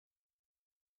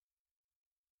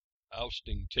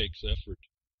Ousting takes effort.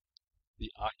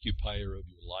 The occupier of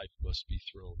your life must be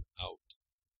thrown out.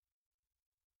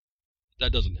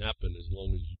 That doesn't happen as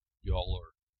long as y'all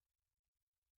are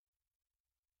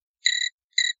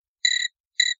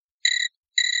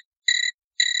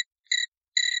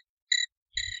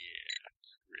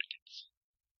crickets.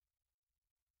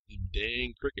 The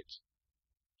dang crickets.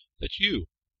 That's you,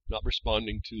 not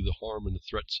responding to the harm and the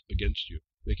threats against you,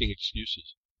 making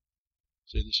excuses.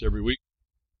 Say this every week.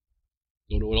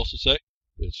 Don't know what else to say?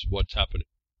 It's what's happening.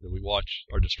 And we watch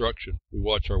our destruction. We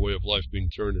watch our way of life being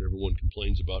turned, and everyone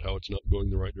complains about how it's not going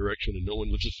the right direction, and no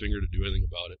one lifts a finger to do anything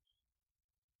about it.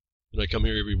 And I come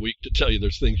here every week to tell you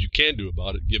there's things you can do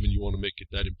about it, given you want to make it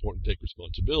that important, take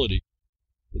responsibility,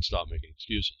 and stop making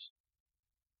excuses.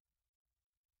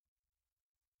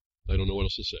 I don't know what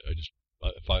else to say.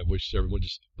 If I wish everyone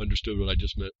just understood what I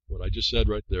just meant, what I just said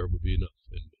right there would be enough,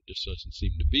 and it just doesn't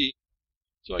seem to be.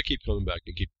 So I keep coming back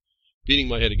and keep beating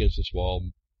my head against this wall,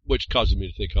 which causes me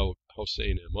to think, how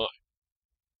sane am I?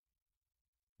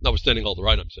 Notwithstanding all the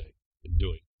right I'm saying and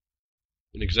doing,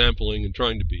 and exampling and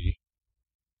trying to be,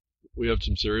 we have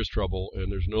some serious trouble,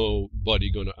 and there's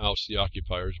nobody going to oust the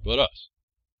occupiers but us.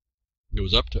 It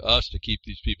was up to us to keep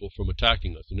these people from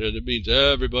attacking us, and it means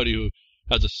everybody who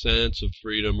has a sense of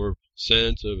freedom or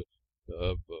sense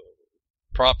of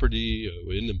property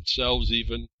in themselves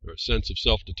even, or a sense of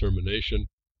self-determination.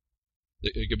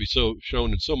 It can be so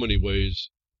shown in so many ways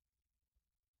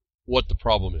what the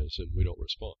problem is, and we don't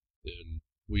respond. And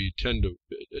we tend to,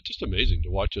 it's just amazing to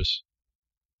watch us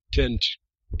tend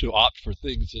to opt for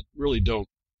things that really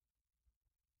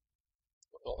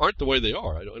aren't the way they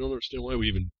are. I don't understand why we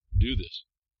even do this.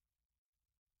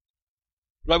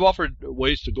 But I've offered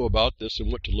ways to go about this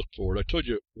and what to look for. I told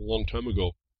you a long time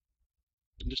ago,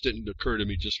 it just didn't occur to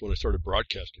me just when I started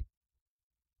broadcasting.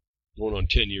 Going on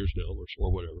 10 years now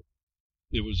or whatever.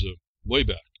 It was way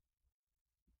back,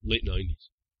 late 90s,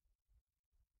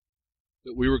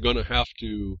 that we were going to have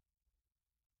to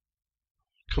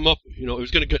come up, it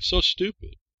was going to get so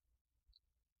stupid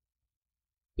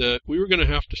that we were going to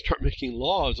have to start making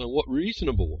laws on what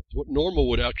reasonable was, what normal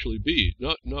would actually be.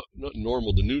 Not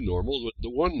normal, the new normal, but the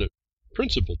one that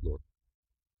principled normal.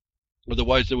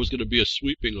 Otherwise, there was going to be a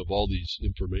sweeping of all these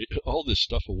all this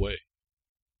stuff away.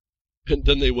 And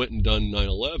then they went and done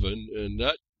 9/11, and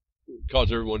that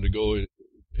caused everyone to go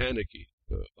panicky.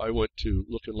 I went to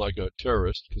looking like a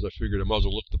terrorist because I figured I might as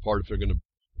well look the part if they're going to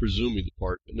presume me the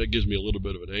part, and that gives me a little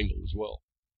bit of an angle as well.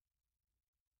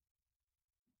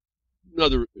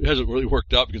 It hasn't really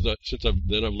worked out because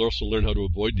I've also learned how to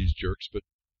avoid these jerks, but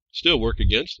still work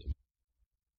against them.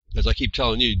 As I keep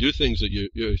telling you, you do things that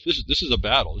this is a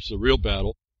battle. This is a real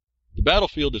battle. The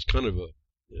battlefield is kind of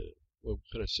what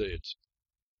can I say? It's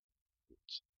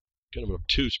kind of an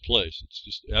obtuse place. It's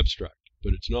just abstract,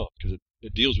 but it's not, because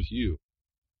it deals with you.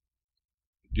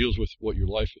 It deals with what your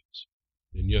life is,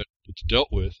 and yet it's dealt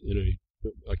with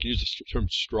I can use the term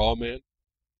straw man.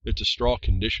 It's a straw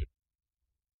condition.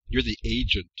 You're the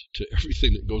agent to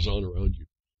everything that goes on around you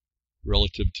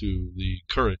relative to the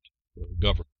current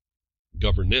government.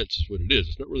 Governance is what it is.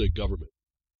 It's not really a government.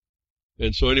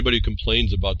 And so anybody who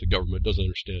complains about the government doesn't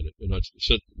understand it. And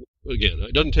again,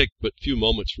 it doesn't take but a few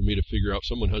moments for me to figure out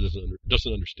someone who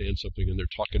doesn't understand something, and they're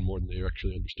talking more than they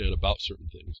actually understand about certain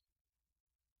things.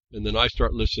 And then I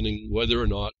start listening whether or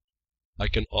not I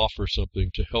can offer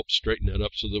something to help straighten that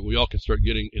up so that we all can start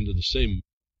getting into the same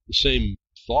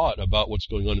thought about what's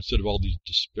going on instead of all these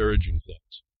disparaging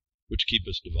thoughts, which keep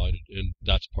us divided. And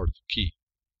that's part of the key.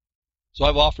 So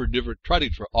I've tried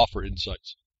to offer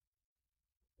insights.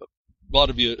 A lot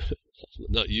of you,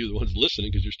 not you, the ones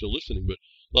listening, because you're still listening, but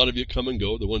a lot of you come and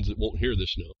go, the ones that won't hear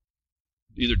this now.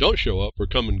 Either don't show up or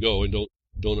come and go and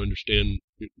don't understand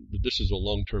that this is a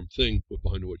long-term thing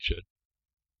behind a woodshed.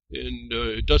 And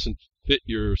it doesn't fit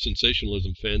your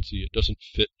sensationalism fancy. It doesn't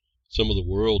fit some of the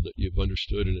world that you've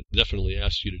understood, and it definitely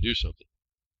asks you to do something.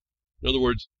 In other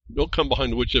words, don't come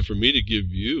behind the woodshed for me to give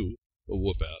you a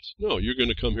whoop-ass. No, you're going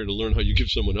to come here to learn how you give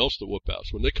someone else the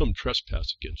whoop-ass when they come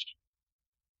trespass against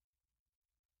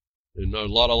you. And there's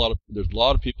a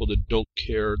lot of people that don't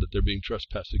care that they're being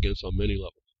trespassed against on many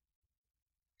levels.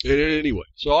 And anyway,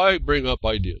 so I bring up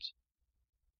ideas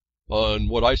on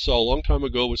what I saw a long time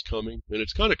ago was coming, and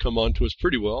it's kind of come on to us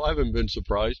pretty well. I haven't been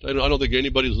surprised. I don't think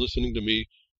anybody who's listening to me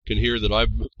can hear that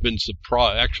I've been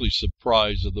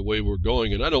surprised of the way we're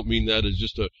going. And I don't mean that as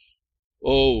just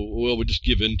we'll just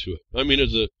give in to it. I mean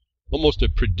as almost a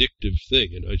predictive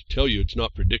thing. And I tell you, it's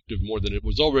not predictive more than it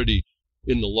was already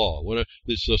in the law.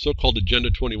 This so-called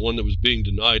Agenda 21 that was being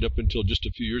denied up until just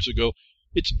a few years ago,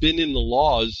 it's been in the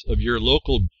laws of your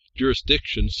local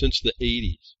jurisdiction since the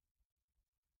 80s.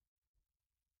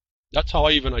 That's how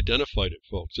I even identified it,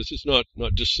 folks. This is not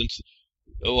just since,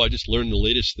 I just learned the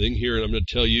latest thing here and I'm going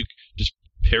to tell you, just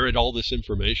parrot all this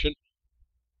information.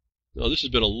 No, this has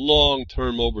been a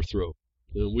long-term overthrow.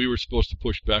 And we were supposed to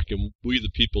push back, and we, the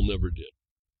people, never did.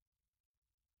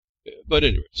 But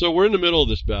anyway, so we're in the middle of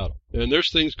this battle, and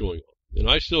there's things going on. And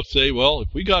I still say, well, if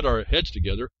we got our heads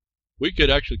together, we could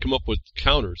actually come up with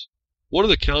counters. One of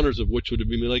the counters of which would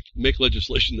be like make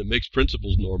legislation that makes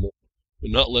principles normal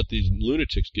and not let these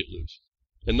lunatics get loose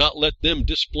and not let them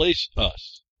displace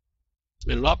us.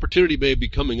 And an opportunity may be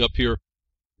coming up here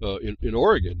in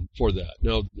Oregon for that.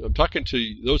 Now, I'm talking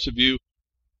to those of you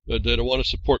that want to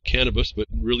support cannabis but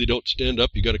really don't stand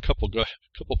up. You got a couple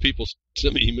people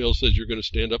sent me emails says you're going to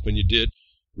stand up, and you did.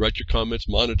 Write your comments,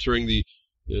 monitoring the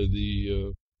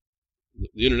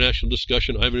international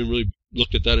discussion. I haven't even really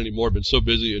looked at that anymore. I've been so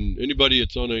busy. And anybody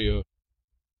that's on an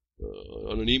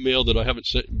email that I haven't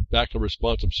sent back a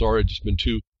response, I'm sorry. I've just been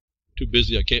too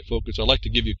busy. I can't focus. I like to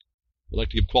give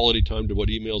quality time to what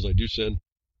emails I do send,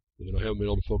 and I haven't been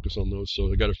able to focus on those.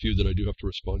 So I got a few that I do have to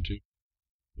respond to.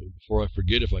 And before I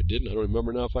forget, if I didn't, I don't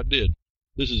remember now if I did.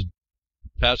 This is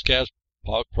Pastcast,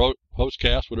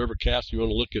 Postcast, whatever cast you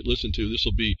want to listen to. This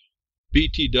will be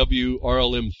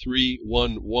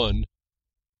BTWRLM311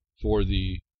 for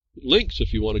the links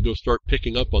if you want to go start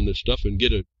picking up on this stuff and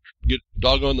get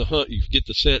dog on the hunt. You get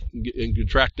the scent and can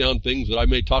track down things that I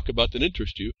may talk about that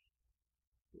interest you,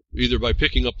 either by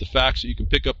picking up the facts that you can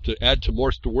pick up to add to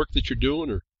more work that you're doing,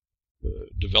 or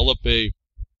develop a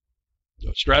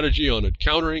strategy on it,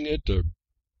 countering it, or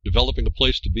developing a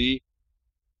place to be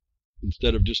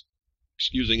instead of just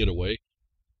excusing it away.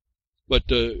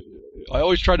 But I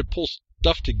always try to pull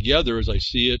stuff together as I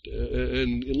see it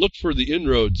and look for the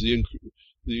inroads. This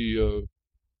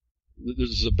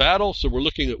is a battle, so we're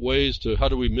looking at ways to how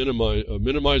do we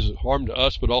minimize harm to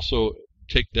us, but also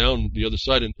take down the other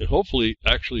side and hopefully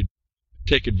actually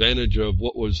take advantage of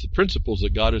what was the principles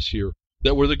that got us here,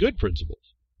 that were the good principles.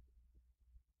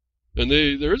 And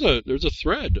there's a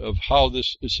thread of how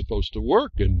this is supposed to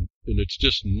work, and it's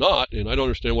just not, and I don't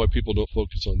understand why people don't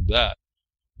focus on that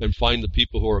and find the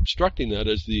people who are obstructing that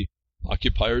as the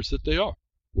occupiers that they are.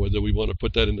 Whether we want to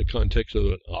put that in the context of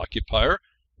an occupier,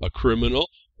 a criminal,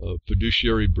 a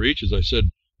fiduciary breach. As I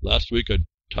said last week, I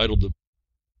titled the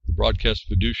broadcast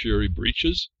 "Fiduciary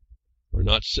Breaches Are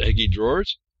Not Saggy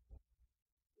Drawers."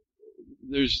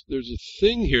 There's a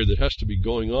thing here that has to be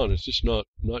going on. It's just not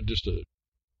just a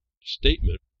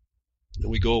statement,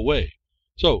 and we go away.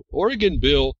 So, Oregon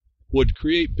bill would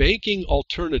create banking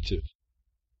alternative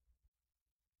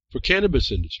for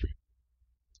cannabis industry.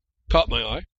 Caught my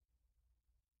eye.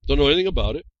 Don't know anything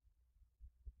about it.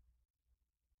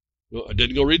 Well, I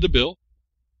didn't go read the bill,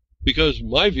 because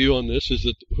my view on this is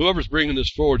that whoever's bringing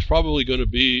this forward is probably going to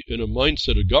be in a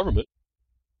mindset of government,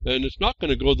 and it's not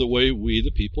going to go the way we, the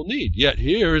people, need. Yet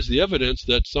here is the evidence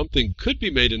that something could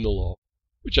be made in the law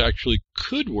which actually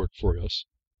could work for us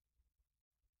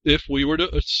if we were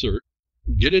to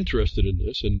get interested in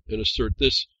this and assert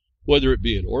this, whether it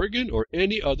be in Oregon or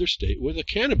any other state with a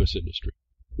cannabis industry.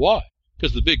 Why?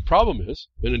 Because the big problem is,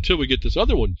 and until we get this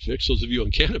other one fixed, those of you on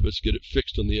cannabis get it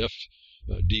fixed on the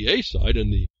FDA side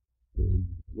and the,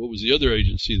 what was the other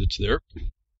agency that's there?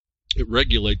 It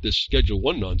regulate this Schedule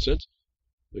 1 nonsense,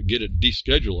 get it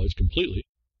deschedulized completely.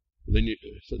 And then you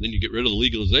get rid of the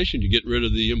legalization, you get rid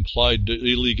of the implied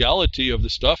illegality of the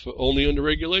stuff only under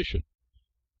regulation.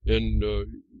 And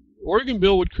Oregon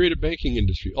bill would create a banking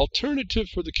industry, alternative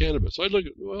for the cannabis. I'd look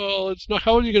at, well, it's not,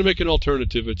 how are you going to make an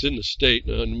alternative? It's in the state,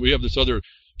 and we have this other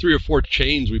 3 or 4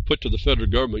 chains we put to the federal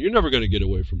government. You're never going to get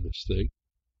away from this thing.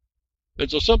 And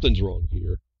so something's wrong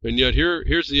here. And yet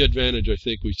here's the advantage I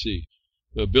think we see.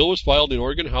 The bill was filed in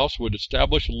Oregon House, would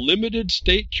establish limited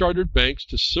state-chartered banks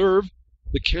to serve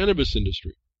the cannabis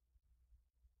industry.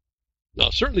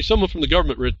 Now, certainly someone from the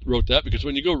government wrote that, because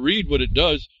when you go read what it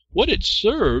does, what it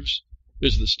serves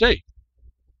is the state.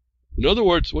 In other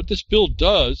words, what this bill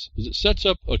does is it sets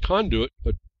up a conduit,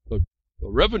 a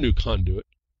revenue conduit,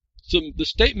 so the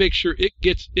state makes sure it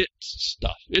gets its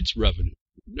stuff, its revenue.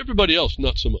 Everybody else,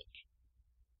 not so much.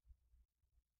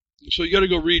 So you got to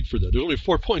go read for that. There's only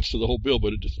 4 points to the whole bill,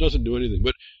 but it just doesn't do anything.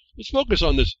 But let's focus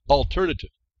on this alternative.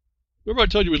 Remember I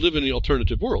told you we live in the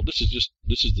alternative world. This is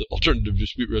the alternative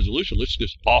dispute resolution. Let's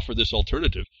just offer this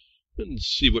alternative and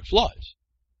see what flies.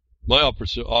 My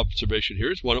observation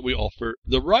here is, why don't we offer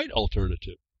the right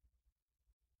alternative?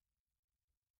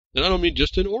 And I don't mean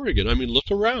just in Oregon. I mean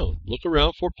look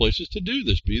around for places to do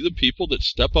this. Be the people that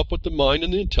step up with the mind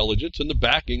and the intelligence and the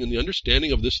backing and the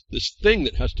understanding of this thing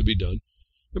that has to be done,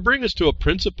 and bring us to a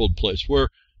principled place where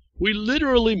We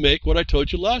literally make what I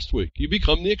told you last week. You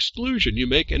become the exclusion. You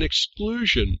make an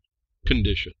exclusion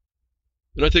condition.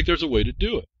 And I think there's a way to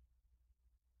do it.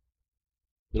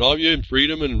 And all of you in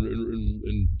freedom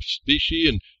and specie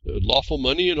and lawful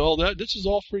money and all that, this is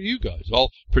all for you guys.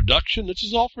 All production, this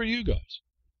is all for you guys.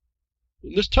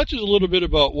 And this touches a little bit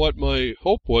about what my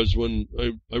hope was when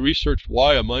I researched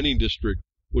why a mining district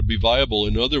would be viable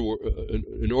in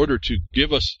order to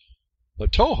give us a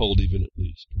toehold, even at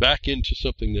least, back into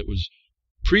something that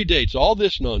predates all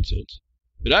this nonsense.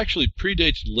 It actually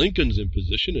predates Lincoln's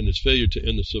imposition and his failure to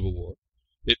end the Civil War.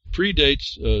 It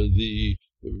predates the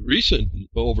recent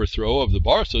overthrow of the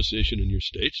Bar Association in your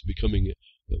states, becoming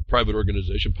a private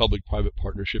organization, public-private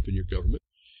partnership in your government.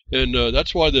 And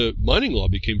that's why the mining law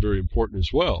became very important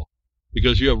as well,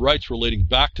 because you have rights relating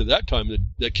back to that time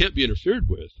that can't be interfered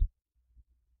with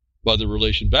by the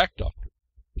relation back doctrine.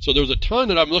 So there was a ton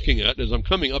that I'm looking at as I'm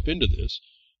coming up into this,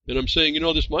 and I'm saying,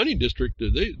 this mining district,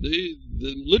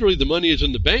 literally the money is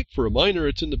in the bank for a miner.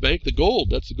 It's in the bank, the gold.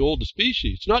 That's the gold of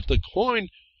specie. It's not the coin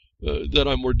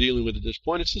that we're dealing with at this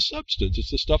point. It's the substance.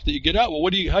 It's the stuff that you get out. Well,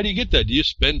 how do you get that? Do you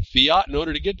spend fiat in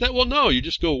order to get that? Well, no, you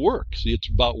just go work. See, it's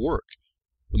about work.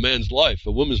 A man's life,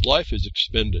 a woman's life is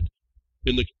expended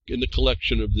in the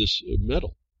collection of this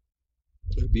metal,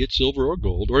 be it silver or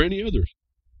gold or any other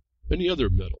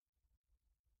metal.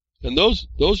 And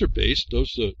those are based.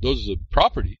 Those is a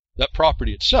property. That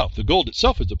property itself, the gold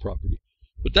itself, is a property,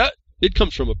 but it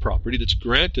comes from a property that's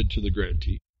granted to the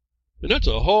grantee. And that's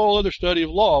a whole other study of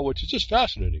law, which is just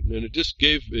fascinating. And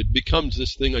it becomes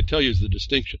this thing I tell you is the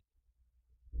distinction.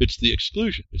 It's the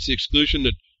exclusion. It's the exclusion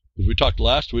that, as we talked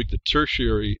last week, the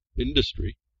tertiary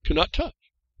industry cannot touch.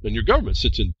 And your government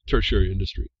sits in tertiary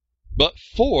industry. But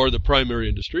for the primary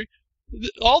industry,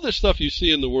 all this stuff you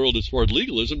see in the world as far as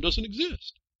legalism doesn't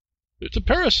exist. It's a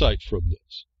parasite from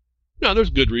this. Now, there's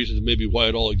good reasons maybe why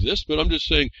it all exists, but I'm just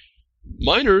saying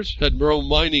miners had their own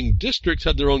mining districts,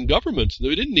 had their own governments.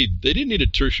 They didn't need a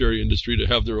tertiary industry to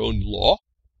have their own law.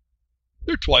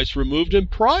 They're twice removed and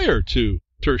prior to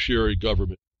tertiary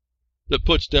government that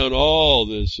puts down all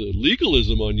this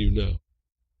legalism on you now,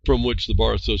 from which the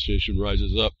Bar Association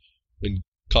rises up and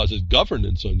causes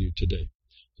governance on you today.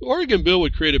 The Oregon bill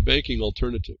would create a banking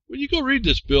alternative. When you go read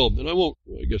this bill, and I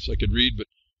guess I could read, but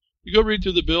you go read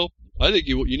through the bill. I think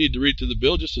you need to read through the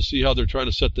bill just to see how they're trying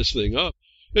to set this thing up.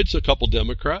 It's a couple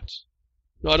Democrats.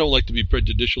 Now, I don't like to be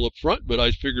prejudicial up front, but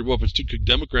I figured, well, if it's two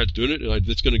Democrats doing it, and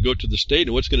it's going to go to the state,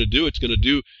 and what's going to do? It's going to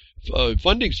do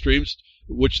funding streams,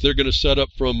 which they're going to set up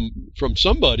from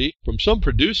somebody, from some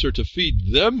producer, to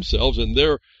feed themselves and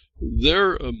the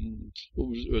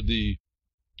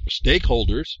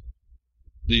stakeholders,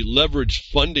 the leveraged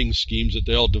funding schemes that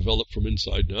they all develop from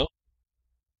inside now.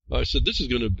 I said, this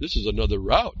is another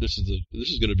route. This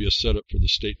is going to be a setup for the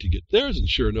state to get theirs, and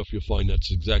sure enough, you'll find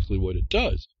that's exactly what it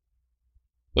does.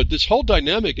 But this whole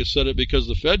dynamic is set up because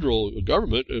the federal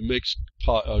government makes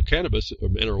cannabis, or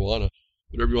marijuana,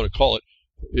 whatever you want to call it,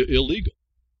 illegal.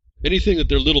 Anything that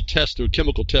their little test or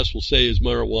chemical test will say is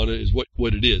marijuana is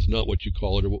what it is, not what you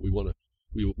call it or what we want to,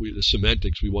 the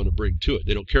semantics we want to bring to it.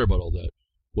 They don't care about all that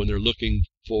when they're looking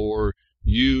for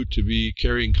you to be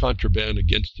carrying contraband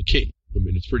against the king. I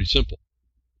mean, it's pretty simple.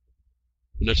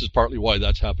 And this is partly why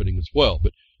that's happening as well.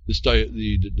 But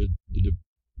the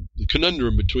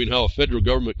conundrum between how a federal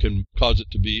government can cause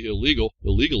it to be illegal,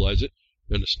 illegalize it,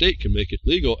 and a state can make it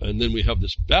legal, and then we have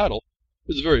this battle,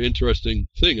 is a very interesting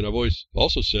thing. And I've always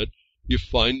also said, you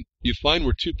find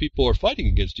where two people are fighting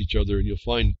against each other, and you'll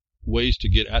find ways to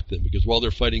get at them. Because while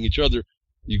they're fighting each other,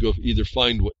 you go either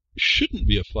find what shouldn't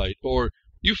be a fight, or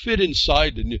you fit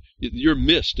inside and you're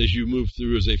missed as you move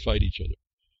through as they fight each other.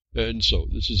 And so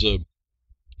this is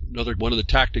another one of the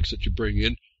tactics that you bring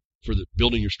in for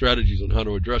building your strategies on how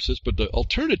to address this. But the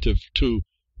alternative to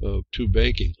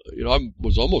banking, I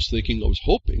was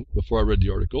hoping before I read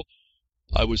the article,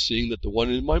 I was seeing that the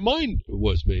one in my mind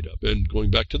was made up. And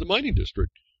going back to the mining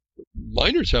district,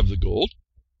 miners have the gold.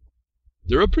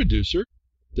 They're a producer.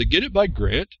 They get it by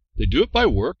grant. They do it by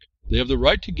work. They have the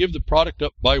right to give the product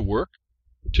up by work,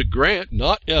 to grant,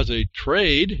 not as a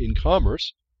trade in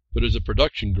commerce, but as a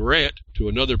production grant to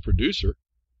another producer.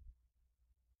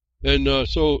 And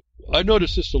so I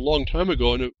noticed this a long time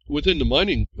ago, and within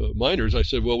the miners, I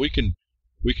said, well, we can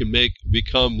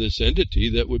become this entity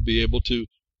that would be able to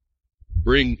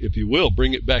bring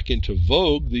it back into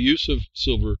vogue, the use of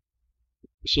silver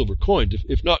coin.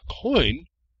 If not coin,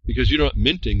 because you're not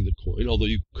minting the coin, although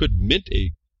you could mint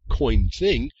a coin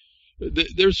thing,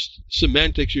 there's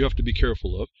semantics you have to be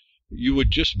careful of. You would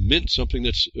just mint something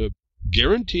that's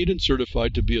guaranteed and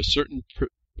certified to be a certain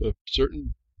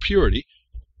purity,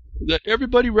 that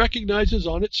everybody recognizes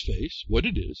on its face what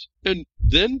it is, and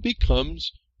then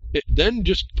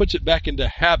just puts it back into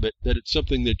habit that it's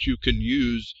something that you can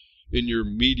use in your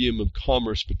medium of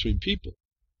commerce between people.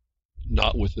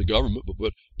 Not with the government,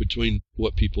 but between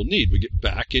what people need. We get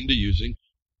back into using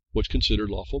what's considered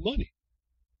lawful money.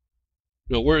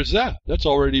 Now, where is that? That's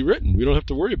already written. We don't have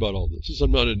to worry about all this. This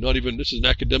is this is an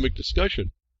academic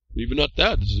discussion. Even not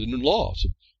that. This is in law. So,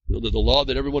 the law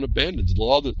that everyone abandons, the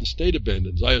law that the state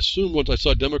abandons. I assumed once I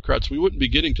saw Democrats, we wouldn't be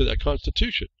getting to that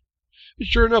Constitution. And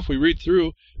sure enough, we read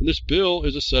through, and this bill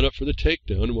is a setup for the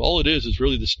takedown. And all it is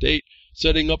really the state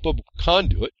setting up a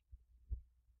conduit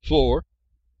for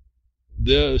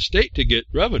the state to get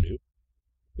revenue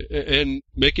and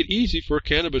make it easy for a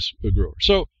cannabis grower.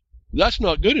 So that's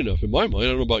not good enough in my mind. I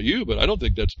don't know about you, but I don't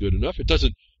think that's good enough.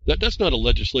 That's not a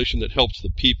legislation that helps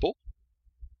the people.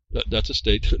 That's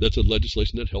a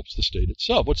legislation that helps the state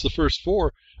itself. What's the first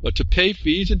four? To pay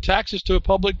fees and taxes to a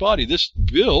public body. This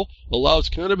bill allows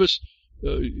cannabis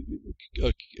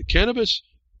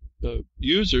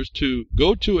users to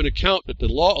go to an account that the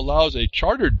law allows a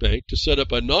chartered bank to set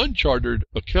up a non-chartered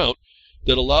account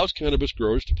that allows cannabis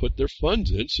growers to put their funds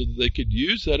in so that they could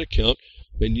use that account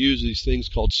and use these things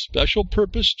called special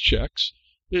purpose checks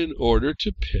in order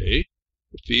to pay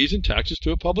fees and taxes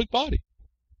to a public body.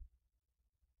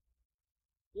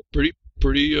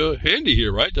 Pretty handy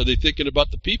here, right? Are they thinking about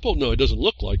the people? No, it doesn't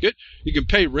look like it. You can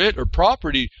pay rent or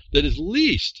property that is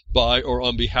leased by or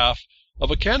on behalf of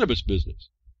a cannabis business.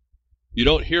 You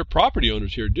don't hear property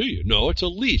owners here, do you? No, it's a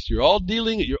lease. You're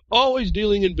always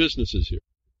dealing in businesses here.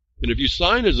 And if you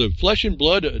sign as a flesh and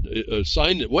blood, a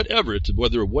sign that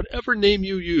whatever name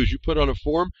you use, you put on a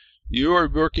form, you are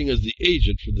working as the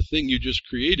agent for the thing you just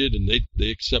created, and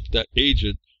they accept the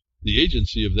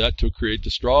agency of that to create the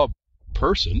straw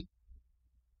person,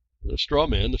 the straw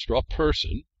man, the straw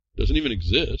person, doesn't even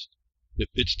exist.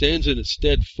 It stands in its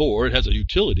stead for, it has a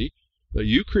utility.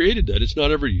 You created that. It's not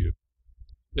ever you.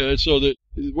 And so that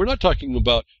we're not talking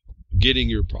about getting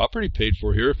your property paid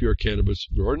for here if you're a cannabis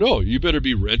grower. No, you better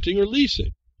be renting or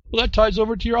leasing. Well, that ties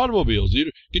over to your automobiles.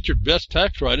 You get your best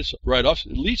tax write-offs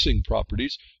leasing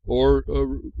properties or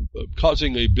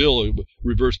causing a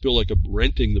reverse bill like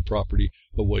renting the property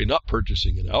away, not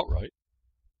purchasing it outright.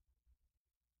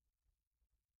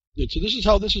 And so this is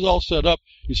how this is all set up.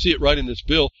 You see it right in this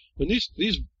bill. And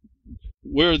these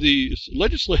where the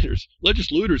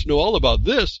legislators know all about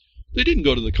this, they didn't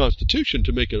go to the Constitution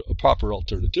to make a proper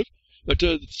alternative. But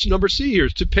number C here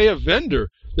is to pay a vendor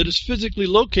that is physically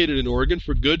located in Oregon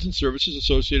for goods and services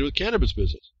associated with cannabis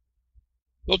business.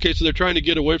 Okay, so they're trying to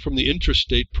get away from the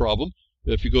intrastate problem.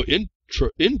 If you go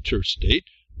interstate,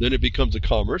 then it becomes a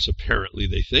commerce, apparently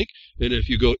they think. And if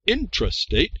you go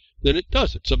intrastate, then it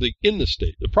doesn't. Something in the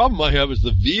state. The problem I have is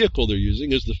the vehicle they're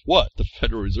using is the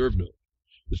Federal Reserve note.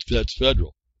 That's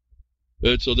federal.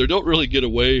 And so they don't really get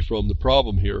away from the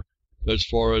problem here as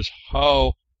far as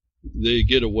how they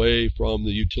get away from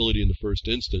the utility in the first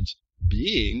instance,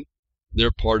 being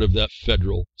they're part of that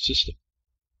federal system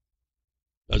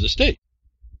as a state.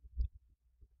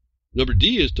 Number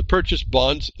D is to purchase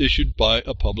bonds issued by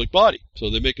a public body. So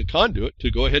they make a conduit to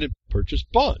go ahead and purchase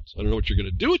bonds. I don't know what you're going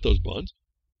to do with those bonds,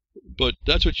 but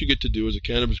that's what you get to do as a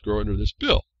cannabis grower under this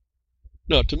bill.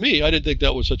 Now, to me, I didn't think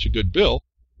that was such a good bill,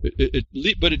 but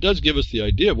it does give us the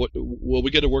idea of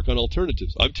we got to work on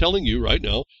alternatives. I'm telling you right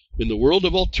now, in the world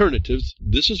of alternatives,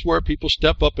 this is where people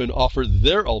step up and offer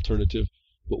their alternative.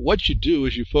 But what you do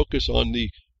is you focus on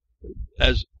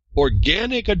as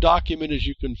organic a document as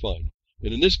you can find.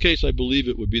 And in this case, I believe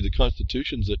it would be the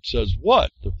Constitution that says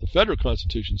what? The federal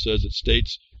Constitution says that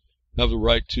states have the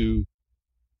right to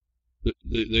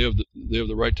they have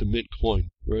the right to mint coin,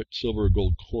 right? Silver or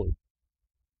gold coin.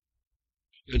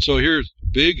 And so here's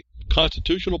big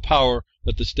constitutional power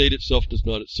that the state itself does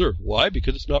not serve. Why?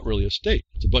 Because it's not really a state.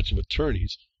 It's a bunch of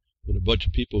attorneys and a bunch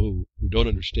of people who don't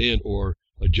understand or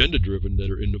agenda-driven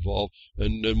that are involved.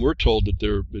 And we're told that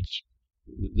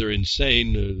they're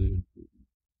insane.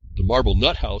 The Marble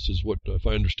Nut House is what, if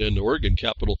I understand, the Oregon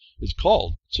Capitol is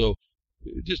called. So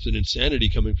just an insanity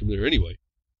coming from there anyway.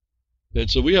 And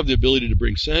so we have the ability to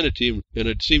bring sanity, and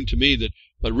it seemed to me that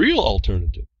a real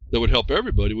alternative that would help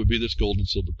everybody would be this gold and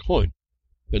silver coin.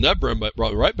 And that brought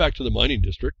me right back to the mining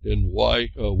district and why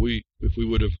if we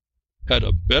would have had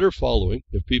a better following,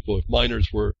 if miners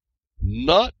were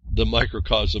not the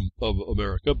microcosm of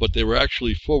America, but they were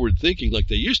actually forward-thinking like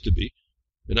they used to be,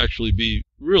 and actually be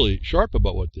really sharp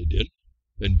about what they did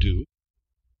and do,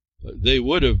 they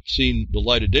would have seen the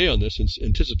light of day on this and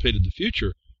anticipated the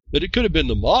future, that it could have been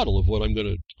the model of what I'm going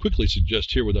to quickly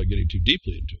suggest here without getting too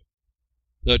deeply into it.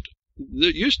 That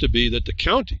it used to be that the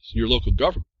counties, your local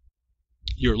government,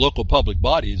 your local public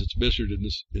bodies, it's measured in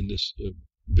this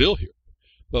bill here,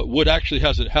 would actually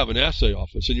have an assay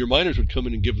office, and your miners would come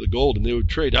in and give the gold, and they would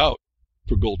trade out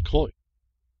for gold coin.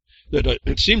 That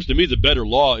it seems to me the better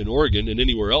law in Oregon and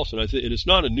anywhere else, and it's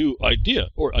not a new idea.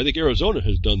 Or I think Arizona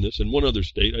has done this, and one other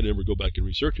state. I never go back and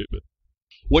research it, but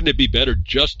wouldn't it be better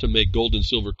just to make gold and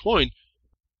silver coin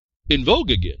in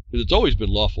vogue again? Because it's always been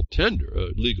lawful tender,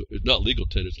 it's not legal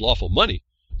tender, it's lawful money.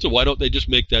 So why don't they just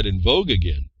make that in vogue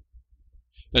again,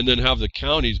 and then have the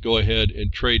counties go ahead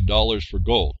and trade dollars for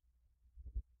gold,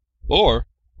 or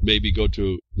maybe go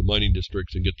to the mining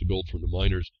districts and get the gold from the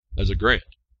miners as a grant?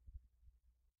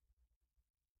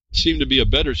 Seem to be a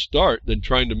better start than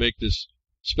trying to make this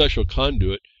special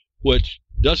conduit, which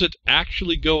doesn't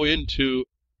actually go into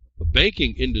a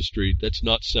banking industry that's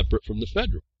not separate from the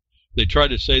federal. They try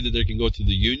to say that they can go through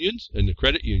the unions and the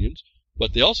credit unions,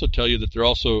 but they also tell you that they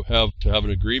also have to have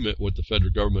an agreement with the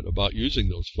federal government about using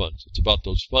those funds. It's about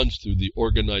those funds through the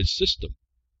organized system.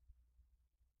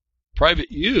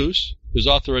 Private use is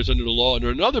authorized under the law under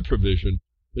another provision,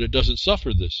 and it doesn't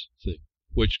suffer this thing,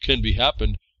 which can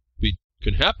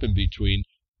happen between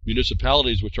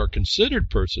municipalities which are considered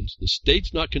persons. The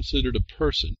state's not considered a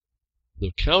person.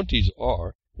 The counties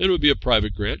are, and it would be a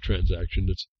private grant transaction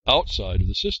that's outside of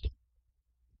the system.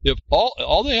 If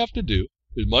all they have to do,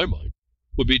 in my mind,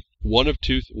 would be one of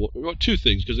two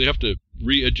things, because they have to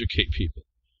re-educate people.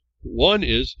 One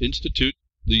is institute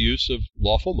the use of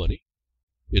lawful money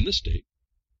in the state,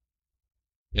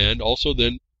 and also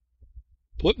then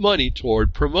put money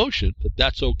toward promotion that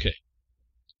that's okay,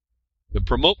 and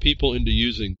promote people into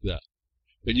using that.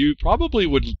 And you probably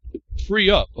would free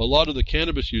up a lot of the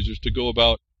cannabis users to go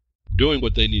about doing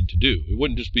what they need to do. It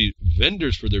wouldn't just be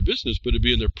vendors for their business, but it'd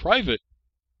be in their private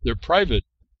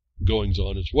goings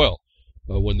on as well.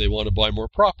 When they want to buy more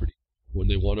property, when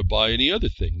they want to buy any other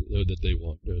thing that they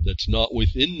want that's not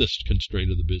within the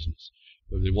constraint of the business.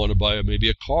 If they want to buy maybe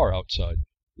a car outside,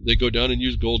 they go down and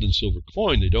use gold and silver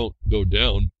coin. They don't go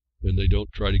down and they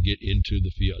don't try to get into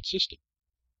the fiat system.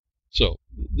 So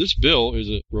this bill is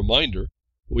a reminder.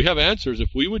 We have answers if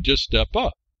we would just step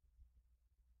up.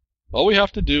 All we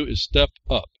have to do is step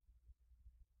up.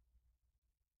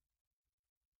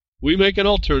 We make an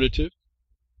alternative.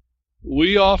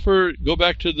 We offer, go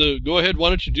ahead, why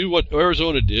don't you do what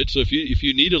Arizona did? So if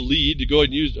you need a lead to go ahead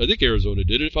and use, I think Arizona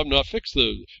did it. If I'm not, fix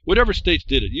whatever states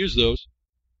did it, use those.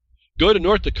 Go to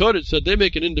North Dakota and said they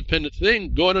make an independent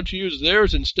thing. Why don't you use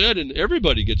theirs instead, and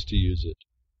everybody gets to use it.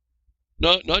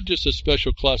 Not just a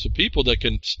special class of people that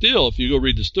can still, if you go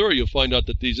read the story, you'll find out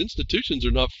that these institutions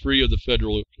are not free of the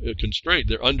federal constraint.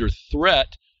 They're under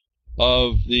threat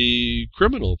of the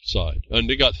criminal side. And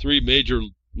they got three major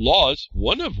laws,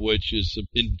 one of which is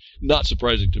not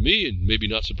surprising to me, and maybe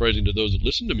not surprising to those that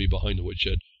listen to me behind the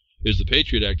woodshed, is the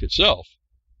Patriot Act itself.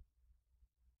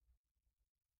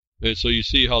 And so you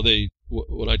see how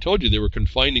when I told you they were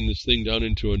confining this thing down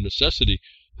into a necessity,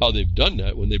 how they've done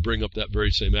that when they bring up that very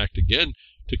same act again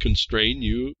to constrain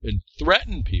you and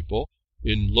threaten people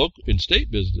in local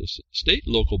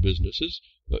businesses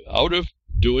out of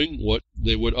doing what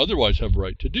they would otherwise have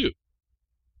right to do.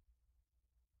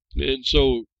 And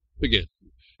so, again,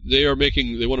 they want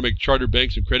to make charter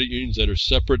banks and credit unions that are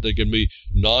separate. They can be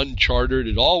non-chartered.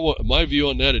 My view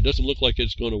on that, it doesn't look like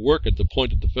it's going to work at the point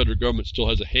that the federal government still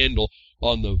has a handle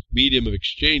on the medium of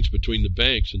exchange between the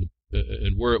banks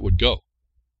and where it would go.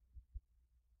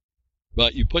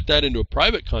 But you put that into a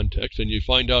private context, and you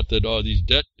find out that these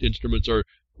debt instruments are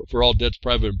for all debts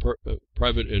private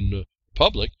and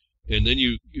public, and then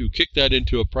you kick that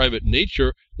into a private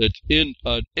nature that's in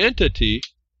an entities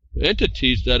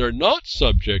that are not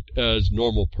subject as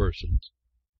normal persons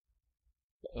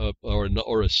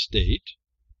or a state.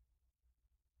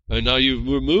 And now you've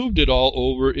removed it all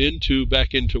over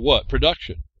back into what?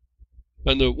 Production.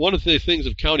 And one of the things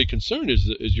of county concern is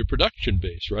your production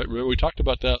base, right? Remember we talked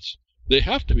about that.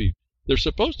 They're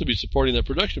supposed to be supporting that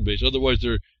production base. Otherwise,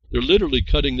 they're literally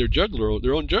cutting their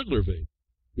own jugular vein,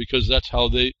 because that's how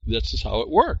it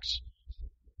works.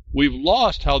 We've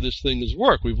lost how this thing has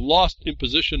worked. We've lost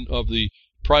imposition of the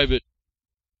private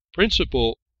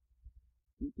principle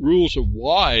rules of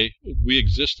why we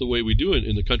exist the way we do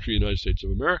in the country of the United States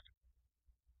of America.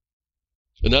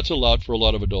 And that's allowed for a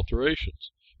lot of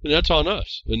adulterations. And that's on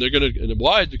us. And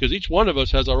why? Because each one of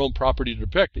us has our own property to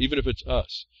protect, even if it's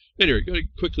us. Anyway, going to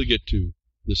quickly get to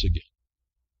this again.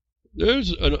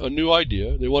 There's a new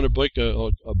idea. They want to make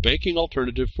a banking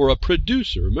alternative for a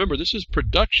producer. Remember, this is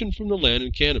production from the land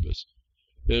in cannabis.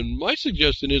 And my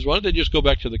suggestion is, why don't they just go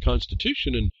back to the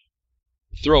Constitution and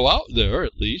throw out there,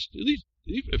 at least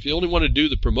if you only want to do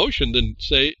the promotion, then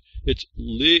say it's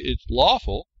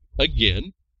lawful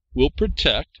again, will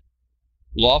protect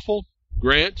lawful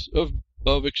grants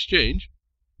of exchange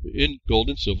in gold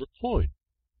and silver coin.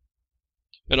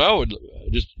 And I would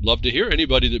just love to hear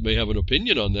anybody that may have an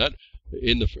opinion on that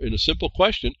in a simple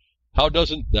question. How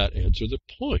doesn't that answer the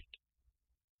point?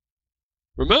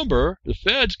 Remember, the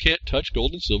feds can't touch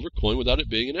gold and silver coin without it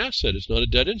being an asset. It's not a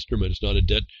debt instrument. It's not a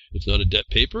debt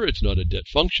paper. It's not a debt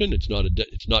function. It's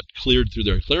not cleared through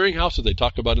their clearinghouse that they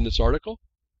talk about in this article.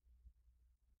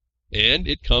 And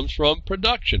it comes from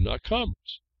production, not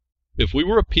commerce. If we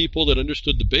were a people that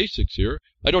understood the basics here,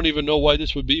 I don't even know why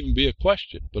this would even be a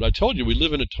question. But I told you, we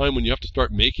live in a time when you have to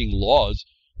start making laws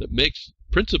that makes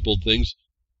principled things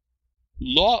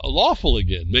lawful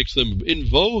again, makes them in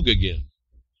vogue again.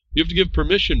 You have to give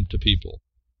permission to people.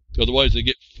 Otherwise, they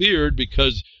get feared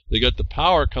because they got the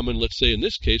power coming, let's say in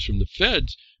this case, from the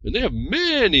feds, and they have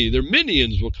their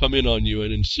minions will come in on you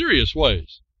and in serious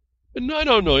ways. And I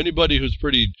don't know, anybody who's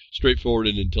pretty straightforward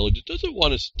and intelligent doesn't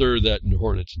want to stir that in the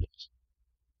hornet's nest.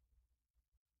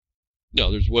 Now,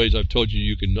 there's ways I've told you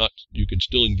you can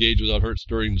still engage without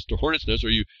stirring the hornet's nest,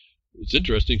 or it's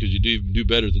interesting because you do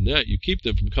better than that. You keep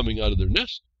them from coming out of their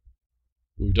nest.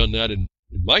 We've done that in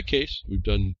my case. We've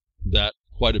done that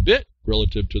quite a bit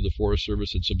relative to the Forest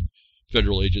Service and some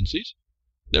federal agencies.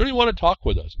 They don't even want to talk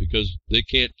with us because they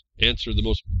can't answer the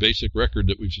most basic record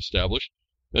that we've established.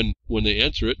 And when they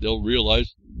answer it, they'll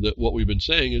realize that what we've been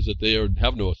saying is that they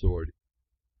have no authority.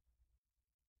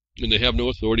 And they have no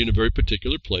authority in a very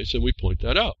particular place, and we point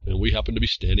that out. And we happen to be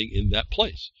standing in that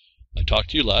place. I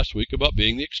talked to you last week about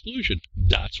being the exclusion.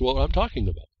 That's what I'm talking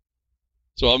about.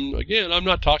 So I'm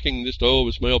not talking this,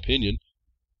 it's my opinion.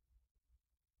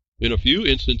 In a few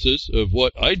instances of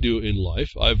what I do in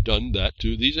life, I've done that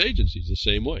to these agencies the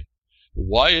same way.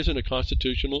 Why isn't a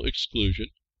constitutional exclusion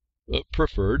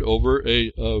preferred over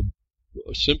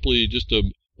simply just a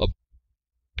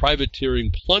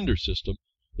privateering plunder system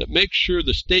that makes sure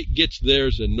the state gets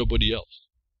theirs and nobody else?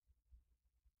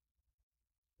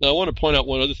 Now, I want to point out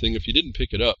one other thing. If you didn't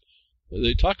pick it up,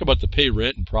 they talk about the pay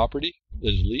rent and property that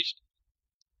is leased.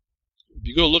 If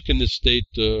you go look in this state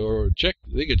or check,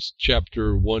 I think it's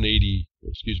chapter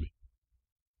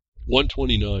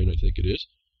 129, I think it is.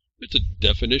 It's a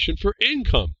definition for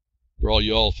income. For all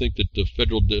y'all think that the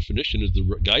federal definition is the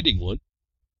guiding one.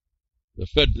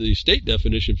 The state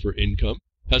definition for income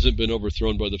hasn't been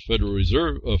overthrown by the Federal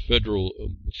Reserve, the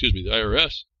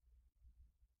IRS,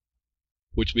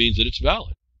 which means that it's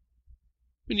valid.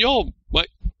 And y'all might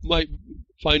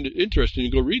find it interesting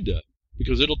to go read that,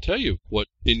 because it'll tell you what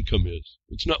income is.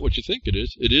 It's not what you think it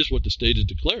is. It is what the state has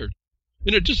declared.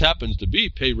 And it just happens to be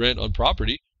pay rent on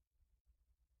property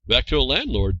back to a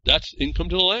landlord. That's income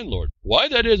to the landlord. Why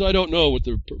that is, I don't know with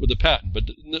the patent, but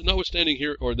notwithstanding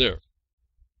here or there.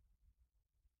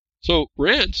 So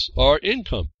rents are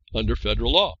income under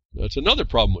federal law. That's another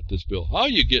problem with this bill. How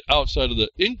you get outside of the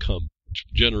income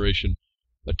generation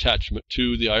attachment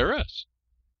to the IRS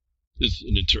is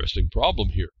an interesting problem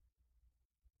here.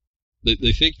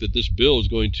 They think that this bill is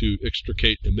going to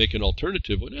extricate and make an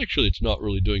alternative, when actually it's not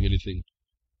really doing anything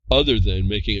other than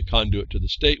making a conduit to the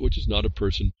state, which is not a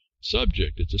person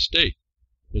subject, it's a state.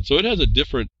 And so it has a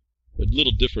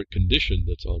little different condition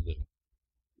that's on them.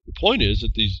 The point is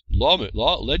that these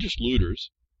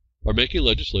legislators are making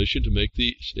legislation to make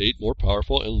the state more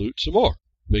powerful and loot some more.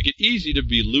 Make it easy to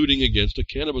be looting against a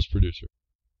cannabis producer.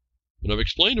 And I've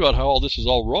explained about how all this is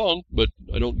all wrong, but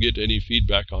I don't get any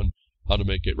feedback on how to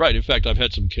make it right. In fact, I've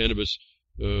had some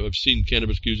I've seen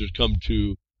cannabis users come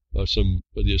to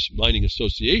this mining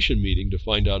association meeting to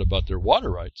find out about their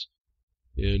water rights.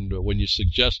 And when you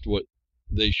suggest what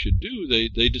they should do,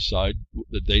 they decide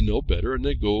that they know better, and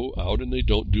they go out and they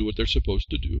don't do what they're supposed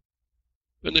to do.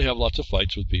 And they have lots of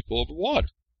fights with people over water,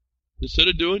 instead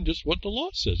of doing just what the law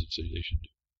says they should do.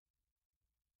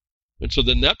 And so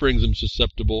then that brings them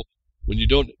susceptible. When you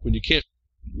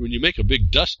make a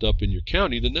big dust up in your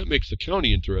county, then that makes the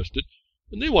county interested.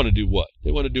 And they want to do what?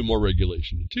 They want to do more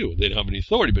regulation too. They don't have any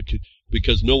authority, but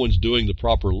because no one's doing the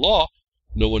proper law,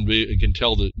 no one can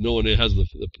tell that no one has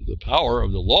the power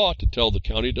of the law to tell the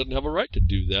county it doesn't have a right to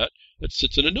do that. That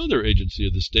sits in another agency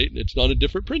of the state, and it's not a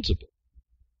different principle.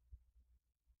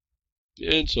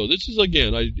 And so this is,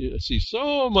 again, I see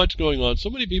so much going on. So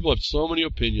many people have so many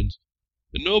opinions,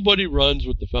 and nobody runs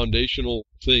with the foundational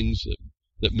things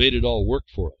that made it all work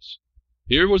for us.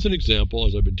 Here was an example,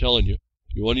 as I've been telling you.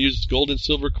 You want to use gold and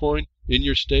silver coin in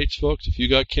your states, folks? If you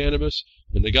got cannabis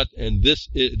and this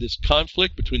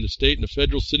conflict between the state and the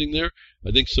federal sitting there,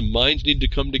 I think some minds need to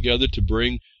come together to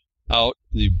bring out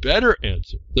the better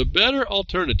answer. The better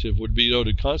alternative would be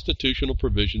to constitutional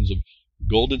provisions of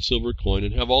gold and silver coin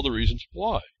and have all the reasons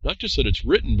why. Not just that it's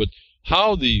written, but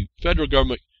how the federal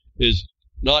government is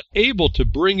not able to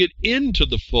bring it into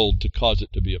the fold to cause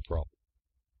it to be a problem.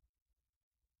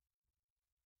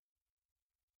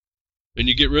 And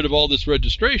you get rid of all this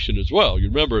registration as well. You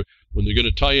remember, when they're going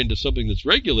to tie into something that's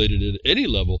regulated at any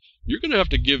level, you're going to have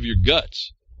to give your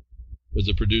guts as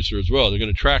a producer as well. They're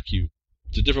going to track you.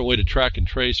 It's a different way to track and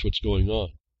trace what's going on.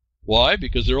 Why?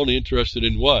 Because they're only interested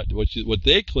in what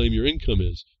they claim your income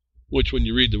is, which when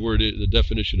you read the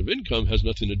definition of income has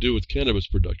nothing to do with cannabis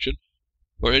production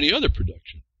or any other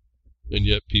production. And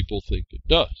yet people think it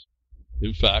does.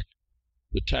 In fact,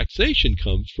 the taxation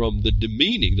comes from the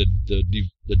demeaning,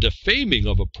 the defaming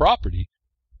of a property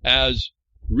as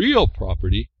real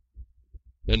property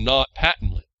and not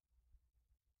patent land.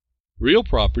 Real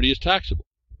property is taxable.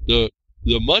 The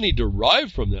money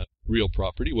derived from that real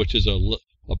property, which is a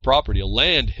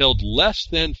land held less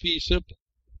than fee simple,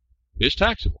 is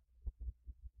taxable.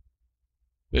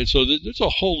 And so there's a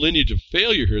whole lineage of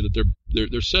failure here that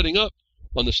they're setting up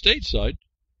on the state side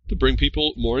to bring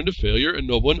people more into failure, and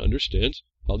no one understands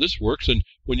how this works. And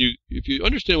if you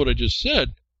understand what I just said,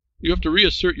 you have to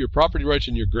reassert your property rights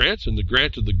and your grants, and the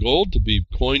grant of the gold to be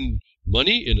coined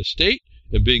money in a state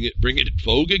and bring it in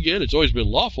vogue again. It's always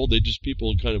been lawful.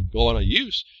 People kind of go on a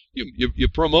use. You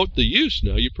promote the use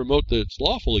now. You promote that it's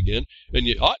lawful again, and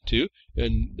you ought to.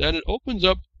 And then it opens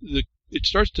up it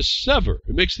starts to sever.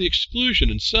 It makes the exclusion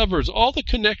and severs all the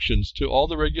connections to all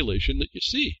the regulation that you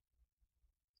see.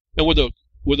 And with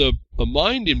a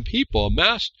mind in people,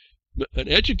 an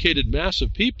educated mass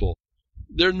of people,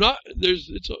 I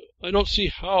don't see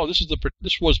how this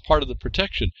was part of the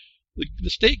protection. The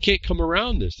state can't come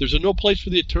around this. There's no place for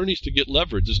the attorneys to get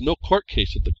leverage. There's no court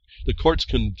case that the courts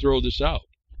can throw this out.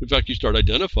 In fact, you start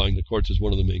identifying the courts as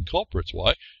one of the main culprits.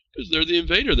 Why? Because they're the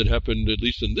invader that happened, at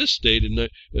least in this state. In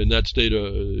that state,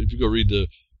 if you go read the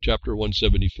chapter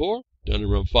 174, down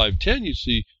around 510, you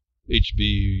see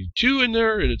HB 2 in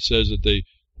there, and it says that they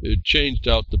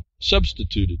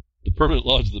substituted the permanent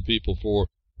laws of the people for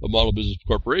a Model Business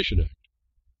Corporation Act.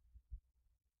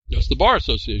 Yes, the Bar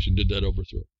Association did that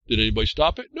overthrow. Did anybody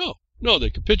stop it? No, they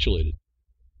capitulated.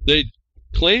 They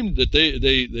claimed that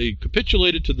they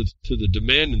capitulated to the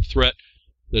demand and threat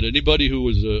that anybody who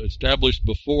was established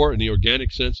before in the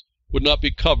organic sense would not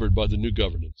be covered by the new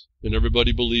governance. And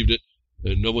everybody believed it,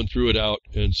 and no one threw it out,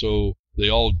 and so they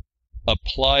all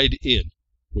applied in,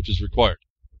 which is required.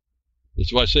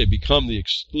 That's why I say become the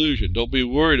exclusion. Don't be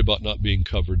worried about not being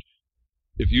covered.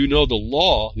 If you know the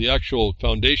law, the actual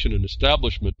foundation and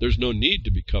establishment, there's no need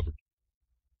to be covered.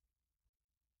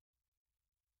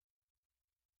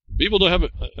 People don't have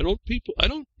it. I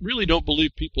don't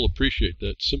believe people appreciate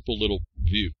that simple little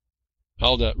view,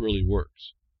 how that really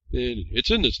works. And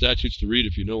it's in the statutes to read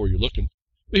if you know where you're looking.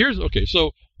 But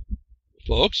so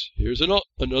folks, here's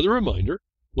another reminder.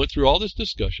 Went through all this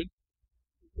discussion.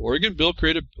 Oregon bill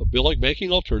created a bill like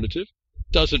banking alternative.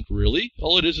 Doesn't really.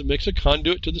 All it is, it makes a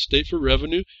conduit to the state for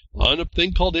revenue on a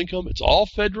thing called income. It's all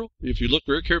federal. If you look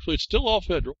very carefully, it's still all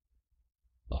federal.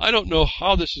 I don't know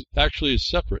how this actually is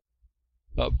separate.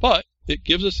 But it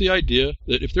gives us the idea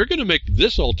that if they're going to make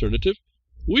this alternative,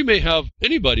 we may have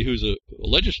anybody who's a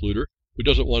legislator who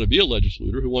doesn't want to be a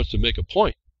legislator, who wants to make a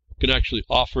point, can actually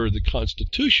offer the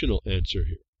constitutional answer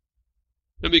here.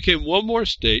 And became one more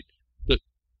state that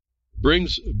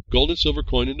brings gold and silver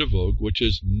coin into vogue, which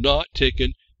is not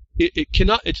taken.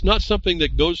 It's not something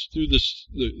that goes through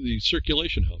the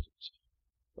circulation houses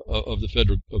of the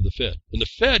Fed. And the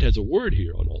Fed has a word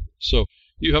here on all this. So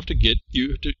you have to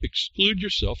exclude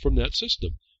yourself from that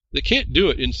system. They can't do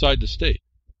it inside the state.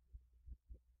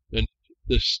 And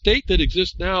the state that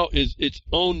exists now is its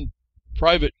own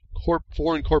private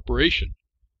foreign corporation.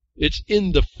 It's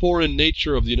in the foreign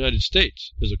nature of the United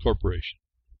States as a corporation.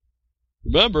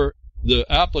 Remember, the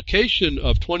application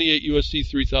of 28 U.S.C.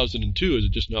 3002, as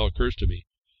it just now occurs to me,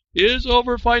 is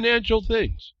over financial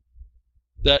things.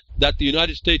 That the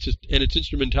United States and its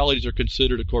instrumentalities are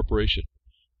considered a corporation.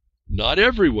 Not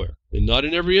everywhere, and not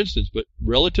in every instance, but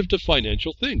relative to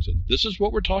financial things. And this is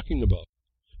what we're talking about.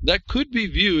 That could be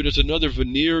viewed as another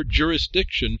veneer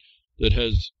jurisdiction that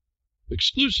has the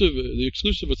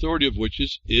exclusive authority of which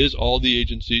is all the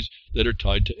agencies that are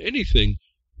tied to anything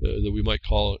that we might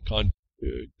call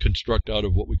construct out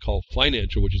of what we call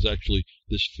financial, which is actually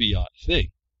this fiat thing.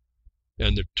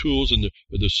 And the tools and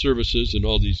the services and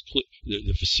all these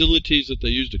the facilities that they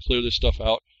use to clear this stuff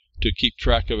out to keep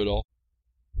track of it all.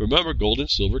 Remember, gold and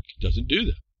silver doesn't do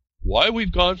that. Why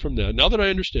we've gone from that, now that I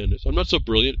understand this, I'm not so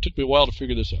brilliant, it took me a while to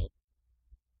figure this out.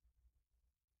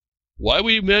 Why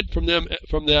we meant from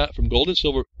gold and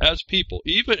silver as people,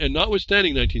 even and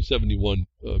notwithstanding 1971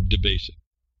 debasing.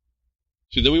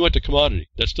 So then we went to commodity.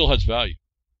 That still has value.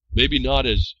 Maybe not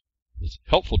as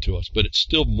helpful to us, but it's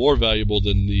still more valuable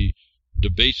than the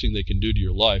debasing they can do to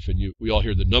your life. And we all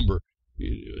hear the number,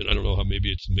 and I don't know how,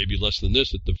 maybe it's less than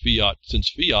this, that the fiat,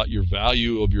 since fiat, your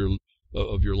value of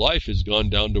your life has gone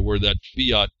down to where that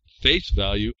fiat face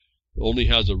value only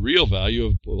has a real value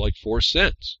of like 4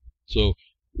 cents. So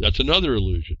that's another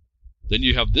illusion. Then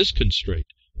you have this constraint.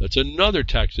 That's another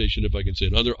taxation, if I can say,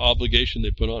 another obligation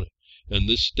they put on it. And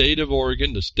the state of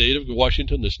Oregon, the state of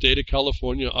Washington, the state of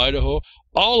California, Idaho,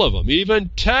 all of them,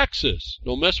 even Texas.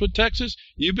 Don't mess with Texas.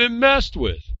 You've been messed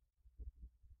with.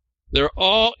 They're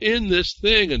all in this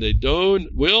thing, and they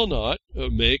will not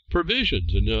make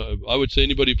provisions. And I would say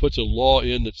anybody puts a law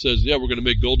in that says, yeah, we're going to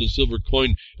make gold and silver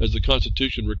coin as the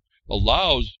Constitution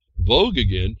allows vogue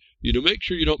again, make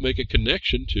sure you don't make a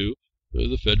connection to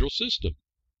the federal system,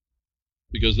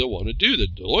 because they'll want to do that.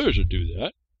 The lawyers will do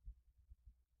that.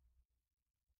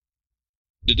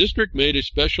 The district made a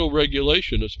special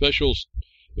regulation, a special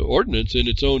ordinance in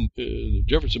its own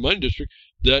Jefferson Mining District,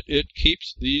 that it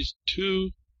keeps these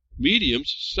two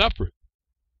mediums separate.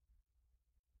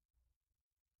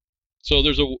 So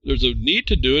there's a need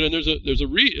to do it, and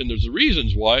there's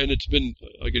reasons why, and it's been,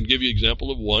 I can give you an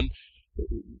example of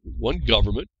one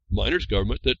government, miners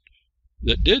government,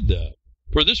 that did that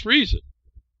for this reason.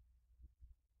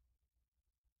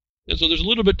 And so there's a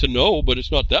little bit to know, but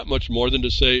it's not that much more than to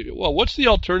say, well, what's the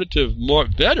alternative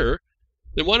better?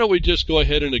 Then why don't we just go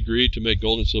ahead and agree to make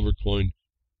gold and silver coin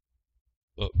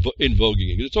in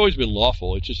voguing? It's always been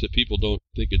lawful. It's just that people don't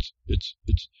think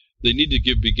they need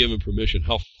to be given permission.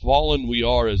 How fallen we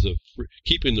are as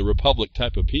keeping the republic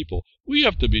type of people. We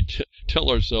have to tell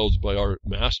ourselves by our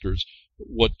masters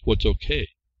what's okay.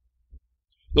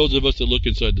 Those of us that look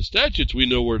inside the statutes, we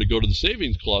know where to go to the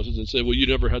savings clauses and say, well, you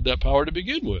never had that power to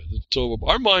begin with. So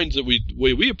our minds, the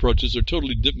way we approach this, are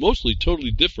mostly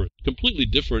totally different, completely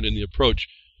different in the approach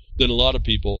than a lot of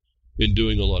people in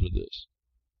doing a lot of this.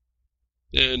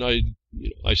 And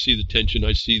I see the tension,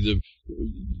 I see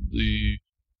the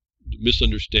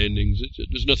misunderstandings.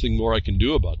 There's nothing more I can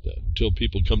do about that until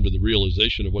people come to the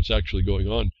realization of what's actually going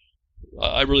on.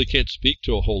 I really can't speak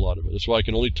to a whole lot of it. That's why I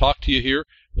can only talk to you here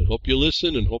and hope you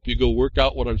listen and hope you go work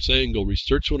out what I'm saying, go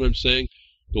research what I'm saying,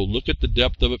 go look at the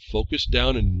depth of it, focus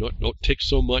down and not take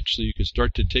so much so you can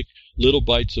start to take little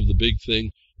bites of the big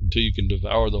thing until you can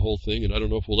devour the whole thing. And I don't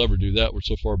know if we'll ever do that. We're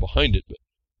so far behind it, but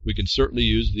we can certainly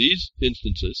use these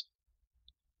instances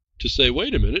to say,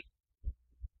 wait a minute,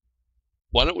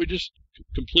 why don't we just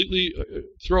completely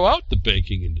throw out the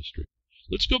banking industry?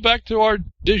 Let's go back to our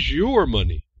de jure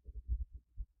money.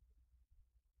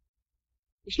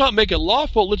 Let's not make it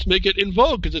lawful. Let's make it in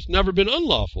vogue, because it's never been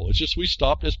unlawful. It's just we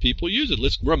stopped as people use it.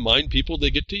 Let's remind people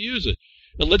they get to use it.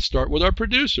 And let's start with our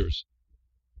producers.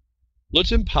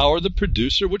 Let's empower the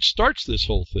producer, which starts this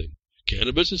whole thing.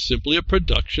 Cannabis is simply a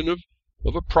production of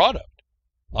a product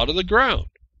out of the ground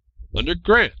under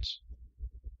grants.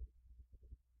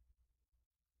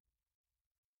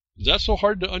 Is that so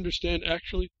hard to understand,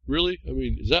 actually? Really? I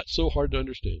mean, is that so hard to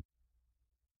understand?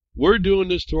 We're doing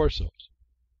this to ourselves.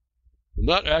 I'm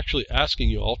not actually asking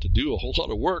you all to do a whole lot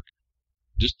of work,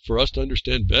 just for us to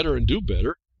understand better and do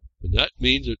better. And that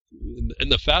means that,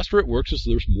 and the faster it works is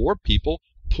there's more people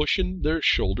pushing their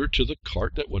shoulder to the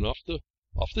cart that went off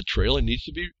the trail and needs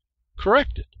to be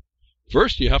corrected.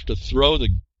 First, you have to throw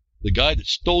the guy that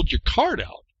stole your cart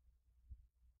out.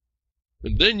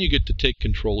 And then you get to take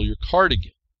control of your cart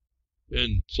again.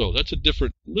 And so that's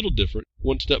little different,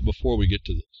 one step before we get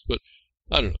to this. But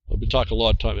I don't know. I've been talking a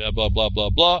lot of time, blah, blah, blah,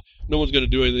 blah. No one's going to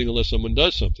do anything unless someone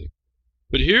does something.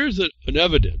 But here's an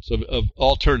evidence of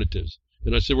alternatives.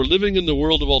 And I say we're living in the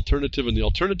world of alternative, and the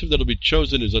alternative that will be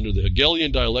chosen is under the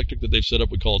Hegelian dialectic that they've set up.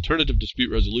 We call alternative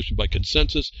dispute resolution by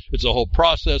consensus. It's a whole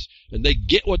process, and they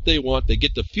get what they want. They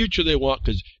get the future they want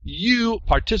because you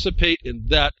participate in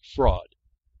that fraud.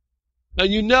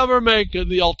 And you never make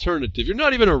the alternative. You're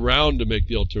not even around to make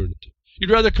the alternative. You'd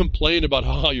rather complain about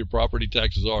how high your property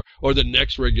taxes are, or the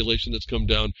next regulation that's come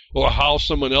down, or how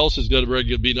someone else is going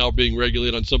to be now being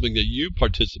regulated on something that you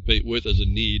participate with as a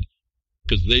need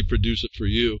because they produce it for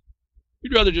you.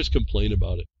 You'd rather just complain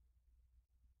about it.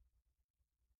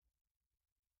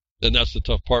 And that's the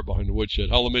tough part behind the Woodshed.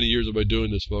 How many years have I been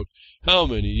doing this, folks? How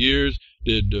many years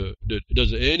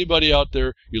does anybody out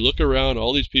there, you look around,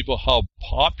 all these people, how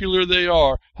popular they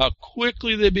are, how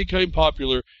quickly they became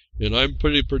popular, and I'm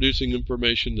producing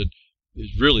information that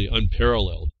is really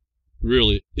unparalleled.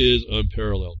 Really is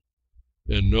unparalleled.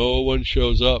 and no one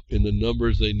shows up in the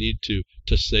numbers they need to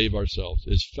save ourselves.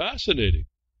 It's fascinating.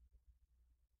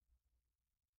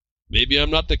 Maybe I'm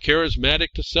not the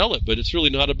charismatic to sell it, but it's really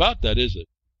not about that, is it?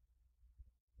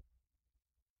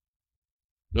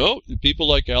 No, people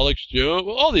like Alex Jones,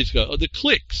 all these guys, the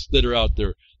cliques that are out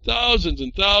there, thousands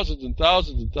and thousands and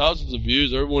thousands and thousands of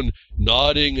views, everyone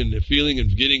nodding and feeling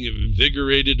and getting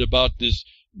invigorated about this.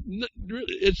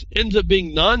 It ends up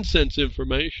being nonsense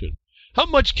information. How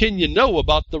much can you know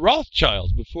about the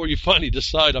Rothschilds before you finally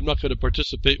decide I'm not going to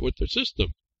participate with their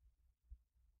system?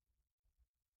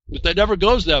 But that never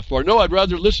goes that far. No, I'd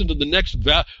rather listen to the next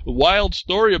wild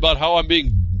story about how I'm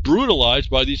being brutalized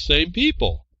by these same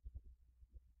people.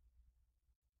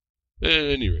 At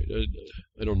any rate,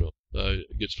 I don't know. I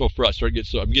get so frustrated.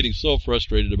 I'm getting so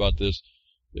frustrated about this.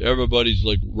 Everybody's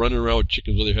like running around with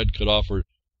chickens with their head cut off,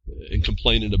 and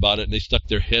complaining about it, and they stuck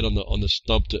their head on the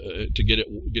stump to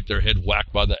get their head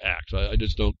whacked by the axe. I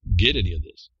just don't get any of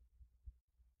this.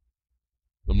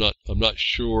 I'm not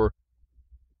sure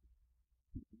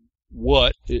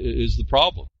what is the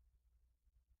problem.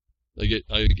 In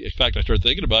fact, I started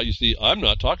thinking about it. You see, I'm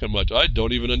not talking much. I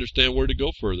don't even understand where to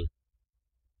go further.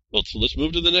 Well, so let's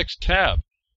move to the next tab.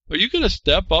 Are you going to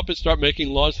step up and start making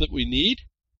laws that we need?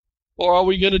 Or are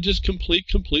we going to just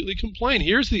completely complain?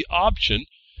 Here's the option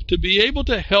to be able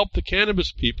to help the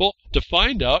cannabis people to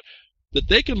find out that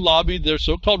they can lobby their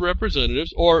so-called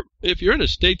representatives, or if you're in a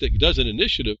state that does an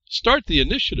initiative, start the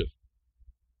initiative.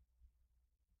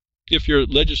 If your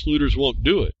legislators won't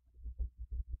do it.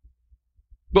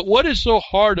 But what is so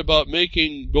hard about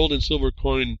making gold and silver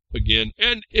coin again?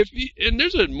 And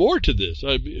there's more to this.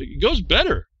 It goes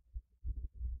better.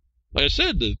 Like I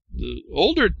said, in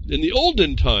the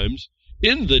olden times,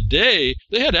 in the day,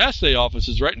 they had assay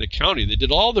offices right in the county. They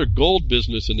did all their gold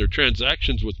business and their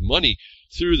transactions with money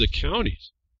through the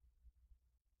counties.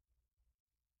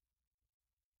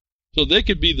 So they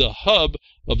could be the hub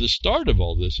of the start of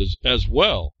all this as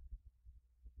well.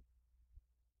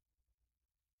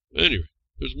 Anyway,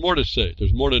 there's more to say.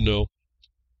 There's more to know.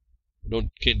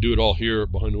 Can't do it all here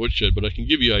behind the woodshed, but I can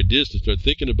give you ideas to start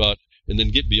thinking about, and then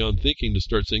get beyond thinking to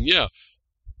start saying, yeah,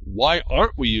 why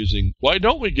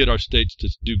don't we get our states to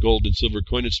do gold and silver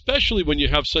coin, especially when you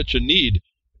have such a need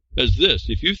as this?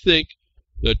 If you think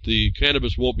that the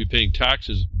cannabis won't be paying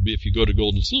taxes if you go to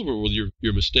gold and silver, well,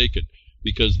 you're mistaken,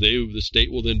 because the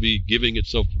state will then be giving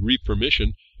itself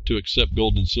permission to accept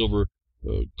gold and silver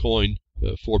coin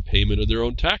for payment of their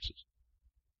own taxes.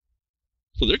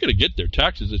 So they're going to get their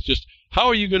taxes. It's just, how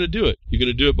are you going to do it? You're going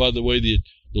to do it by the way the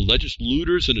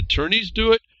legislators and attorneys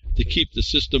do it, to keep the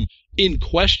system in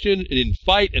question and in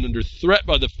fight and under threat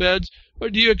by the feds? Or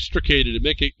do you extricate it and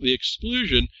make it the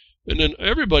exclusion, and then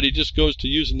everybody just goes to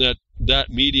using that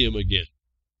medium again?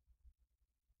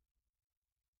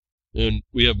 And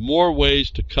we have more ways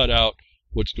to cut out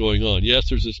what's going on. Yes,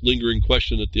 there's this lingering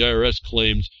question that the IRS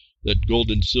claims that gold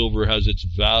and silver has its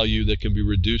value that can be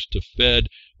reduced to Fed.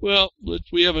 Well,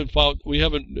 we haven't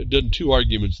done two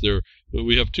arguments there.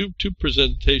 We have two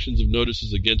presentations of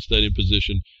notices against that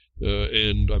imposition,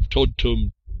 and I've told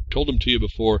them to you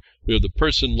before. We have the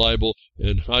person liable,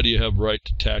 and how do you have right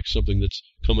to tax something that's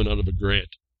coming out of a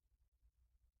grant?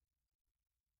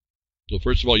 So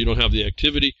first of all, you don't have the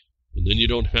activity, and then you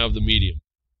don't have the medium.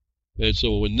 And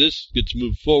so when this gets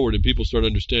moved forward and people start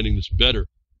understanding this better,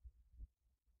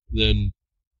 then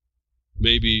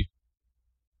maybe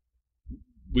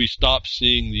we stop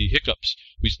seeing the hiccups.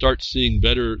 We start seeing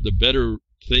the better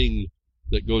thing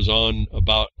that goes on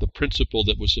about the principle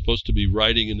that was supposed to be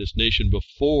riding in this nation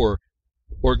before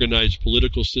organized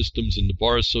political systems and the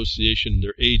Bar Association,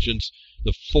 their agents,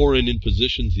 the foreign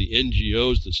impositions, the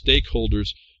NGOs, the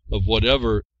stakeholders of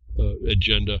whatever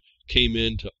agenda came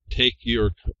in to take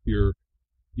your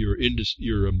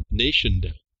nation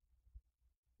down.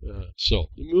 So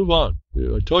move on.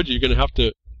 I told you, you're going to have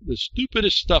to. The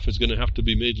stupidest stuff is going to have to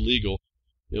be made legal,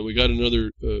 and we got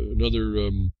another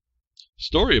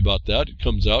story about that. It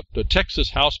comes out. The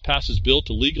Texas House passes bill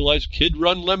to legalize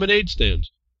kid-run lemonade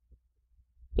stands.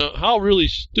 Now, how really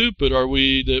stupid are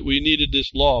we that we needed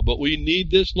this law? But we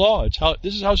need this law.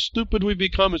 This is how stupid we've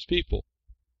become as people.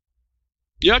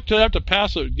 You have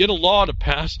to get a law to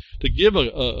pass to give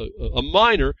a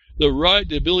minor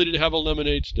the ability to have a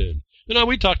lemonade stand. And now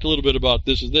we talked a little bit about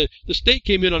this. Is that the state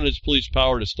came in on its police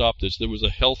power to stop this. There was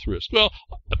a health risk. Well,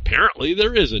 apparently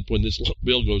there isn't when this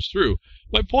bill goes through.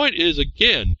 My point is,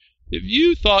 again, if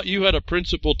you thought you had a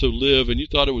principle to live and you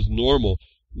thought it was normal,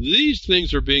 these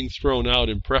things are being thrown out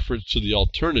in preference to the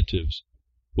alternatives,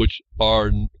 which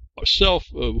are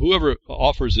whoever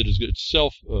offers it is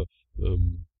self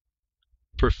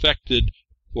perfected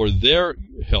for their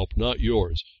help, not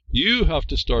yours. You have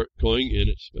to start going in.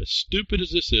 It's as stupid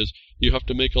as this is. You have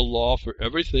to make a law for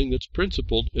everything that's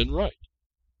principled and right.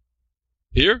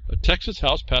 Here, a Texas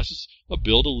House passes a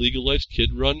bill to legalize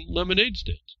kid-run lemonade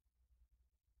stands.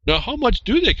 Now, how much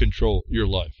do they control your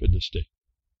life in the state?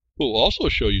 We'll also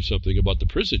show you something about the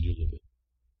prison you live in.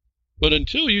 But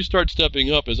until you start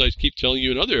stepping up, as I keep telling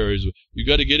you in other areas, you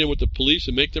got to get in with the police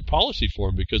and make their policy for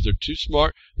them, because they're too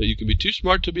smart. That you can be too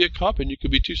smart to be a cop, and you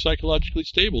can be too psychologically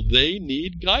stable. They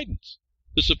need guidance.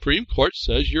 The Supreme Court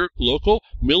says your local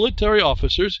military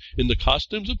officers in the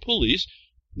costumes of police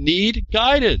need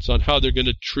guidance on how they're going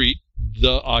to treat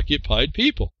the occupied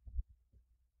people.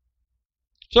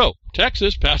 So,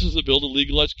 Texas passes a bill to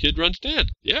legalize kid-run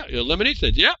stands. Yeah, lemonade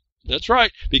stands. Yeah, that's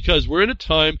right, because we're in a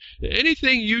time that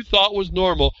anything you thought was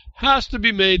normal has to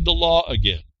be made the law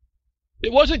again.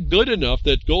 It wasn't good enough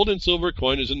that gold and silver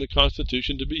coin is in the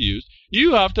Constitution to be used.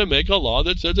 You have to make a law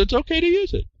that says it's okay to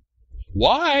use it.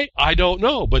 Why? I don't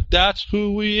know, but that's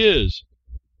who we is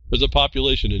as a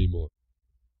population anymore.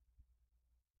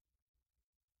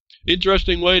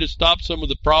 Interesting way to stop some of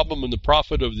the problem and the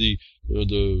profit of the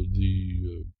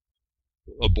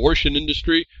abortion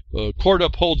industry. Court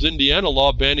upholds Indiana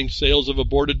law banning sales of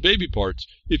aborted baby parts.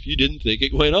 If you didn't think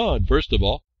it went on, first of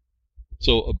all.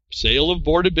 So a sale of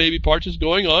aborted baby parts is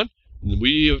going on. And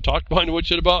we have talked behind the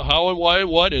woodshed about how and why and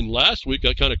what. And last week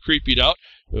I kind of creepied out,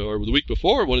 or the week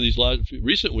before, one of these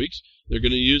recent weeks, they're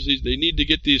going to use these. They need to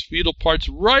get these fetal parts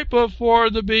right before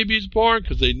the baby's born,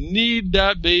 because they need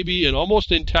that baby in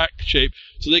almost intact shape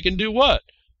so they can do what?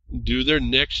 Do their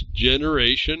next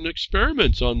generation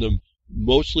experiments on the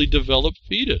mostly developed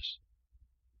fetus.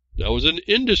 That was an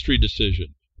industry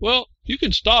decision. Well, you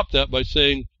can stop that by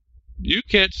saying you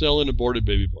can't sell in aborted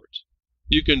baby parts.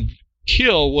 You can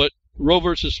kill what Roe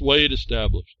versus Wade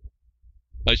established.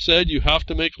 I said you have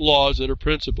to make laws that are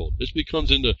principled. This becomes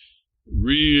into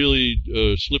really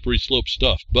slippery slope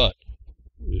stuff, but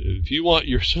if you want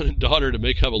your son and daughter to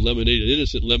have an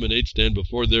innocent lemonade stand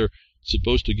before they're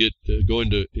supposed to get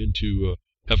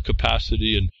have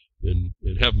capacity and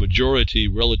have majority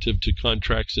relative to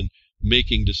contracts and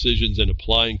making decisions and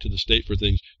applying to the state for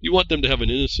things, you want them to have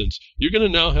an innocence. You're going to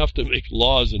now have to make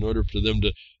laws in order for them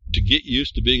to get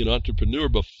used to being an entrepreneur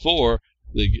before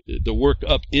they work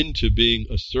up into being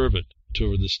a servant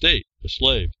to the state, a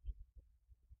slave.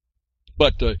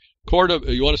 But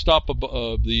you want to stop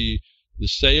the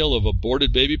sale of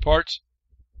aborted baby parts?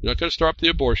 You're not going to stop the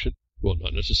abortion. Well,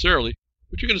 not necessarily,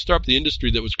 but you're going to stop the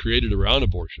industry that was created around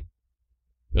abortion.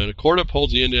 And a court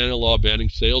upholds the Indiana law banning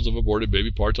sales of aborted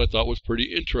baby parts. I thought was a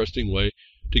pretty interesting way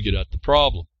to get at the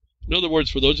problem. In other words,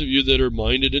 for those of you that are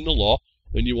minded in the law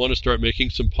and you want to start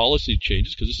making some policy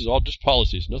changes, because this is all just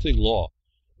policies, nothing law,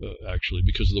 actually,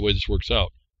 because of the way this works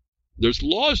out. There's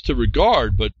laws to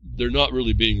regard, but they're not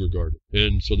really being regarded.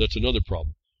 And so that's another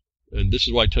problem. And this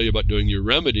is why I tell you about doing your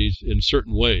remedies in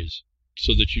certain ways,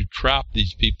 so that you trap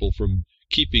these people from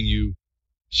keeping you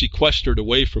sequestered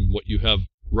away from what you have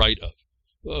right of.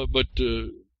 Anyway,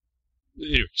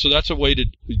 so that's a way to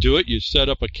do it. You set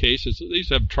up a case. They used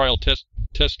to have trial test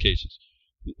cases.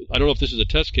 I don't know if this is a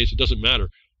test case. It doesn't matter.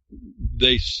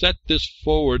 They set this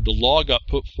forward. The law got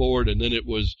put forward, and then it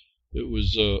was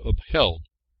upheld.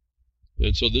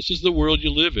 And so this is the world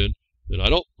you live in, and I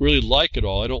don't really like it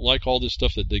all. I don't like all this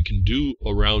stuff that they can do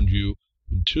around you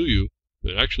and to you.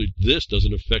 And actually, this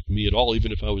doesn't affect me at all,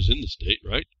 even if I was in the state,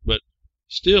 right? But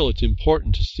still, it's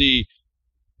important to see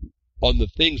on the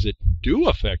things that do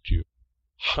affect you,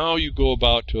 how you go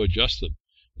about to adjust them.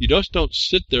 You just don't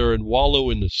sit there and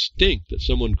wallow in the stink that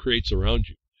someone creates around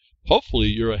you. Hopefully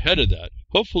you're ahead of that.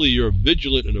 Hopefully you're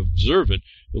vigilant and observant,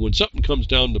 and when something comes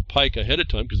down the pike ahead of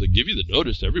time, because they give you the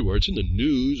notice everywhere, it's in the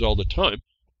news all the time.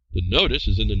 The notice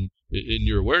is in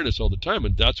your awareness all the time,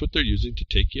 and that's what they're using to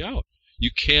take you out.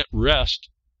 You can't rest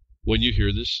when you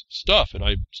hear this stuff. And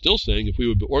I'm still saying if we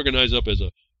would organize up as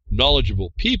a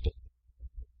knowledgeable people,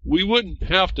 we wouldn't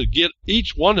have to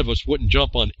each one of us wouldn't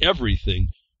jump on everything.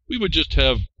 We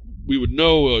would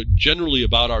know generally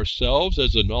about ourselves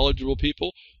as a knowledgeable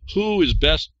people, who is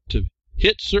best to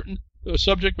hit certain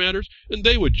subject matters, and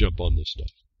they would jump on this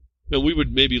stuff. And we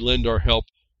would maybe lend our help,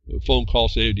 a phone call,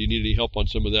 say, hey, do you need any help on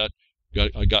some of that?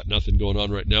 I got nothing going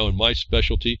on right now in my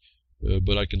specialty,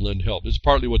 but I can lend help. This is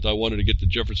partly what I wanted to get the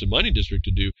Jefferson Mining District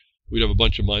to do. We'd have a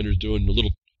bunch of miners doing a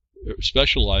little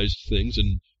specialized things,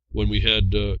 and when we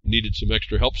had needed some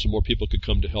extra help, some more people could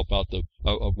come to help out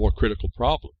a more critical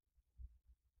problem.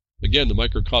 Again, the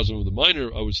microcosm of the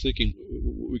miner, I was thinking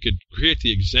we could create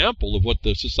the example of what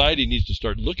the society needs to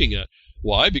start looking at.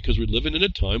 Why? Because we're living in a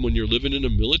time when you're living in a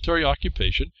military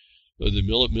occupation,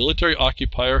 The military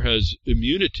occupier has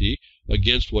immunity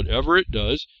against whatever it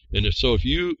does, and if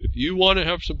you want to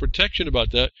have some protection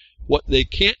about that, what they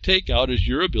can't take out is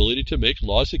your ability to make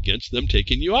laws against them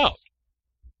taking you out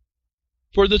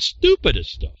for the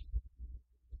stupidest stuff.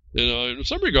 In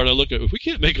some regard, I look at, if we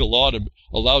can't make a law that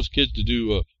allows kids to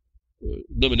do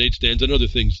lemonade stands and other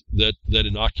things that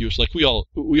innocuous, like we all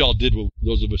did,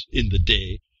 those of us in the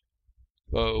day,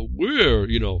 we're,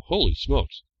 holy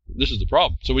smokes, this is the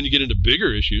problem. So when you get into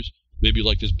bigger issues, maybe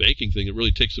like this banking thing, it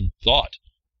really takes some thought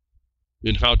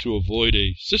in how to avoid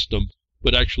a system,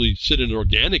 but actually sit in an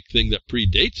organic thing that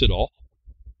predates it all.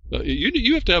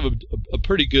 You have to have a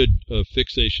pretty good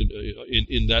fixation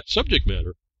in that subject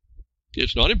matter.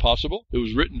 It's not impossible. It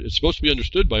was written. It's supposed to be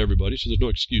understood by everybody, so there's no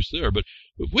excuse there. But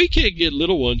if we can't get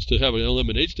little ones to have an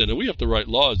lemonade stand, and we have to write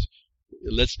laws,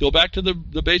 let's go back to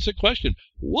the basic question.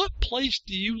 What place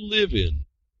do you live in?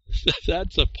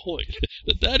 That's a point.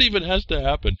 That even has to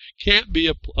happen. Can't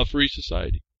be a free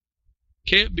society.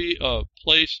 Can't be a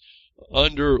place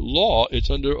under law. It's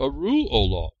under a rule of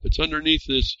law. It's underneath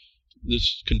this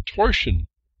contortion,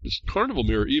 this carnival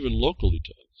mirror, even locally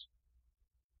to us.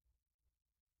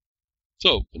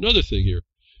 So, another thing here.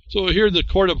 So here the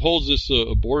court upholds this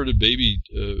aborted baby,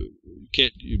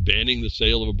 banning the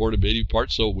sale of aborted baby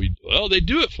parts. So they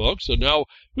do it, folks. So now,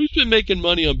 who's been making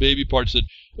money on baby parts that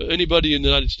anybody in the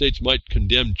United States might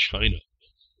condemn China?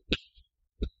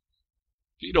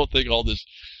 You don't think all this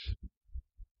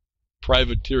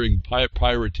pirateering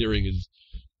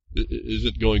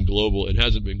isn't going global and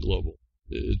hasn't been global.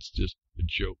 It's just a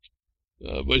joke.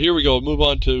 But here we go. Move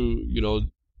on to,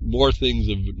 more things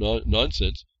of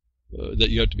nonsense that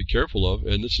you have to be careful of.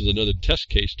 And this is another test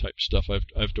case type stuff I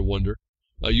have to wonder.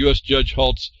 A U.S. judge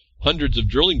halts hundreds of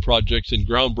drilling projects in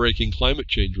groundbreaking climate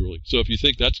change ruling. So if you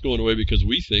think that's going away because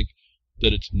we think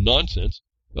that it's nonsense,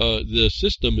 the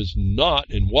system is not.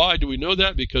 And why do we know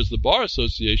that? Because the Bar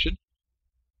Association,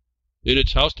 in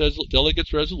its House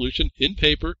Delegates resolution in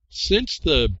paper since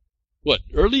the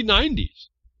early 90s,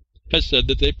 has said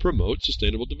that they promote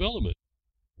sustainable development,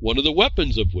 one of the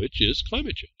weapons of which is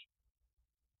climate change.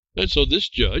 And so this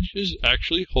judge is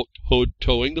actually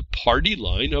towing the party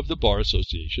line of the Bar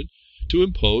Association to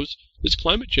impose this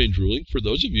climate change ruling. For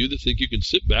those of you that think you can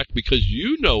sit back because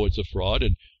you know it's a fraud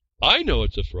and I know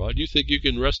it's a fraud, you think you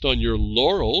can rest on your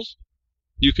laurels,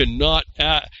 you cannot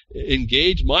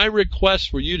engage my request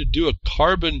for you to do a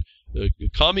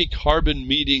commie carbon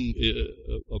meeting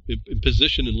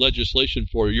imposition in legislation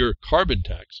for your carbon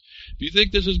tax. If you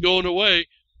think this is going away,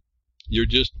 you're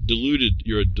just deluded.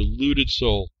 You're a deluded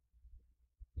soul.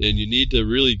 And you need to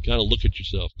really kind of look at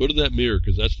yourself. Go to that mirror,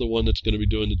 because that's the one that's going to be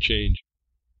doing the change.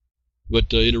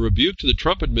 But in a rebuke to the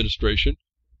Trump administration,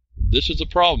 this is a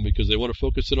problem because they want to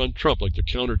focus it on Trump like they're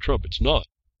counter-Trump. It's not.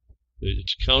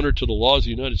 It's counter to the laws of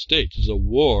the United States. It's a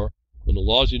war on the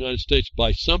laws of the United States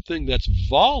by something that's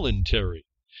voluntary.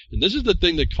 And this is the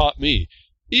thing that caught me.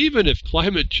 Even if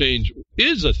climate change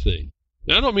is a thing,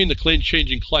 and I don't mean the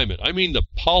changing climate. I mean the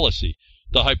policy,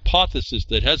 the hypothesis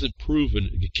that hasn't proven,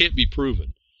 it can't be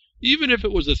proven. Even if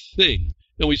it was a thing,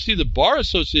 and we see the Bar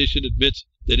Association admits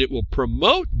that it will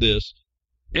promote this,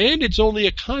 and it's only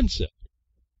a concept.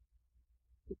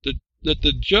 That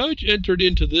the judge entered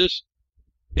into this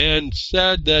and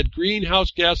said that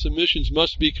greenhouse gas emissions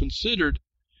must be considered,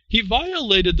 he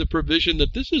violated the provision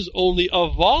that this is only a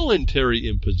voluntary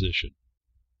imposition.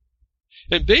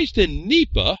 And based in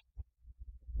NEPA,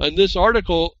 on this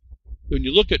article, when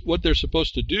you look at what they're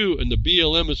supposed to do and the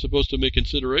BLM is supposed to make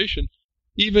consideration,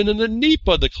 even in the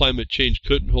NEPA the climate change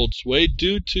couldn't hold sway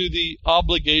due to the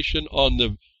obligation on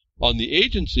the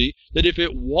agency that if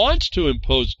it wants to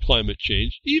impose climate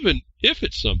change, even if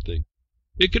it's something,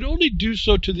 it can only do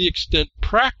so to the extent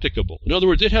practicable. In other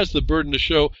words, it has the burden to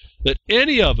show that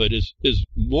any of it is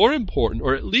more important,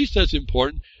 or at least as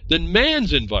important, than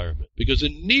man's environment. Because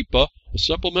in NEPA, a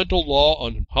supplemental law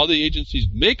on how the agencies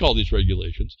make all these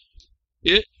regulations,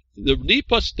 the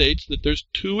NEPA states that there's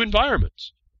two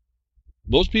environments.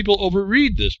 Most people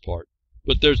overread this part,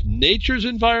 but there's nature's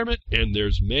environment and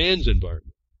there's man's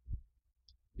environment.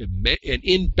 And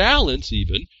in balance,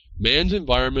 even, man's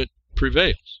environment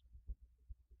prevails.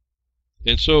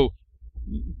 And so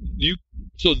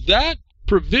that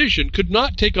provision could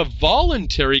not take a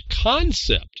voluntary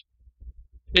concept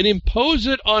and impose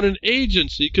it on an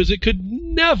agency, because it could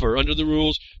never, under the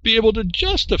rules, be able to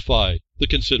justify the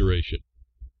consideration.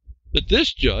 But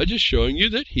this judge is showing you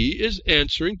that he is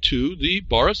answering to the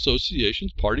Bar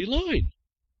Association's party line.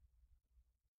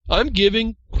 I'm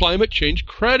giving climate change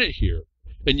credit here,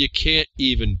 and you can't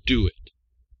even do it.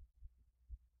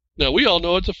 Now, we all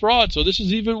know it's a fraud, so this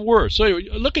is even worse. So anyway,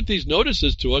 look at these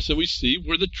notices to us, and we see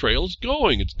where the trail is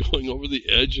going. It's going over the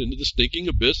edge into the stinking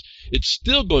abyss. It's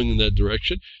still going in that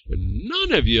direction, and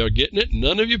none of you are getting it.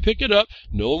 None of you pick it up.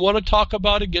 No one want to talk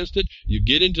about against it. You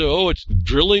get into, oh, it's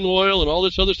drilling oil and all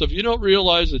this other stuff. You don't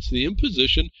realize it's the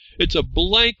imposition. It's a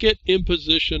blanket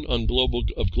imposition on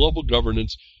global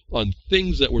governance on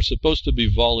things that were supposed to be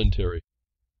voluntary.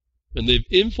 And they've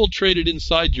infiltrated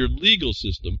inside your legal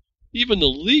system. Even the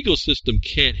legal system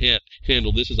can't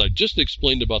handle this, as I just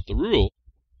explained about the rule,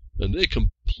 and they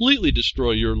completely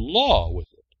destroy your law with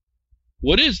it.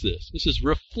 What is this? This is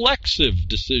reflexive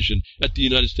decision at the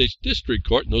United States District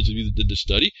Court. And those of you that did the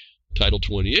study, Title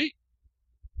 28,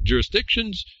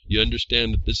 jurisdictions, you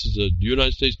understand that this is a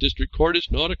United States District Court is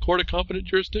not a court of competent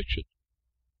jurisdiction.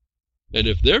 And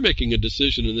if they're making a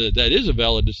decision and that is a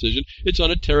valid decision, it's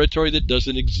on a territory that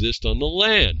doesn't exist on the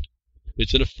land.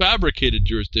 It's in a fabricated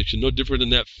jurisdiction, no different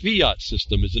than that fiat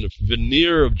system is in a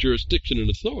veneer of jurisdiction and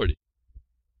authority.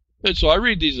 And so I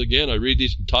read these again. I read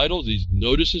these titles, these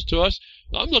notices to us.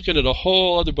 I'm looking at a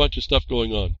whole other bunch of stuff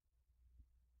going on.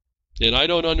 And I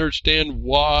don't understand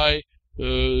why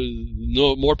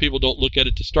more people don't look at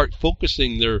it to start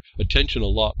focusing their attention a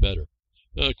lot better.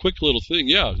 Quick little thing.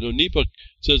 Yeah, NEPA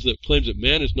says that claims that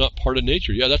man is not part of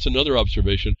nature. Yeah, that's another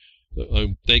observation.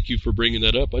 Thank you for bringing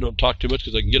that up. I don't talk too much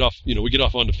because I can get off, we get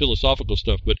off onto philosophical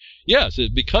stuff. But yes,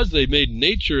 because they made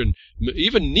nature, and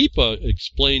even NEPA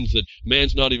explains that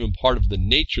man's not even part of the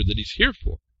nature that he's here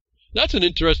for. That's an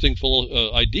interesting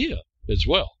idea as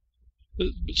well.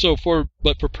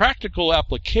 But for practical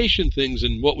application things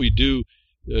and what we do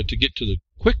to get to the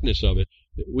quickness of it,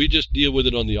 we just deal with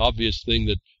it on the obvious thing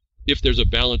that if there's a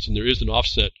balance and there is an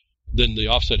offset, then the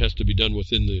offset has to be done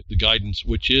within the guidance,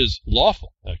 which is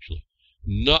lawful, actually.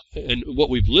 And what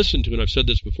we've listened to, and I've said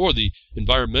this before, the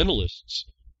environmentalists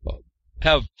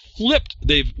have flipped.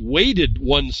 They've weighted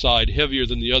one side heavier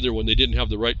than the other when they didn't have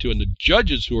the right to. And the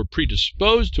judges who are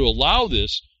predisposed to allow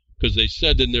this, because they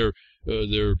said in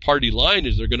their party line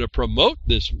is they're going to promote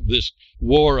this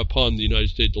war upon the United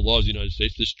States, the laws of the United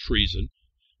States, this treason,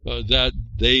 that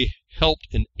they helped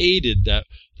and aided that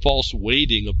false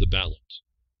weighting of the balance.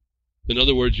 In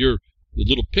other words, the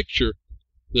little picture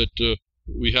that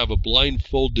we have a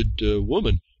blindfolded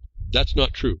woman, that's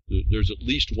not true. There's at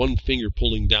least one finger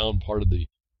pulling down part of the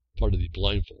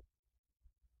blindfold.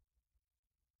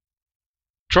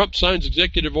 Trump signs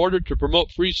executive order to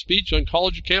promote free speech on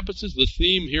college campuses. The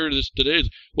theme here today is,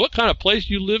 what kind of place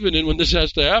you living in when this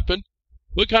has to happen?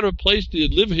 What kind of place do you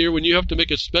live here when you have to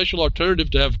make a special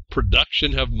alternative to have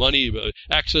production, have money,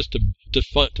 access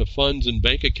to funds and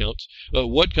bank accounts?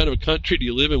 What kind of a country do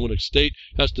you live in when a state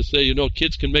has to say,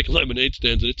 kids can make lemonade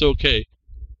stands and it's okay?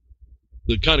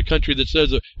 The kind of country that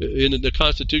says in the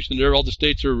Constitution there all the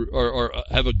states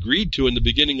have agreed to in the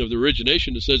beginning of the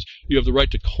origination, that says you have the right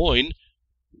to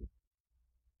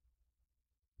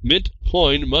mint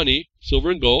coin money,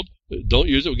 silver and gold. Don't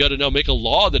use it. We've got to now make a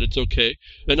law that it's okay.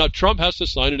 And now Trump has to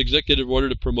sign an executive order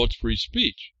that promotes free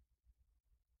speech.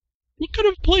 What kind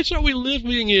of place are we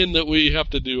living in that we have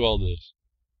to do all this?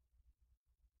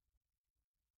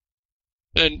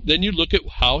 And then you look at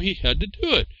how he had to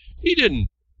do it. He didn't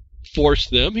force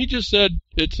them. He just said,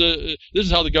 this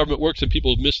is how the government works, and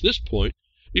people miss this point.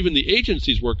 Even the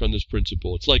agencies work on this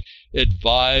principle. It's like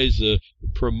advise,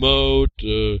 promote,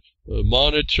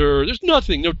 monitor. There's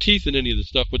nothing, no teeth in any of this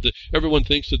stuff, but everyone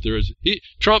thinks that there is.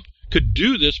 Trump could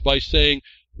do this by saying,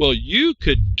 well, you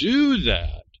could do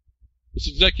that. This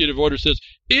executive order says,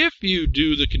 if you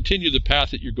continue the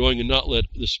path that you're going and not let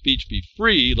the speech be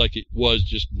free like it was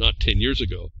just not 10 years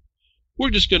ago, we're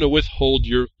just going to withhold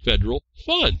your federal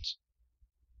funds.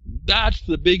 That's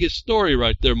the biggest story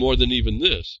right there, more than even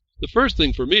this. The first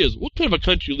thing for me is, what kind of a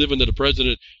country you live in that a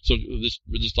president, so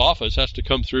this office has to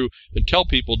come through and tell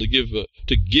people to give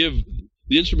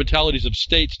the instrumentalities of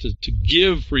states to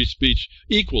give free speech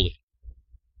equally.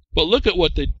 But look at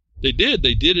what they did.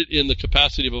 They did it in the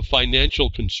capacity of a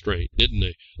financial constraint, didn't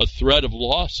they? A threat of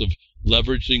loss of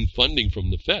leveraging funding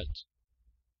from the feds.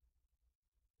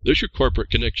 There's your corporate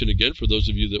connection again for those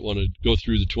of you that want to go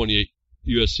through the 28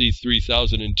 USC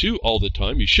 3002 all the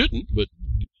time. You shouldn't, but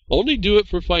only do it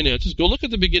for finances. Go look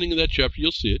at the beginning of that chapter.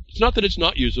 You'll see it. It's not that it's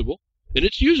not usable. And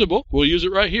it's usable. We'll use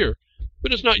it right here.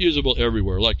 But it's not usable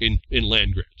everywhere, like in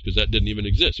land grants, because that didn't even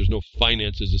exist. There's no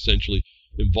finances essentially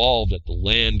involved at the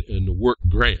land and the work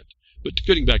grant. But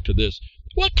getting back to this,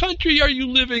 what country are you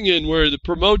living in where it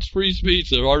promotes free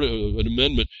speech, an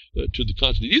amendment to the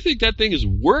Constitution? Do you think that thing is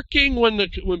working when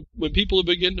people are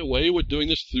beginning away with doing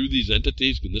this through these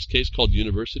entities, in this case called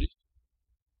universities?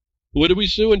 What did we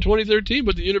sue in 2013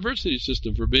 but the university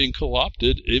system for being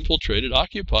co-opted, infiltrated,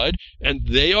 occupied, and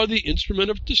they are the instrument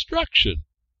of destruction.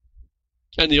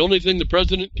 And the only thing the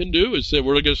president can do is say,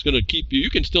 we're just going to keep you. You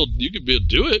can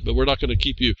do it, but we're not going to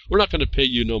keep you. We're not going to pay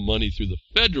you no money through the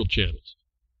federal channels.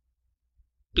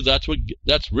 Because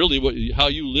that's really how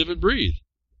you live and breathe.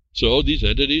 So these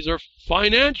entities are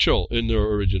financial in their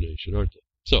origination, aren't they?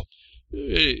 So,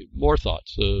 more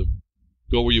thoughts.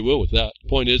 Go where you will with that. The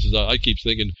point is I keep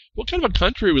thinking, what kind of a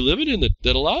country are we living in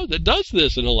that does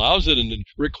this and allows it and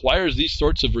requires these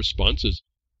sorts of responses?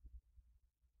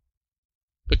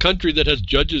 A country that has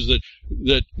judges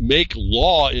that make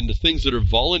law into things that are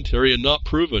voluntary and not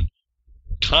proven,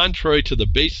 contrary to the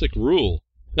basic rule,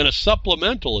 and a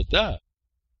supplemental at that.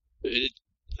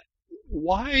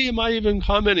 Why am I even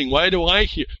commenting? Why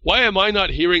am I not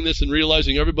hearing this and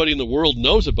realizing everybody in the world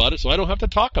knows about it so I don't have to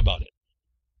talk about it?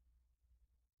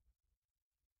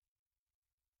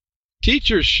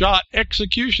 Teachers shot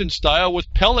execution style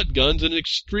with pellet guns in an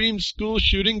extreme school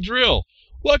shooting drill.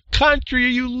 What country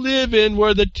you live in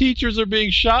where the teachers are being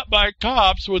shot by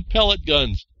cops with pellet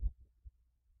guns?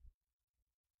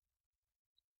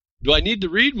 Do I need to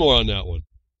read more on that one?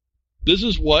 This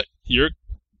is what your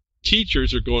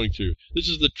teachers are going through. This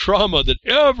is the trauma that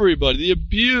everybody, the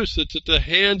abuse that's at the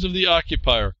hands of the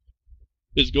occupier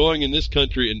is going in this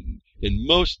country and in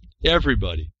most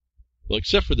everybody. Well,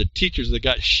 except for the teachers that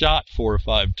got shot 4 or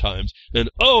 5 times.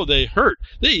 And, they hurt.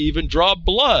 They even draw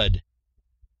blood.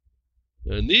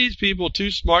 And these people,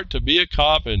 too smart to be a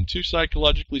cop and too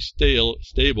psychologically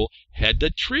stable, had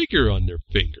the trigger on their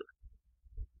finger.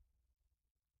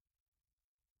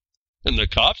 And the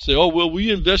cops say,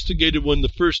 we investigated when the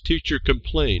first teacher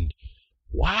complained.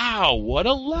 Wow, what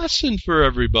a lesson for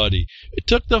everybody. It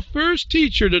took the first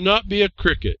teacher to not be a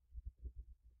cricket.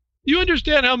 You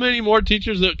understand how many more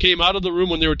teachers that came out of the room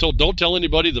when they were told, don't tell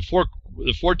anybody, the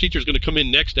four teachers going to come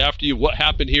in next after you, what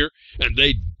happened here, and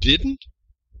they didn't?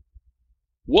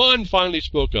 One finally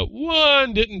spoke up.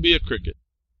 One didn't be a cricket.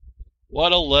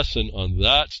 What a lesson on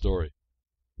that story.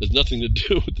 There's nothing to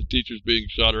do with the teachers being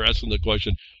shot or asking the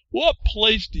question, what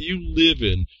place do you live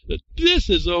in that this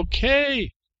is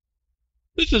okay?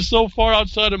 This is so far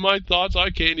outside of my thoughts, I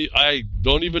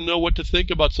don't even know what to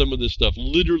think about some of this stuff.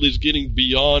 Literally is getting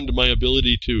beyond my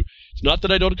ability to. It's not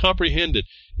that I don't comprehend it.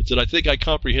 It's that I think I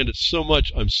comprehend it so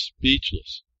much I'm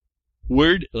speechless.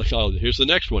 Here's the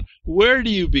next one. Where do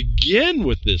you begin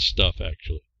with this stuff,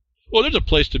 actually? Well, there's a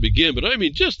place to begin, but I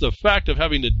mean just the fact of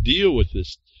having to deal with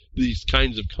these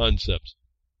kinds of concepts.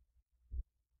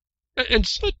 And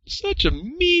such a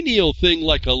menial thing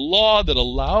like a law that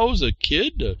allows a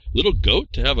little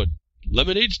goat, to have a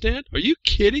lemonade stand? Are you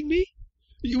kidding me?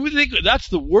 You would think that's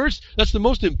the worst, that's the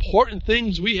most important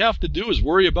things we have to do is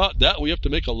worry about that. We have to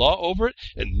make a law over it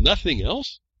and nothing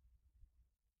else?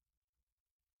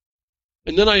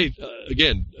 And then I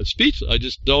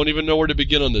just don't even know where to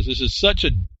begin on this. These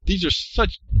are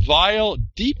such vile,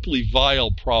 deeply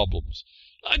vile problems.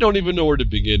 I don't even know where to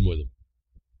begin with them.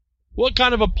 What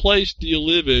kind of a place do you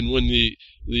live in when the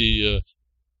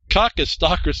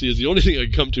Kakistocracy is the only thing I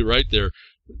can come to right there?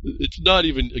 It's not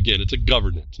even, it's a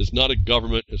governance. It's not a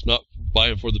government. It's not by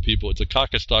and for the people. It's a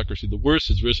Kakistocracy. The worst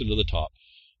has risen to the top.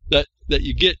 That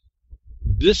you get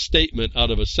this statement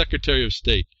out of a Secretary of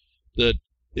State that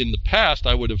in the past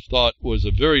I would have thought was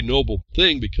a very noble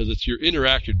thing because it's your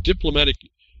diplomatic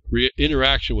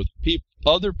interaction with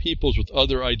other peoples with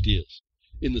other ideas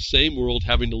in the same world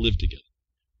having to live together.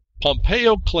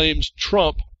 Pompeo claims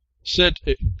Trump sent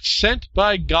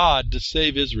by God to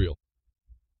save Israel.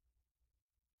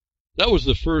 That was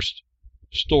the first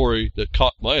story that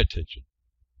caught my attention.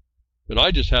 And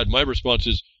I just had my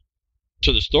responses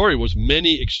to the story was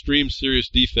many extreme serious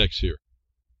defects here.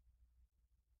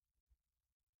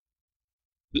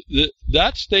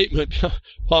 That statement,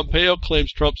 Pompeo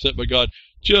claims Trump sent by God,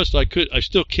 I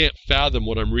still can't fathom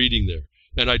what I'm reading there.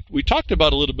 And we talked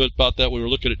about a little bit about that when we were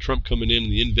looking at Trump coming in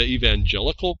the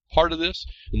evangelical part of this,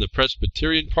 and the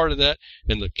Presbyterian part of that,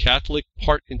 and the Catholic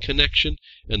part in connection,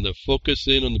 and the focus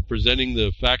in on presenting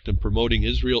the fact and promoting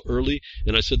Israel early.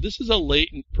 And I said, this is a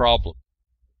latent problem.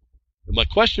 And my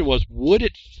question was, would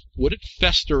it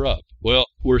fester up? Well,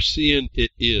 we're seeing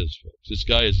it is, folks. This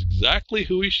guy is exactly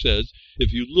who he says.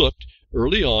 If you looked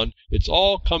early on, it's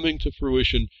all coming to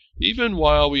fruition. Even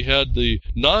while we had the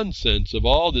nonsense of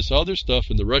all this other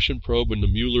stuff in the Russian probe and the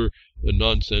Mueller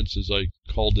nonsense, as I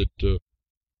called it,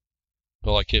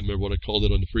 I can't remember what I called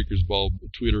it on the Freakers Ball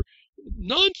Twitter.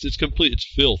 Nonsense, complete.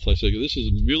 It's filth. I say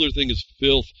Mueller thing is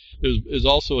filth. It is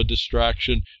also a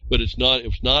distraction, but it's not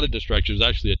a distraction. It's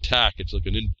actually attack. It's like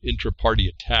an intra-party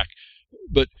attack.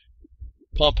 But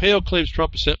Pompeo claims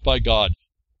Trump is sent by God.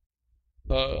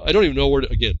 I don't even know where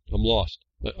to, again, I'm lost.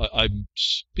 I'm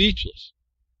speechless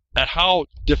at how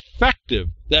defective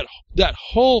that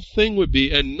whole thing would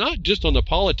be, and not just on the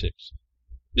politics.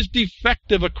 It's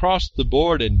defective across the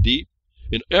board and deep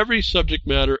in every subject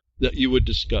matter that you would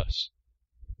discuss.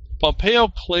 Pompeo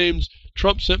claims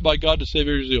Trump sent by God to save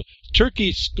Israel.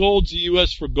 Turkey scolds the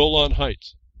U.S. for Golan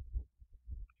Heights.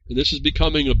 And this is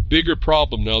becoming a bigger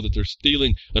problem now that they're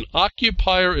stealing. An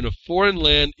occupier in a foreign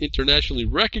land internationally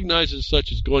recognized as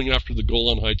such is going after the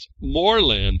Golan Heights, more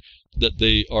land that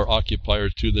they are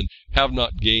occupiers to than have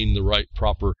not gained the right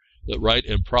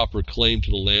and proper claim to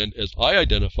the land, as I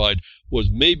identified was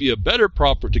maybe a better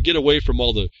proper to get away from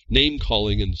all the name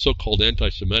calling and so-called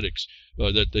anti-Semitics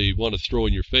that they want to throw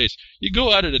in your face. You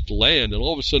go at it at the land, and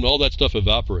all of a sudden all that stuff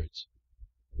evaporates.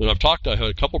 And I had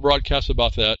a couple broadcasts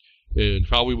about that and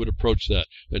how we would approach that.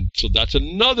 And so that's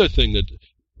another thing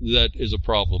that is a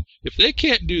problem. If they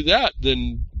can't do that,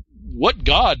 then what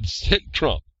God sent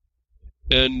Trump?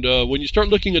 And when you start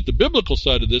looking at the biblical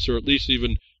side of this, or at least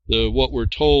even what we're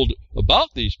told about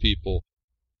these people,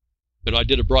 and I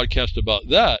did a broadcast about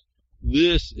that,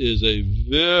 this is a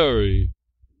very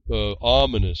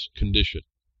ominous condition.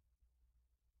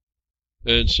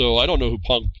 And so I don't know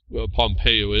who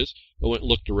Pompeo is. I went and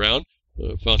looked around.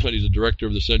 Found out he's the director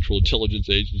of the Central Intelligence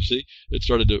Agency. It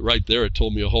started right there. It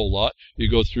told me a whole lot.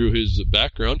 You go through his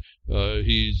background.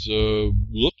 He's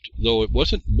looked, though it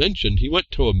wasn't mentioned, he went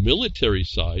to a military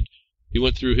side. He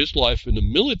went through his life in the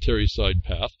military side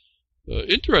path.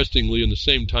 Interestingly, in the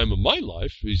same time of my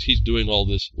life, he's doing all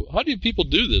this. How do people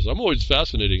do this? I'm always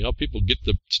fascinated how people get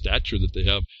the stature that they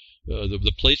have,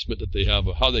 the placement that they have,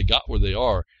 how they got where they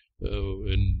are.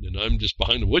 And I'm just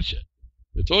behind the woodshed.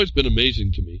 It's always been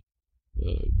amazing to me.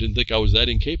 Didn't think I was that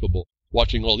incapable,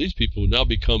 watching all these people who now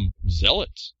become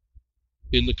zealots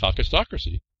in the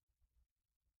Kakistocracy.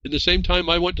 At the same time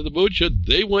I went to the Woodshed,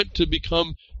 they went to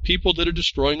become people that are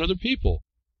destroying other people.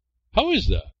 How is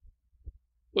that?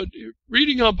 But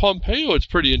reading on Pompeo, it's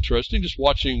pretty interesting, just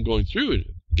watching him going through it.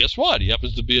 Guess what? He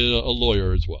happens to be a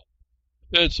lawyer as well.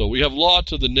 And so we have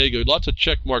lots of the negative, lots of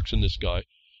check marks in this guy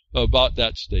about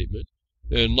that statement.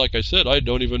 And like I said, I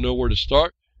don't even know where to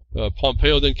start.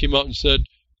 Pompeo then came out and said,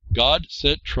 God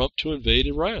sent Trump to invade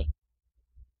Iran.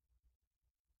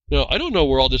 Now, I don't know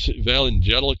where all this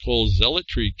evangelical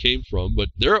zealotry came from, but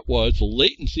there it was. The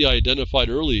latency I identified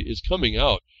early is coming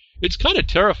out. It's kind of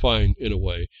terrifying in a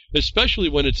way, especially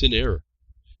when it's in error.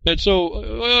 And so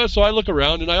I look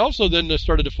around, and I also then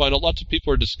started to find out lots of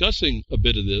people are discussing a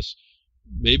bit of this.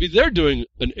 Maybe they're doing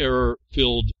an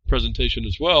error-filled presentation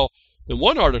as well. And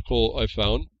one article I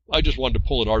found, I just wanted to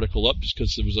pull an article up just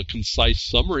because it was a concise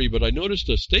summary, but I noticed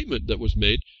a statement that was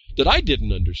made that I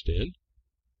didn't understand.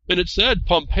 And it said,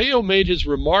 Pompeo made his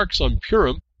remarks on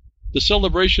Purim, the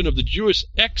celebration of the Jewish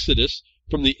exodus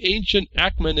from the ancient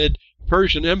Achaemenid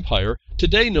Persian Empire,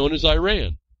 today known as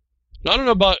Iran. Now, I don't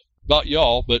know about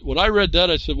y'all, but when I read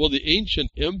that, I said, well, the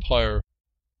ancient empire,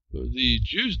 the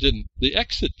Jews didn't, the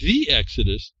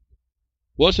exodus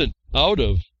wasn't out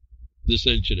of this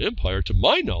ancient empire, to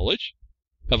my knowledge.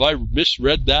 Have I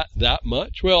misread that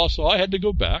much? Well, so I had to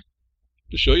go back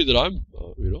to show you that I'm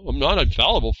not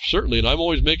infallible, certainly, and I'm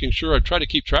always making sure I try to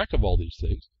keep track of all these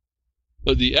things.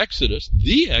 But the Exodus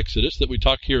that we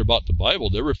talk here about the Bible,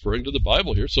 they're referring to the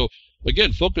Bible here. So,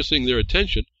 again, focusing their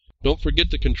attention. Don't forget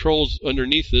the controls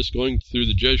underneath this going through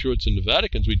the Jesuits and the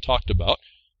Vaticans we talked about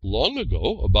long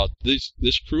ago about this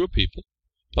crew of people.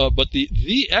 But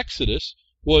the Exodus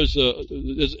was,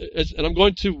 and I'm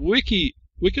going to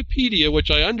Wikipedia,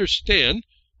 which I understand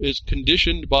is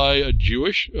conditioned by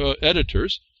Jewish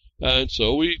editors, and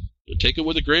so we take it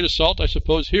with a grain of salt, I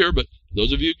suppose, here, but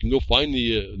those of you can go find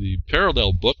the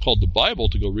parallel book called the Bible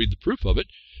to go read the proof of it.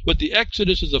 But the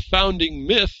Exodus is a founding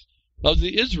myth of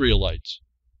the Israelites.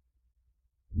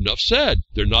 Enough said.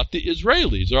 They're not the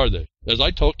Israelis, are they? As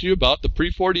I talked to you about the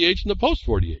pre-48s and the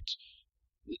post-48s.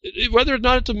 Whether or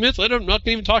not it's a myth, I'm not going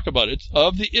to even talk about it. It's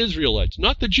of the Israelites,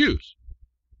 not the Jews.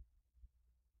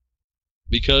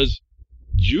 Because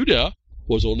Judah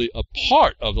was only a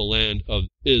part of the land of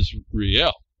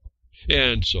Israel.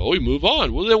 And so we move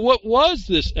on. Well, then what was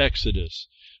this Exodus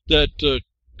that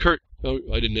Kurt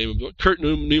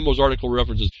Nemo's article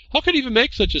references? How could he even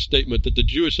make such a statement that the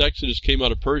Jewish Exodus came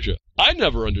out of Persia? I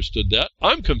never understood that.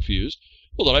 I'm confused.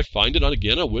 Well, then I find it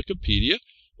again on Wikipedia.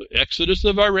 Exodus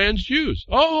of Iran's Jews.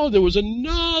 Oh, there was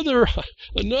another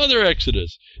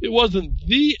Exodus. It wasn't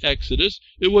the Exodus.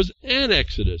 It was an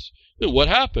Exodus. And what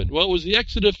happened? Well, it was the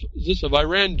Exodus of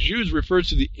Iran Jews refers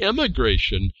to the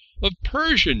emigration of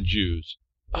Persian Jews.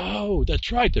 Oh,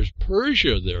 that's right. There's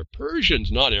Persia there.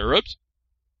 Persians, not Arabs.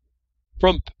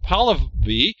 from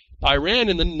Pahlavi, Iran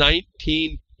in the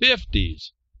 1950s,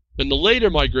 and the later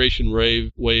migration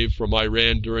wave from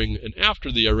Iran during and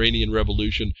after the Iranian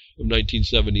Revolution of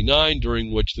 1979,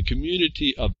 during which the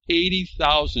community of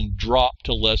 80,000 dropped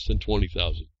to less than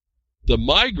 20,000. The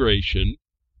migration,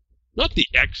 not the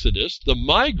exodus, the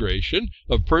migration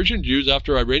of Persian Jews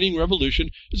after Iranian Revolution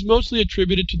is mostly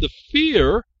attributed to the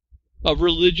fear of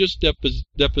religious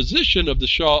deposition of the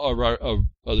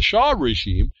Shah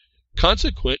regime,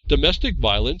 consequent domestic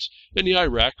violence in the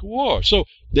Iraq War. So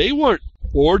they weren't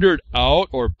ordered out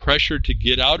or pressured to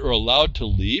get out or allowed to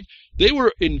leave. They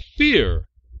were in fear.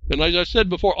 And as I said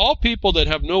before, all people that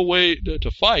have no way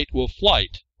to fight will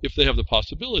flight if they have the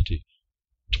possibility.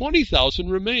 20,000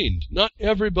 remained. Not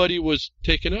everybody was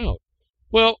taken out.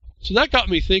 Well, so that got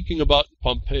me thinking about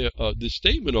Pompeo, this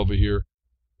statement over here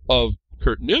of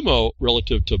Kurt Nimmo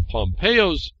relative to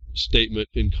Pompeo's statement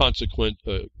in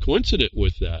coincident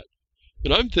with that.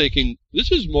 And I'm thinking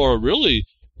this is more really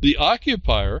the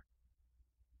occupier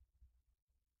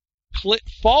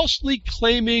falsely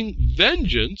claiming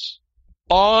vengeance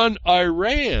on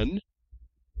Iran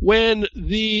when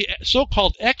the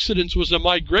so-called exodus was a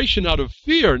migration out of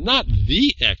fear, not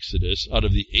the exodus out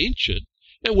of the ancient,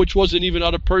 and which wasn't even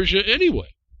out of Persia anyway.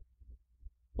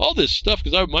 All this stuff,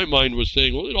 because my mind was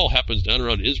saying, well, it all happens down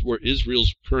around where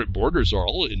Israel's current borders are,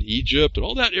 all in Egypt and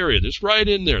all that area. Just right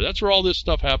in there. That's where all this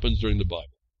stuff happens during the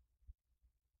Bible.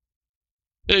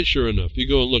 And sure enough, you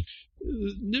go and look.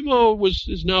 Nimmo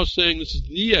is now saying this is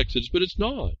the exodus, but it's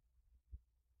not.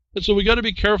 And so we got to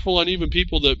be careful on even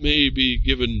people that may be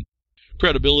given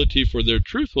credibility for their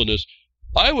truthfulness.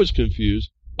 I was confused.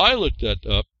 I looked that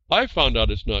up. I found out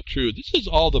it's not true. This is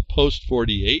all the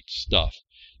post-48 stuff.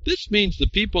 This means the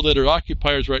people that are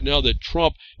occupiers right now that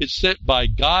Trump is sent by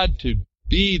God to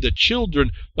be the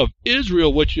children of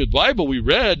Israel, which in the Bible we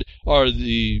read are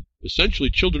the essentially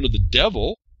children of the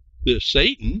devil, the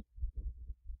Satan.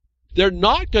 They're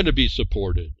not going to be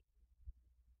supported.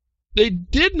 They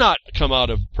did not come out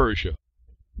of Persia.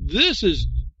 This is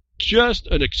just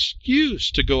an excuse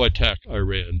to go attack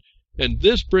Iran. And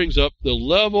this brings up the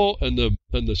level and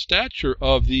the stature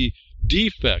of the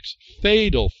defects,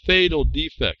 fatal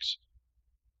defects.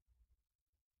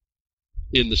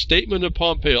 In the statement of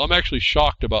Pompeo, I'm actually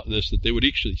shocked about this, that they would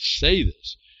actually say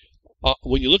this.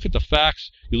 When you look at the facts,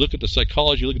 you look at the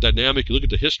psychology, you look at the dynamic, you look at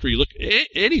the history, you look at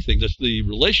anything, that's the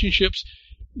relationships,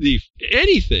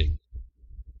 anything.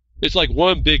 It's like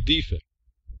one big defect.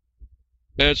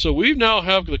 And so we now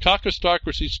have the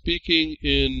Kakistocracy speaking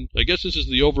in, I guess this is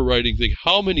the overriding thing,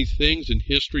 how many things in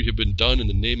history have been done in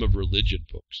the name of religion,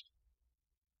 folks?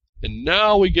 And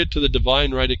now we get to the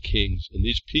divine right of kings, and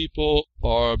these people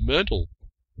are mental.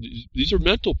 These are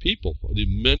mental people, the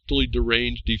mentally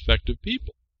deranged, defective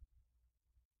people.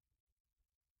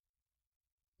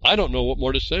 I don't know what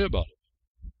more to say about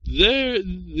it.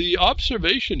 The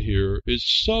observation here is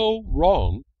so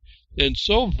wrong and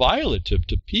so violative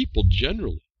to people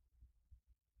generally.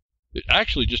 It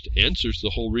actually just answers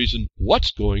the whole reason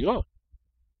what's going on.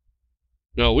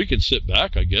 Now, we can sit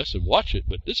back, I guess, and watch it,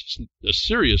 but this is a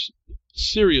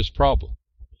serious problem.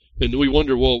 And we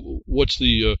wonder, well, what's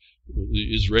the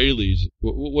Israelis?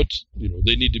 What's,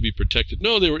 they need to be protected.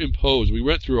 No, they were imposed. We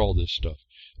went through all this stuff.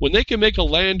 When they can make a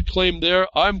land claim there,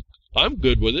 I'm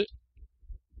good with it.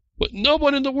 But no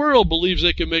one in the world believes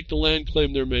they can make the land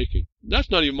claim they're making.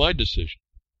 That's not even my decision.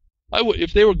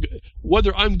 If they were,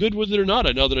 whether I'm good with it or not,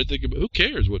 now that I think about it, who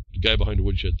cares what the guy behind the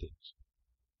woodshed thinks?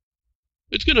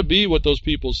 It's going to be what those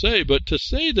people say, but to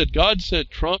say that God sent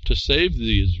Trump to save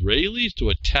the Israelis, to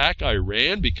attack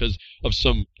Iran because of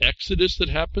some exodus that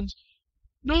happens,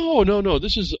 no.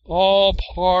 This is all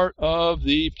part of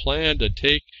the plan to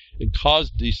take and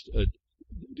cause these,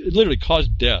 literally cause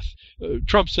death.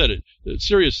 Trump said it,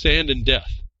 serious sand and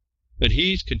death. And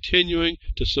he's continuing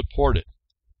to support it.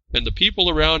 And the people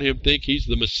around him think he's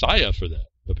the Messiah for that,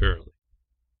 apparently.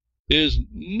 It is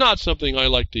not something I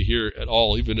like to hear at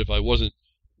all, even if I wasn't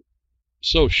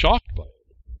so shocked by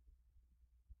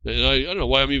it. And I don't know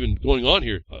why I'm even going on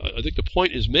here. I think the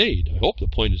point is made. I hope the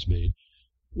point is made.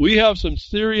 We have some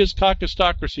serious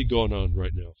Kakistocracy going on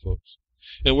right now, folks.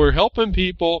 And we're helping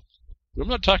people. I'm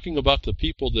not talking about the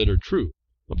people that are true.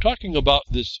 I'm talking about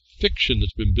this fiction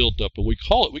that's been built up, and we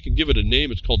can give it a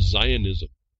name. It's called Zionism.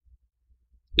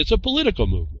 It's a political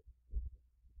movement.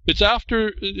 It's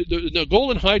after, the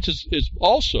Golan Heights is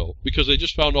also, because they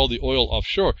just found all the oil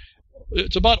offshore,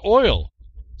 it's about oil.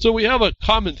 So we have a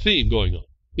common theme going on.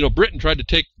 Britain tried to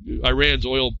take Iran's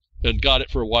oil and got it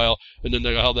for a while, and then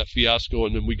they had that fiasco,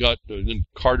 and then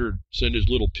Carter sent his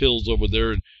little pills over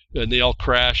there, and they all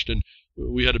crashed, and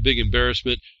we had a big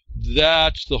embarrassment.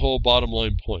 That's the whole bottom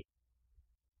line point.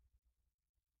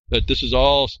 That this is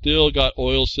all still got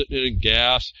oil sitting in and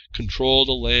gas, control of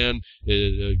the land,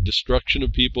 destruction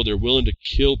of people. They're willing to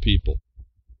kill people.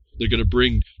 They're going to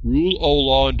bring rule of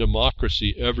law and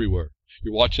democracy everywhere.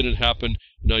 You're watching it happen.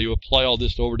 Now you apply all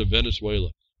this over to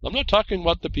Venezuela. I'm not talking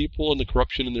about the people and the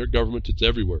corruption in their government. It's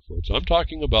everywhere, folks. I'm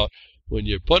talking about when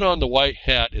you put on the white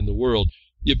hat in the world,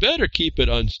 you better keep it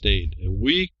unstained. And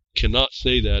we cannot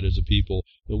say that as a people.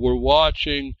 And we're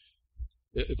watching.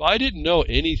 If I didn't know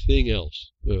anything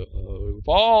else, if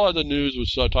all of the news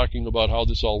was talking about how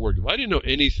this all worked, if I didn't know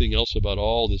anything else about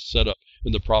all this setup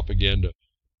and the propaganda,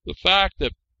 the fact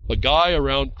that a guy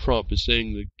around Trump is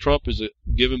saying that Trump is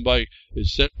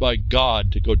sent by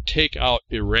God to go take out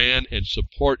Iran and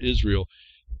support Israel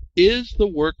is the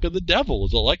work of the devil,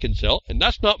 is all I can tell, and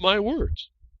that's not my words.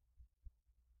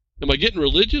 Am I getting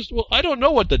religious? Well, I don't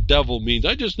know what the devil means.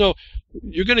 I just know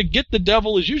you're going to get the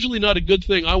devil is usually not a good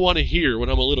thing I want to hear when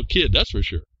I'm a little kid, that's for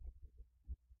sure.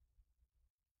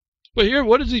 But here,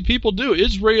 what does these people do?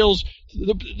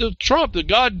 Trump,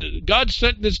 God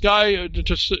sent this guy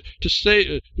to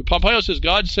say, Pompeo says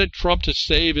God sent Trump to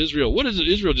save Israel. What is it?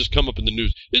 Israel just come up in the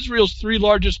news. Israel's 3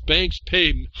 largest banks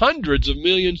pay hundreds of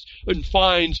millions in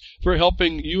fines for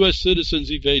helping U.S.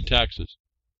 citizens evade taxes.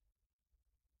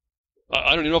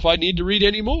 I don't even know if I need to read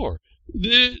any more.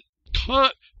 The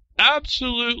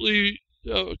absolutely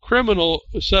criminal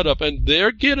setup, and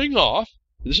they're getting off.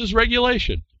 This is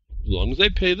regulation. As long as they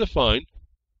pay the fine,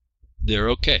 they're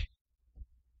okay.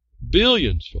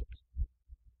 Billions, folks,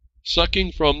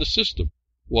 sucking from the system,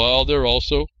 while they're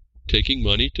also taking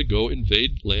money to go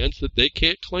invade lands that they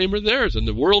can't claim are theirs. And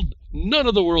the world, none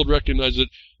of the world recognizes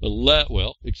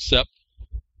it, except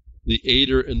the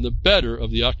aider and the better of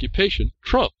the occupation,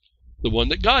 Trump, the one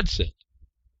that God sent.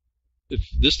 If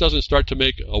this doesn't start to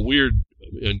make a weird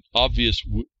and obvious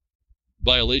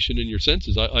violation in your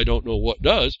senses, I don't know what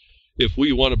does. If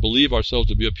we want to believe ourselves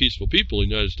to be a peaceful people in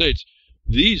the United States,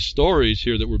 these stories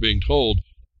here that we're being told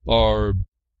are,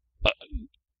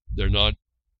 they're not,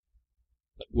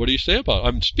 what do you say about it?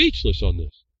 I'm speechless on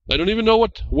this. I don't even know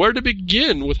where to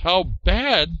begin with how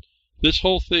bad this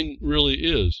whole thing really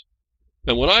is.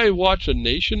 And when I watch a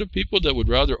nation of people that would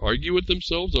rather argue with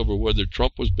themselves over whether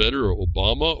Trump was better or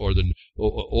Obama or the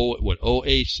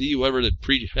OAC, whoever the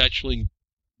pre-hatchling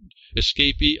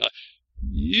escapee,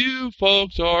 you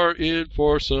folks are in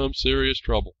for some serious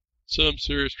trouble. Some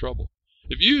serious trouble.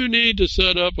 If you need to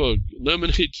set up a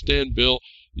lemonade stand bill,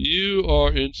 you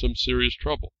are in some serious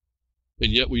trouble.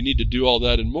 And yet we need to do all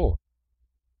that and more.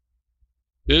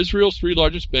 Israel's 3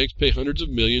 largest banks pay hundreds of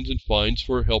millions in fines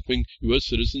for helping U.S.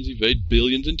 citizens evade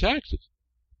billions in taxes.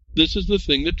 This is the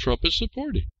thing that Trump is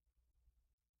supporting.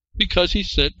 Because he's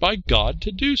sent by God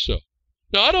to do so.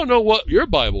 Now, I don't know what your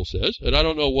Bible says, and I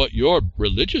don't know what your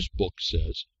religious book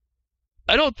says.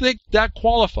 I don't think that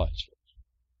qualifies for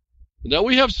it. Now,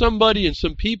 we have somebody and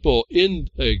some people in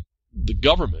the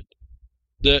government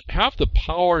that have the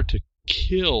power to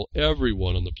kill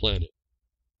everyone on the planet.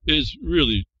 It is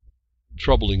really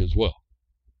troubling as well.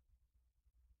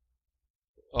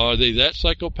 Are they that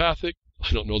psychopathic?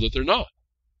 I don't know that they're not.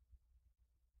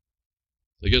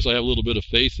 I guess I have a little bit of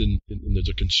faith in there's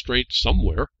a constraint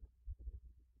somewhere.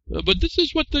 But this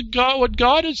is what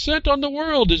God has sent on the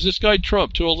world, is this guy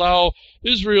Trump, to allow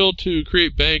Israel to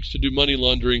create banks to do money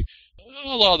laundering,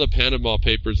 allow the Panama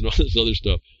Papers and all this other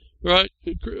stuff, right?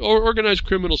 Or organized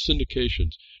criminal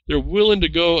syndications. They're willing to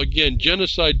go, again,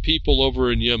 genocide people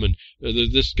over in Yemen.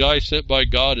 This guy sent by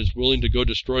God is willing to go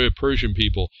destroy a Persian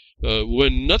people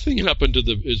when nothing happened to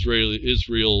the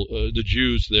the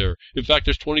Jews there. In fact,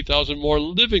 there's 20,000 more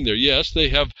living there. Yes, they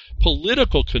have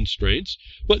political constraints,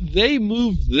 but they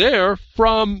moved there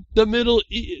from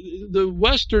the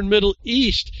Western Middle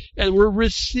East and were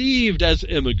received as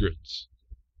immigrants.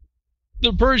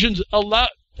 The Persians allowed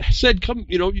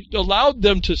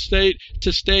them to stay,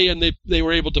 and they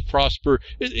were able to prosper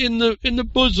in the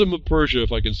bosom of Persia,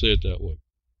 if I can say it that way.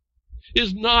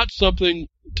 Is not something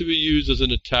to be used as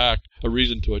an attack, a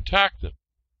reason to attack them.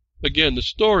 Again, the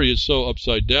story is so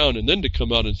upside down, and then to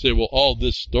come out and say, well, all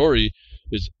this story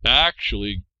is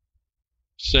actually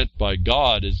sent by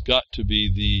God has got to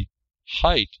be the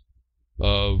height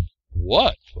of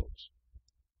what, folks?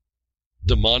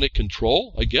 Demonic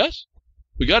control, I guess?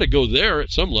 We got to go there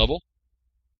at some level.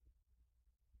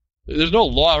 There's no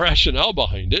law rationale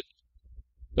behind it.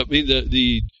 I mean,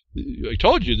 I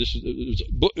told you this.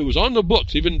 It was on the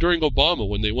books even during Obama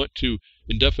when they went to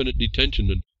indefinite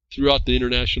detention and threw out the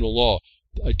international law.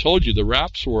 I told you the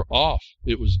wraps were off.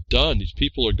 It was done. These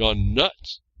people are gone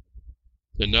nuts,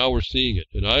 and now we're seeing it.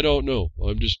 And I don't know.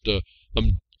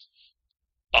 I'm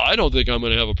I don't think I'm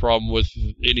going to have a problem with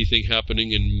anything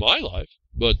happening in my life,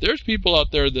 but there's people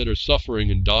out there that are suffering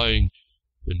and dying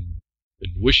and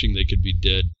wishing they could be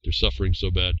dead. They're suffering so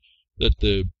bad that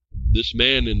this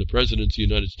man in the presidency of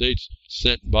the United States,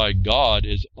 sent by God,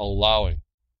 is allowing.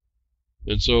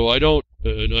 And so I don't,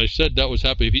 and I said that was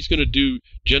happening. If he's going to do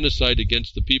genocide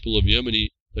against the people of Yemen,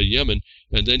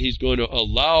 and then he's going to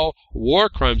allow war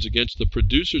crimes against the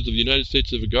producers of the United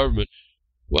States of government,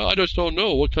 well, I just don't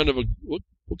know what kind of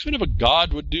a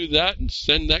God would do that and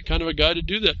send that kind of a guy to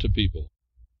do that to people.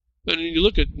 And you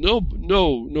look at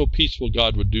no peaceful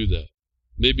God would do that.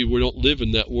 Maybe we don't live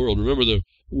in that world. Remember, the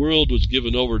world was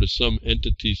given over to some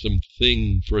entity, some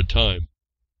thing for a time.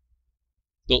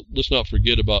 Let's not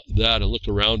forget about that and look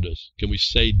around us. Can we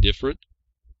say different?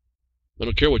 I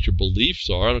don't care what your beliefs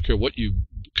are. I don't care what you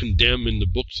condemn in the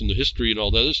books and the history and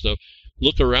all that other stuff.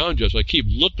 Look around you. So I keep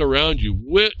look around you.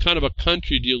 What kind of a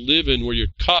country do you live in where your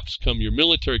cops come, your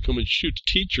military come and shoot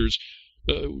teachers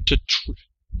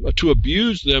to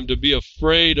abuse them, to be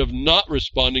afraid of not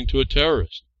responding to a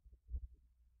terrorist?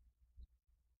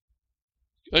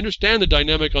 Understand the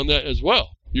dynamic on that as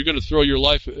well. You're going to throw your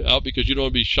life out because you don't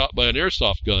want to be shot by an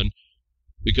airsoft gun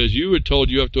because you were told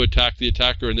you have to attack the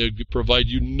attacker and they provide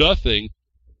you nothing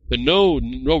and no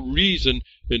reason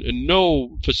and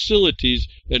no facilities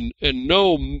and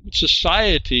no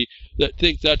society that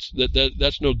think that's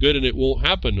no good and it won't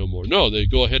happen no more. No, they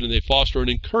go ahead and they foster and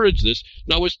encourage this,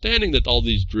 notwithstanding that all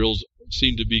these drills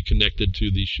seem to be connected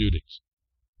to these shootings.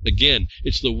 Again,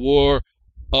 it's the war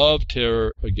of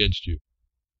terror against you.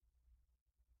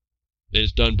 And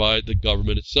it's done by the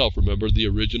government itself. Remember, the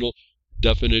original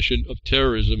definition of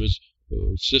terrorism is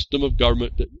a system of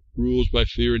government that rules by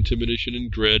fear, intimidation, and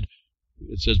dread.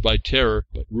 It says by terror,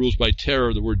 but rules by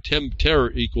terror. The word terror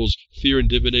equals fear,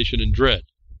 intimidation, and dread.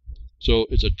 So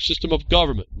it's a system of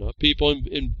government, not people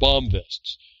in bomb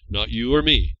vests, not you or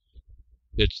me.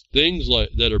 It's things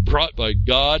that are brought by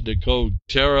God to go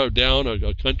tear down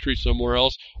a country somewhere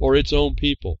else or its own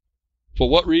people. For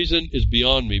what reason is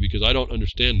beyond me, because I don't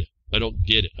understand it. I don't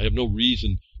get it. I have no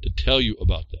reason to tell you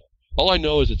about that. All I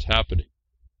know is it's happening.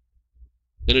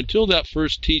 And until that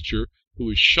first teacher who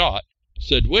was shot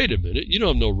said, wait a minute, you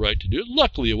don't have no right to do it.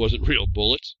 Luckily, it wasn't real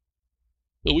bullets.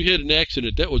 But we had an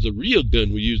accident. That was a real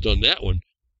gun we used on that one.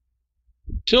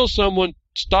 Until someone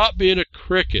stopped being a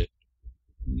cricket,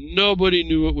 nobody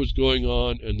knew what was going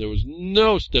on, and there was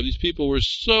no step. These people were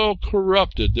so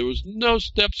corrupted. There was no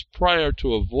steps prior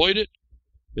to avoid it.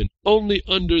 And only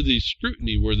under the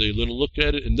scrutiny were they going to look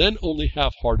at it, and then only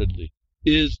half-heartedly.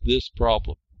 Is this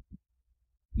problem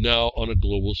now on a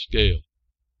global scale?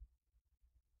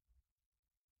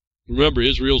 Remember,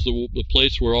 Israel's the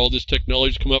place where all this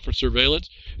technology's come up for surveillance.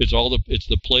 It's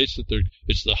the place that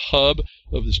it's the hub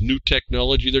of this new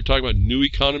technology. They're talking about new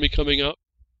economy coming up.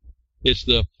 It's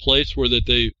the place where that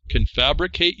they can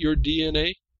fabricate your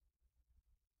DNA.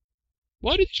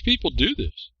 Why do these people do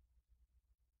this?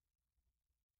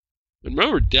 And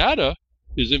remember, data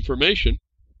is information.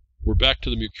 We're back to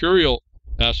the mercurial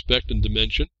aspect and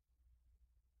dimension.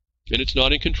 And it's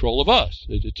not in control of us.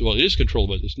 It is control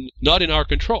of us. It's not in our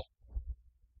control.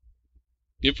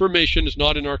 Information is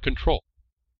not in our control.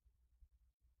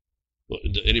 Well,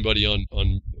 anybody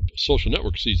on social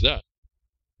network sees that.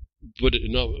 But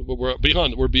we're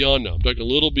beyond now. I'm talking a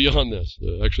little beyond this,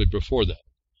 actually before that.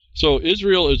 So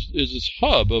Israel is this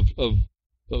hub of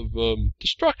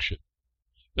destruction.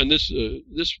 And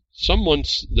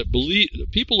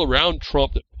people around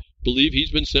Trump that believe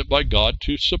he's been sent by God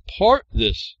to support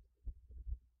this.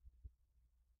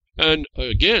 And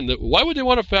again, why would they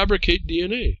want to fabricate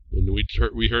DNA? And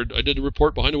we heard, I did a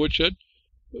report behind the Woodshed.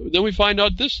 Then we find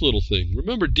out this little thing.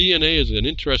 Remember, DNA is an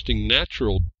interesting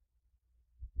natural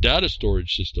data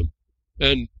storage system.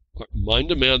 And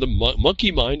the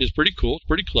monkey mind is pretty cool. It's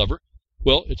pretty clever.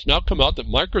 Well, it's now come out that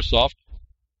Microsoft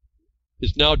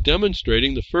is now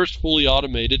demonstrating the first fully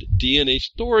automated DNA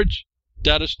storage,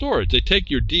 data storage. They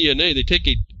take your DNA, they take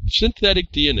a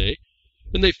synthetic DNA,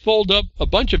 and they fold up a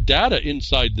bunch of data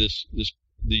inside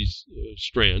these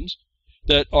strands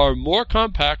that are more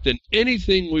compact than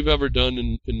anything we've ever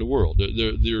done in the world.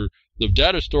 The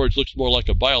data storage looks more like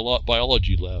a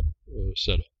biology lab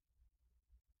setup.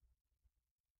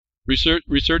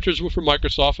 Researchers from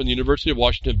Microsoft and the University of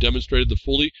Washington have demonstrated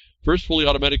the first fully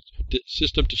automatic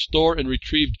system to store and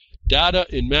retrieve data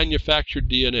in manufactured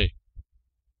DNA.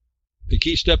 A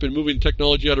key step in moving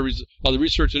technology out of the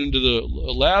research and into the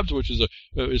labs, which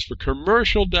is for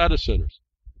commercial data centers.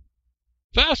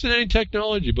 Fascinating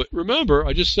technology, but remember,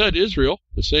 I just said Israel,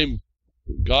 the same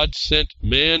God sent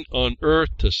man on earth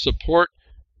to support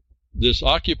this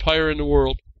occupier in the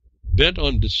world, bent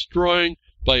on destroying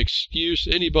by excuse,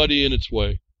 anybody in its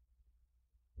way.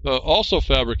 Also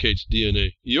fabricates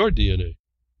DNA, your DNA.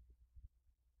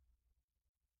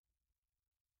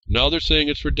 Now they're saying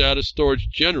it's for data storage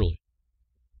generally.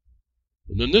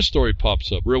 And then this story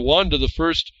pops up. Rwanda, the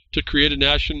first to create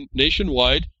a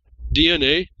nationwide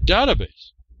DNA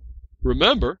database.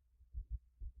 Remember,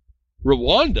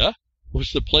 Rwanda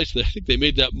was the place that I think they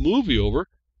made that movie over,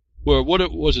 where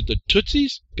the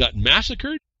Tutsis got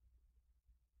massacred?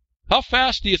 How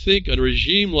fast do you think a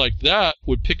regime like that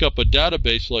would pick up a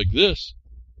database like this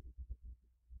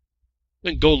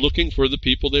and go looking for the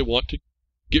people they want to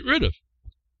get rid of?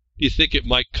 Do you think it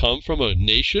might come from a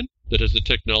nation that has the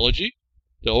technology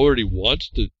that already wants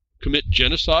to commit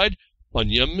genocide on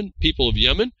Yemen, people of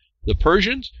Yemen, the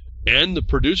Persians, and the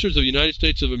producers of the United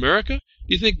States of America?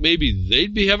 Do you think maybe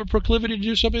they'd have a proclivity to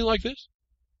do something like this?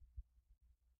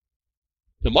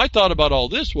 And my thought about all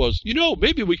this was,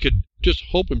 maybe we could just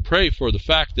hope and pray for the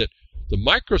fact that the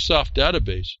Microsoft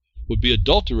database would be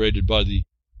adulterated by the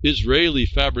Israeli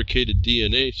fabricated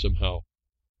DNA somehow,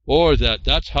 or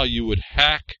that's how you would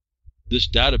hack this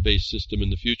database system in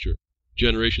the future.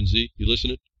 Generation Z, you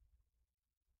listening?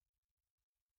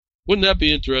 Wouldn't that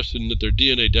be interesting that their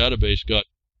DNA database got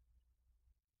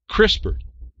CRISPRed?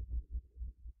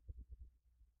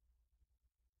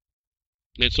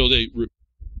 And so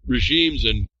regimes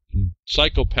and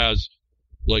psychopaths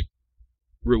like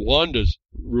Rwanda's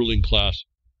ruling class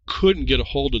couldn't get a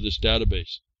hold of this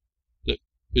database that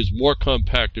is more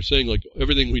compact. They're saying like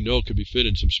everything we know could be fit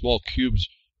in some small cubes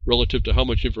relative to how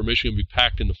much information can be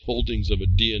packed in the foldings of a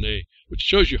DNA, which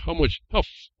shows you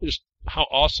how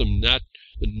awesome the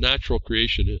natural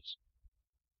creation is.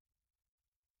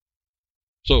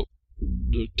 So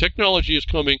the technology is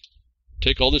coming.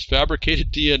 Take all this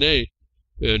fabricated DNA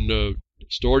and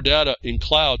store data in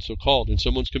cloud, so-called, in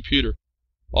someone's computer.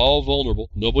 All vulnerable.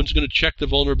 No one's going to check the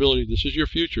vulnerability. This is your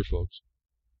future, folks.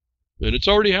 And it's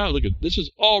already happening. Look at this is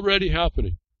already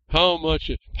happening. How much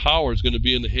power is going to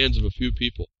be in the hands of a few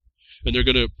people? And they're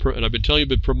going to, and I've been telling you,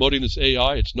 been promoting this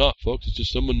AI. It's not, folks. It's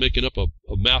just someone making up a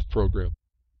math program.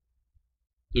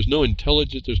 There's no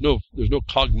intelligence. There's no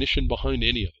cognition behind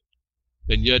any of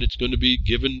it. And yet it's going to be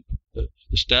given the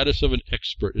status of an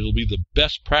expert. It'll be the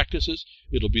best practices.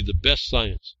 It'll be the best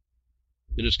science.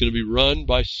 And it's going to be run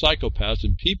by psychopaths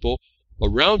and people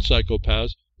around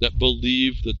psychopaths that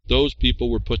believe that those people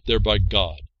were put there by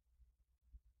God.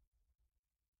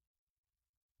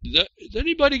 Does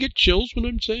anybody get chills when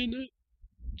I'm saying that?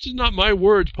 This is not my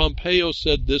words. Pompeo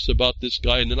said this about this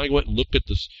guy, and then I went and looked at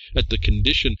the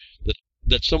condition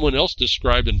that someone else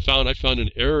described and I found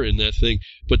an error in that thing,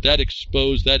 but that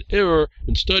exposed that error,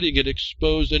 and studying it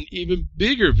exposed an even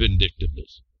bigger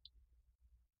vindictiveness.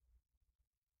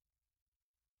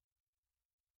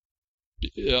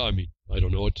 I mean, I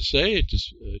don't know what to say. It's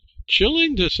just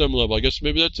chilling to some level. I guess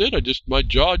maybe that's it. My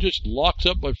jaw just locks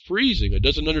up by freezing. It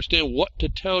doesn't understand what to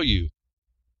tell you.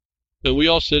 And we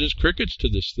all sit as crickets to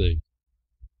this thing.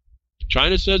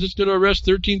 China says it's going to arrest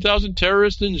 13,000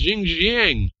 terrorists in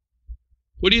Xinjiang.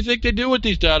 What do you think they do with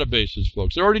these databases,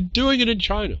 folks? They're already doing it in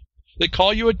China. They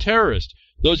call you a terrorist.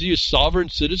 Those of you sovereign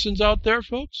citizens out there,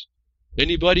 folks,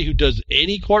 anybody who does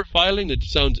any court filing that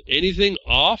sounds anything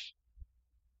off,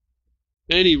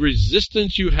 any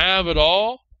resistance you have at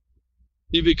all,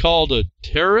 you'd be called a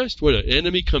terrorist? What, an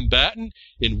enemy combatant?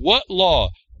 In what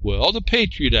law? Well, the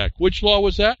Patriot Act. Which law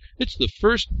was that? It's the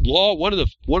first law, one of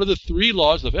the three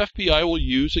laws the FBI will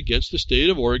use against the state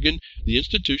of Oregon, the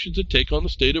institutions that take on the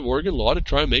state of Oregon law to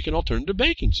try and make an alternative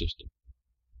banking system.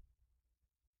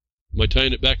 Am I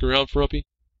tying it back around, Frumpy?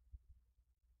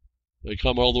 Did I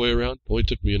come all the way around? It only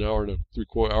took me an hour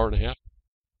and a half.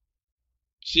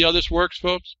 See how this works,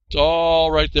 folks? It's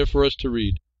all right there for us to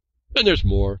read. And there's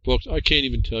more, folks. I can't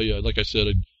even tell you. Like I said,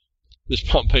 this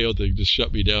Pompeo thing just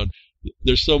shut me down.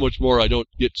 There's so much more I don't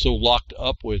get so locked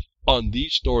up with on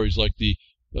these stories, like the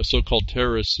so-called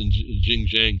terrorists in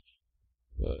Xinjiang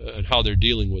and how they're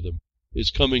dealing with them,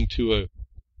 is coming to a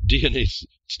DNA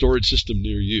storage system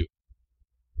near you.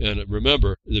 And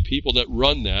remember, the people that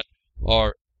run that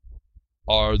are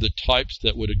the types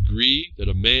that would agree that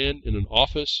a man in an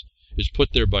office is put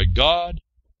there by God,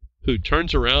 who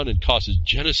turns around and causes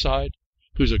genocide,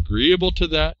 who's agreeable to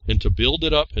that and to build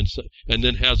it up, and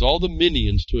then has all the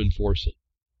minions to enforce it.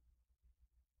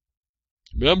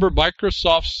 Remember,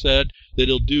 Microsoft said that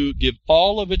it'll give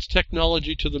all of its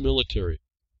technology to the military.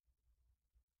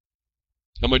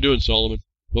 How am I doing, Solomon?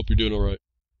 Hope you're doing all right.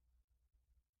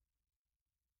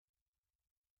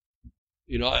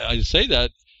 You know, I say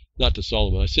that, not to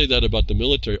Solomon, I say that about the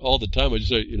military all the time. I just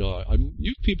say,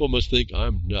 you people must think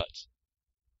I'm nuts.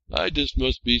 I just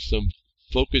must be some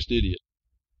focused idiot.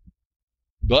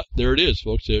 But there it is,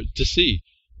 folks, to see.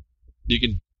 You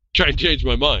can try and change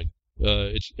my mind.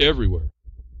 It's everywhere.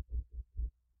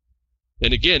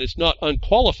 And again, it's not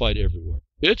unqualified everywhere.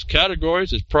 It's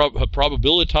categories, it's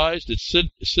probabilitized, it's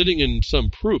sitting in some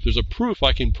proof. There's a proof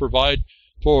I can provide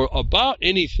for about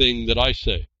anything that I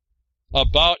say,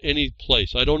 about any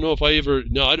place. I don't know if I ever,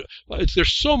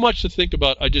 there's so much to think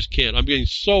about, I just can't. I'm getting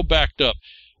so backed up.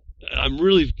 I'm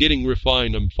really getting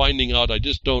refined. I'm finding out I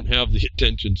just don't have the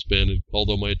attention span,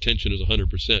 although my attention is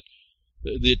 100%.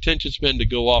 The attention span to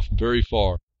go off very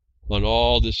far on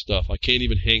all this stuff. I can't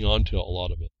even hang on to a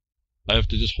lot of it. I have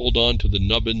to just hold on to the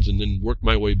nubbins and then work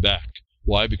my way back.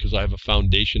 Why? Because I have a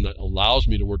foundation that allows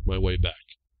me to work my way back.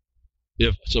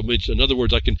 In other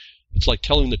words, it's like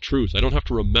telling the truth. I don't have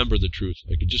to remember the truth.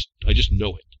 I just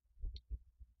know it.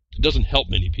 It doesn't help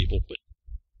many people, but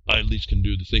I at least can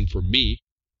do the thing for me.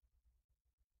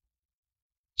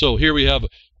 So here we have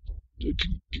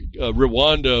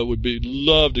Rwanda would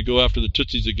love to go after the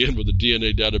Tutsis again with a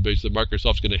DNA database that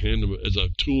Microsoft's going to hand them as a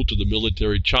tool to the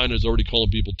military. China's already calling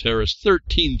people terrorists.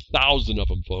 13,000 of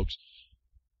them, folks,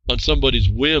 on somebody's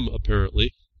whim,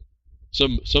 apparently.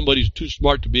 Somebody's too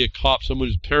smart to be a cop. Someone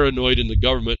who's paranoid in the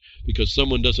government because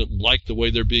someone doesn't like the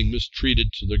way they're being mistreated,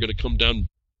 so they're going to come down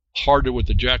harder with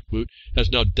the jackboot, has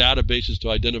now databases to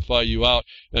identify you out,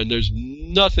 and there's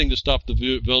nothing to stop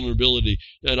the vulnerability.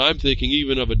 And I'm thinking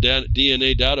even of a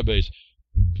DNA database.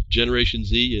 Generation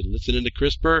Z, you listening to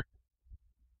CRISPR?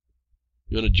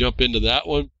 You want to jump into that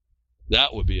one?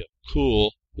 That would be a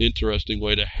cool, interesting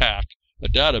way to hack a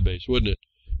database, wouldn't it?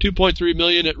 2.3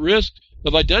 million at risk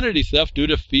of identity theft due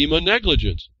to FEMA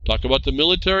negligence. Talk about the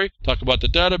military, talk about the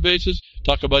databases,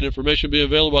 talk about information being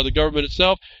available by the government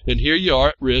itself, and here you are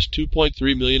at risk,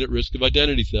 2.3 million at risk of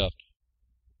identity theft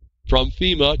from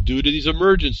FEMA due to these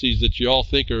emergencies that you all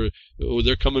think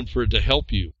they're coming to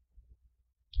help you.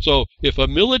 So if a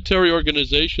military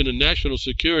organization and national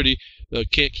security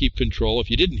can't keep control, if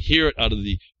you didn't hear it out of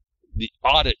the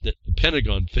audit that the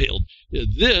Pentagon failed,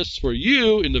 this for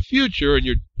you in the future and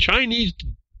your Chinese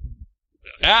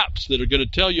apps that are going to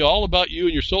tell you all about you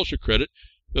and your social credit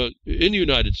in the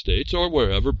United States or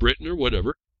wherever, Britain or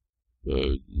whatever,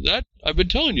 that I've been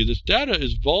telling you, this data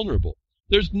is vulnerable.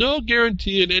 There's no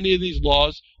guarantee in any of these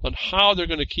laws on how they're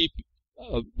going to keep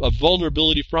a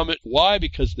vulnerability from it. Why?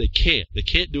 Because they can't. They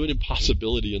can't do an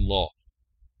impossibility in law.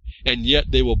 And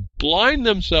yet they will blind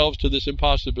themselves to this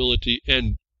impossibility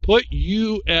and put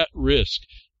you at risk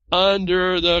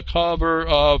under the cover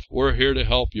of, we're here to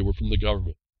help you, we're from the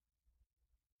government.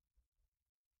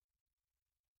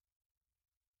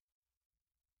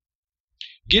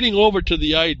 Getting over to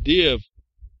the idea of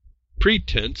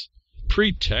pretext,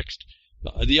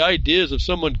 the ideas of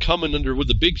someone coming under with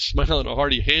a big smile and a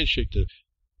hearty handshake to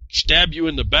stab you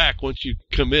in the back once you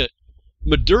commit.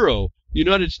 Maduro,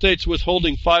 United States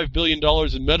withholding $5 billion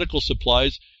in medical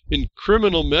supplies in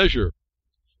criminal measure.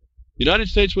 United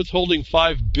States withholding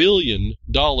 $5 billion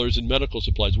in medical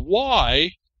supplies.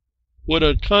 Why would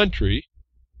a country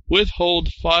withhold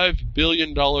 $5 billion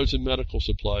in medical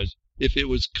supplies if it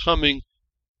was coming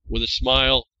with a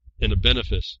smile and a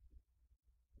benefice?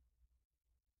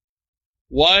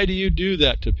 Why do you do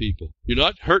that to people? You're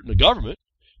not hurting the government.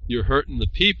 You're hurting the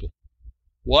people.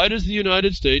 Why does the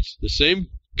United States, the same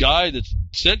guy that's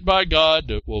sent by God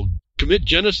that will commit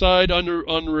genocide on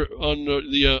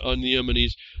the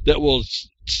Yemenis, that will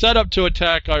set up to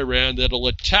attack Iran, that will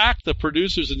attack the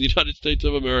producers in the United States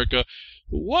of America,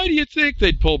 why do you think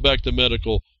they'd pull back the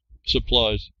medical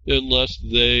supplies unless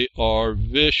they are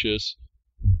vicious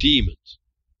demons?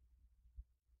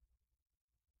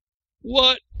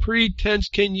 What pretense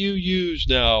can you use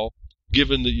now,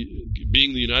 given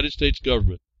being the United States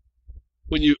government,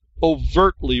 when you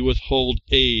overtly withhold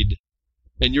aid,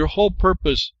 and your whole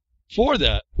purpose for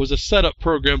that was a setup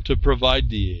program to provide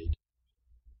the aid?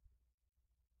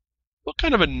 What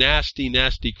kind of a nasty,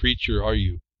 nasty creature are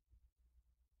you?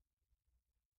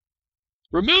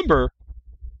 Remember,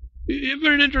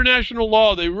 even in international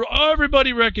law,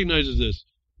 everybody recognizes this.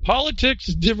 Politics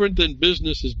is different than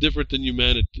business, is different than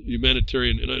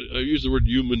humanitarian, and I use the word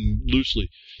human loosely,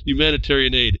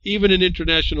 humanitarian aid. Even in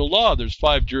international law, there's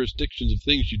 5 jurisdictions of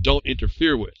things you don't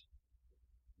interfere with.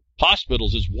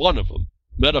 Hospitals is one of them.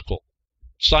 Medical,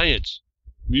 science,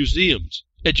 museums,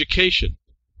 education.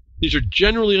 These are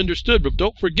generally understood, but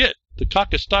don't forget, the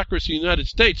Kakistocracy in the United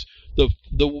States, the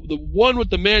one with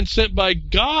the man sent by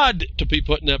God to be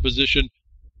put in that position,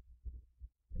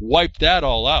 wiped that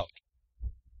all out.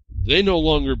 They no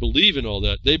longer believe in all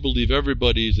that. They believe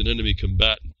everybody is an enemy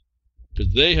combatant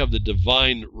because they have the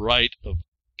divine right of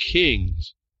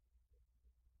kings,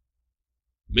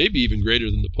 maybe even greater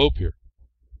than the Pope here.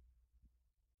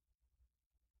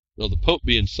 Now, the Pope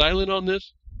being silent on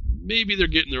this, maybe they're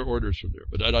getting their orders from there,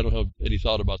 but I don't have any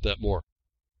thought about that more.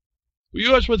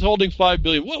 U.S. withholding $5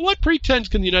 billion. What pretense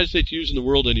can the United States use in the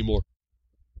world anymore?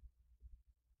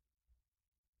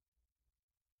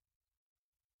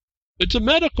 It's a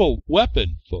medical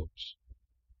weapon, folks.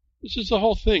 This is the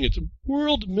whole thing. It's a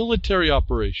world military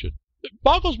operation. It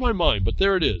boggles my mind, but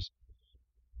there it is.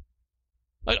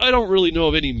 I don't really know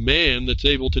of any man that's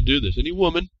able to do this. Any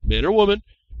woman, man or woman,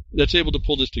 that's able to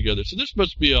pull this together. So this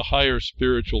must be a higher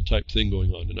spiritual type thing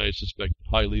going on, and I suspect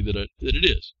highly that it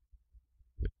is.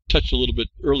 I touched a little bit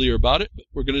earlier about it, but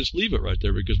we're going to just leave it right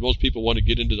there because most people want to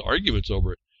get into the arguments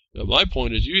over it. Now, my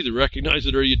point is you either recognize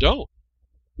it or you don't.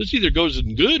 This either goes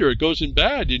in good or it goes in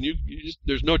bad, and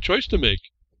there's no choice to make.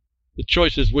 The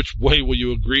choice is which way will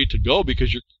you agree to go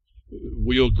because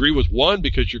will you agree with one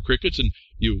because you're crickets, and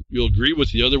you'll agree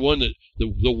with the other one, that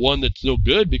the one that's no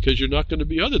good because you're not going to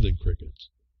be other than crickets.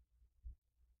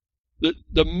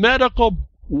 The medical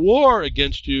war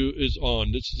against you is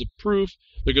on. This is a proof.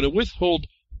 They're going to withhold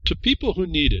to people who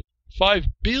need it $5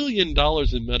 billion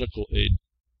in medical aid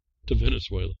to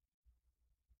Venezuela.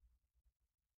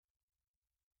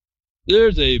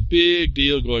 There's a big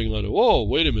deal going on. Whoa,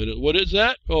 wait a minute. What is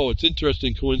that? Oh, it's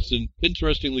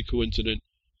interestingly coincident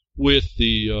with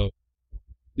the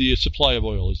supply of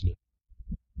oil, isn't it?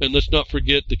 And let's not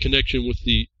forget the connection with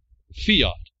the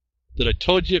fiat that I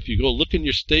told you. If you go look in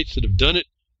your states that have done it,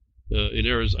 in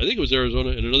Arizona, I think it was Arizona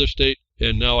and another state,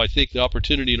 and now I think the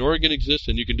opportunity in Oregon exists,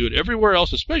 and you can do it everywhere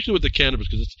else, especially with the cannabis,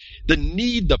 because it's the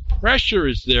need, the pressure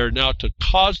is there now to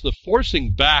cause the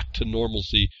forcing back to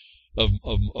normalcy of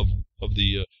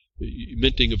the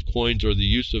minting of coins or the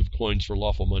use of coins for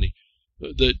lawful money.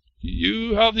 That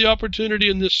you have the opportunity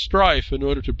in this strife in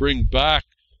order to bring back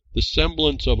the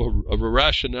semblance of a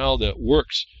rationale that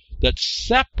works, that's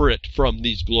separate from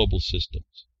these global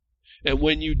systems. And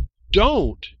when you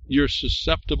don't, you're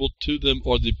susceptible to them,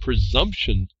 or the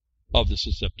presumption of the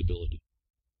susceptibility.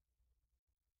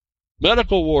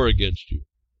 Medical war against you.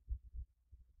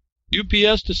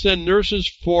 UPS to send nurses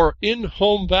for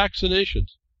in-home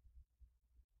vaccinations.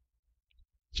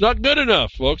 It's not good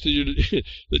enough, folks,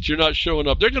 that you're not showing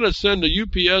up. They're going to send a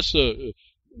UPS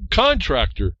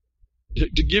contractor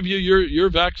to give you your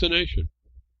vaccination.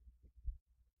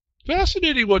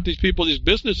 Fascinating what these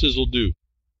businesses will do.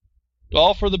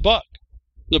 All for the buck.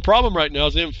 The problem right now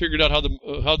is they haven't figured out how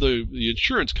the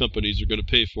insurance companies are going to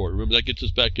pay for it. Remember, that gets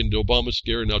us back into Obama's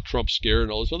scare and now Trump's scare and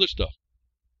all this other stuff.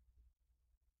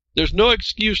 There's no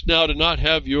excuse now to not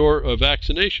have your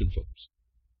vaccination, folks.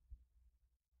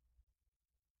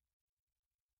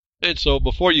 And so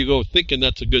before you go thinking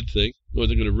that's a good thing, or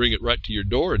they're going to bring it right to your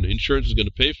door and the insurance is going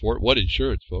to pay for it. What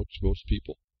insurance, folks? Most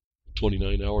people,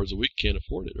 29 hours a week, can't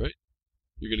afford it, right?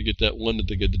 You're going to get that one that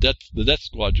the death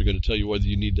squads are going to tell you whether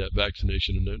you need that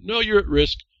vaccination or not. No, you're at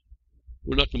risk.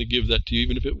 We're not going to give that to you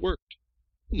even if it worked.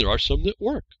 And there are some that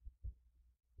work.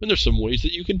 And there's some ways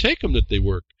that you can take them that they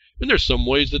work. And there's some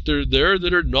ways that they're there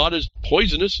that are not as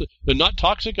poisonous and not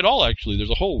toxic at all, actually. There's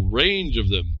a whole range of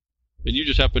them. And you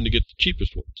just happen to get the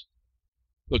cheapest ones.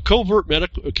 But covert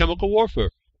chemical warfare.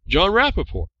 John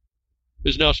Rappaport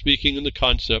is now speaking in the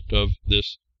concept of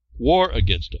this war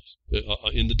against us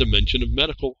in the dimension of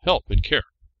medical help and care.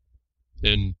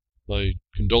 And my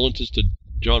condolences to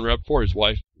John Rappaport, his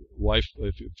wife.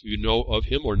 If you know of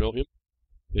him or know him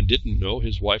and didn't know,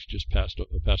 his wife just passed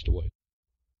away.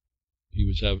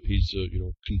 He's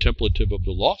contemplative of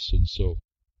the loss, and so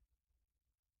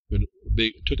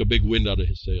took a big wind out of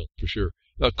his sail for sure.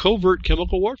 Covert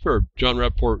chemical warfare, John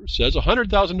Rappaport says,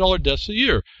 $100,000 deaths a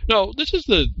year. Now, this is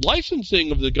the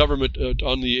licensing of the government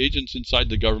on the agents inside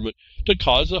the government to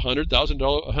cause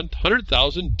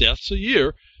 100,000 deaths a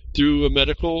year through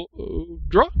medical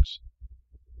drugs.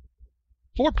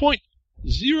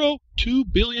 4.02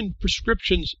 billion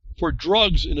prescriptions for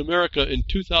drugs in America in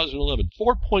 2011.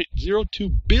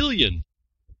 4.02 billion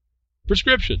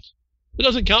prescriptions. It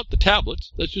doesn't count the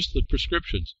tablets. That's just the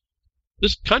prescriptions.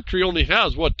 This country only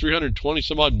has, 320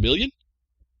 some odd million?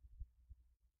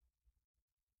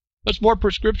 That's more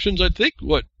prescriptions, I think,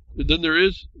 than there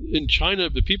is in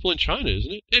China, the people in China,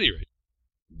 isn't it? At any rate,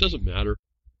 it doesn't matter.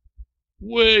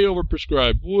 Way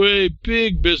overprescribed, way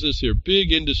big business here,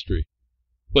 big industry.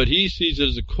 But he sees it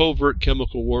as a covert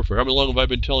chemical warfare. How long have I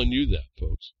been telling you that,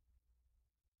 folks?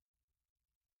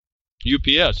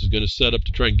 UPS is going to set up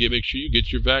to try and make sure you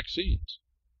get your vaccines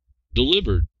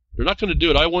delivered. They're not going to do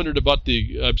it.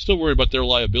 I'm still worried about their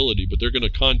liability, but they're going to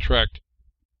contract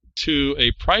to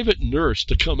a private nurse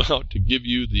to come out to give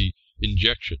you the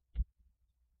injection.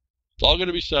 It's all going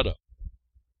to be set up.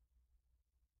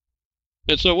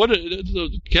 And so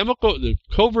the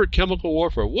covert chemical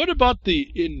warfare, what about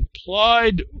the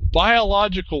implied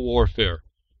biological warfare,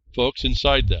 folks,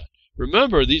 inside that?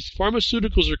 Remember, these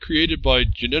pharmaceuticals are created by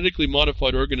genetically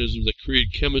modified organisms that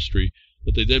create chemistry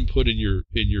that they then put in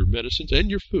your medicines and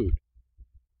your food.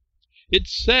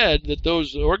 It's said that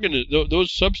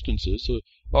those substances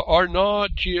are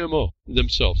not GMO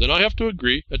themselves. And I have to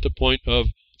agree at the point of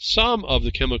some of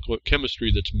the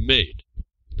chemistry that's made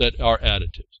that are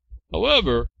additives.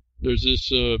 However, there's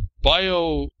this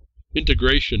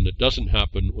bio-integration that doesn't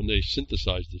happen when they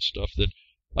synthesize this stuff that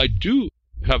I do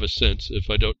have a sense, if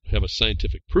I don't have a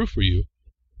scientific proof for you,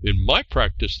 in my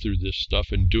practice through this stuff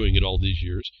and doing it all these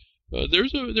years,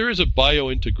 there is a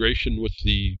bio-integration with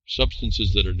the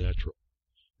substances that are natural.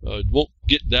 Won't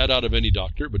get that out of any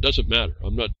doctor, but doesn't matter.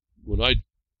 I'm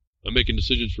making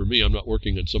decisions for me, I'm not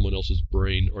working on someone else's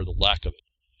brain or the lack of it.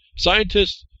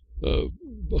 Scientists,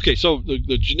 okay, so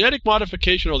the genetic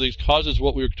modification, all these causes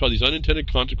what we were talking, these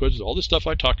unintended consequences, all this stuff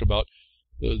I talk about,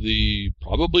 the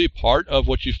probably part of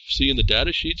what you see in the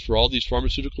data sheets for all these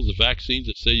pharmaceuticals, the vaccines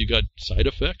that say you got side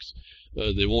effects.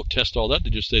 They won't test all that, they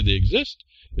just say they exist.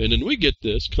 And then we get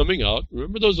this coming out.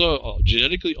 Remember those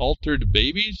genetically altered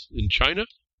babies in China?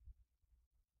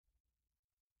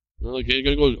 Well, they're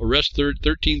going to go arrest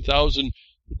 13,000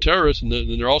 terrorists, and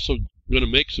then they're also going to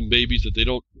make some babies that they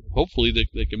don't, hopefully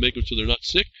they can make them so they're not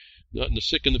sick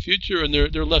in the future, and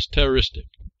they're less terroristic.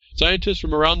 Scientists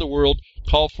from around the world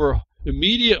call for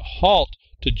immediate halt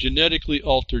to genetically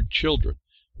altered children.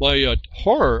 My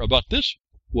horror about this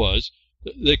was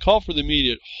they call for the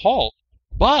immediate halt,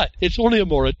 but it's only a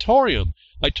moratorium.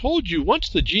 I told you once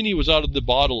the genie was out of the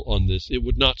bottle on this, it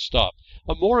would not stop.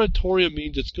 A moratorium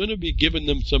means it's going to be giving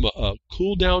them some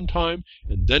cool down time,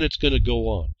 and then it's going to go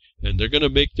on. And they're going to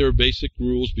make their basic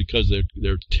rules because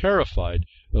they're terrified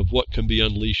of what can be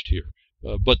unleashed here.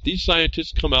 But these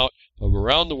scientists come out from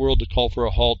around the world to call for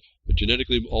a halt of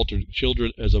genetically altered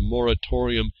children as a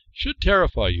moratorium. Should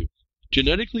terrify you.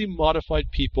 Genetically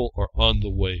modified people are on the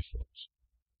way, folks.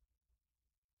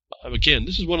 Again,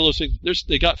 this is one of those things.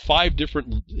 They got 5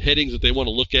 different headings that they want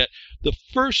to look at. The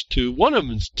first 2, one of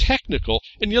them is technical,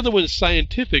 and the other one is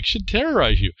scientific, should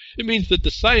terrorize you. It means that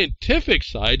the scientific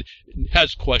side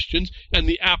has questions, and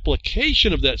the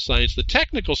application of that science, the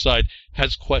technical side,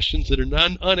 has questions that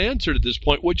are unanswered at this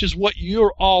point, which is what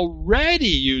you're already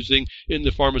using in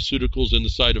the pharmaceuticals and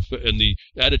the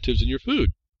additives in your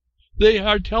food. They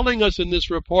are telling us in this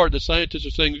report, the scientists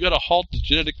are saying we've got to halt the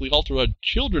genetically altered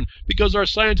children because our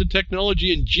science and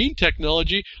technology and gene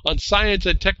technology on science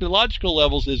and technological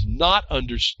levels is not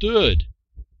understood.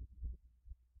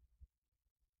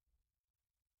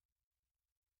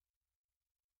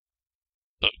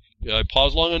 I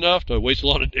pause long enough? Do I waste a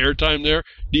lot of airtime there?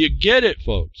 Do you get it,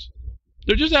 folks?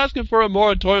 They're just asking for a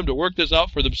moratorium to work this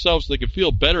out for themselves so they can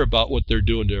feel better about what they're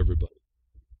doing to everybody.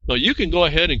 Now, you can go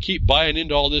ahead and keep buying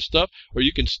into all this stuff, or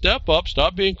you can step up,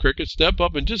 stop being crickets, step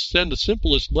up and just send the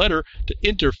simplest letter to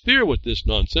interfere with this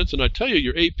nonsense. And I tell you,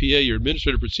 your APA, your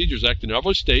Administrative Procedures Act in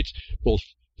all states, both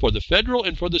for the federal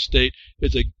and for the state,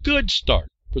 is a good start.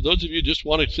 For those of you who just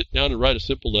want to sit down and write a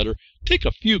simple letter, take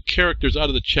a few characters out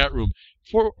of the chat room.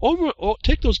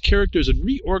 Take those characters and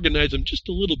reorganize them just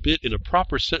a little bit in a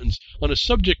proper sentence on a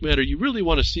subject matter you really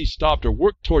want to see stopped or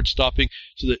work towards stopping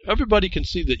so that everybody can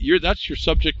see that that's your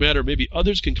subject matter. Maybe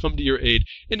others can come to your aid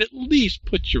and at least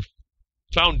put your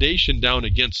foundation down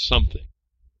against something.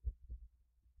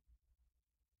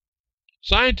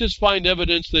 Scientists find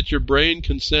evidence that your brain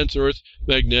can sense Earth's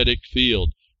magnetic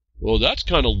field. Well, that's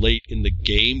kind of late in the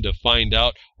game to find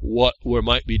out what we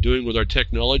might be doing with our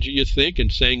technology, you think,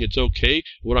 and saying it's okay.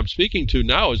 What I'm speaking to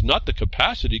now is not the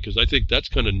capacity, because I think that's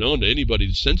kind of known to anybody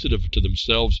who's sensitive to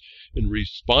themselves and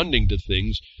responding to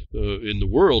things in the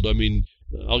world. I mean,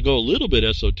 I'll go a little bit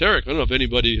esoteric. I don't know if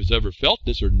anybody has ever felt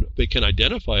this or they can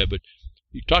identify it, but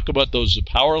you talk about those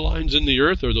power lines in the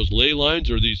earth or those ley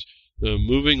lines or these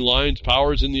moving lines,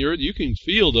 powers in the earth. You can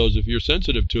feel those if you're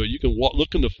sensitive to it. You can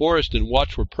look in the forest and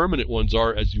watch where permanent ones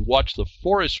are as you watch the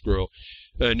forest grow.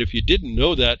 And if you didn't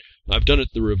know that, I've done it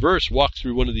the reverse, walked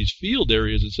through one of these field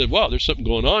areas and said, wow, there's something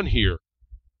going on here.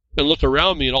 And look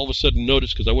around me and all of a sudden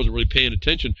notice, because I wasn't really paying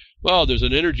attention, wow, there's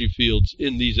an energy fields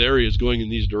in these areas going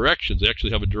in these directions. They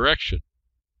actually have a direction.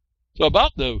 So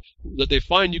about that they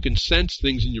find you can sense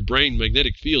things in your brain,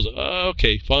 magnetic fields.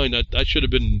 Okay, fine, that should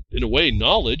have been, in a way,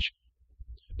 knowledge.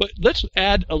 But let's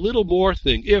add a little more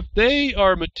thing. If they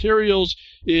are materials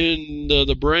in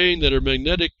the brain that are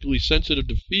magnetically sensitive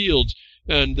to fields,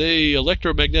 and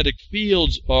electromagnetic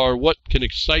fields are what can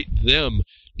excite them,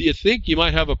 do you think you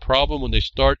might have a problem when they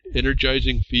start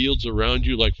energizing fields around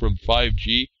you, like from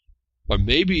 5G? or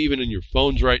maybe even in your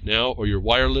phones right now, or your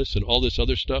wireless and all this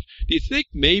other stuff, do you think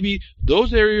maybe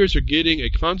those areas are getting a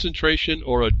concentration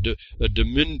or a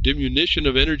diminution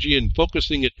of energy and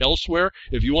focusing it elsewhere?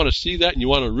 If you want to see that and you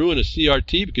want to ruin a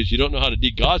CRT because you don't know how to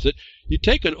degauze it, you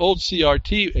take an old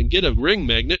CRT and get a ring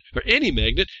magnet or any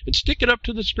magnet and stick it up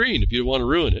to the screen if you want to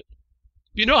ruin it.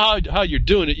 If you know how you're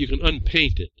doing it, you can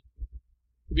unpaint it.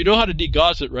 If you know how to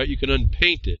degauze it right, you can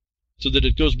unpaint it so that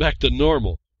it goes back to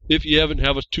normal if you haven't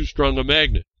have too strong a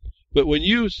magnet. But when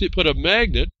you put a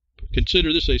magnet,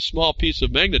 consider this a small piece of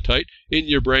magnetite in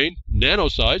your brain, nano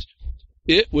size,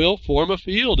 it will form a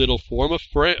field. It'll form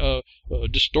a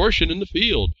distortion in the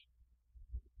field.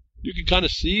 You can kind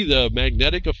of see the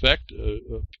magnetic effect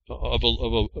of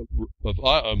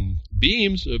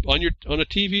beams on a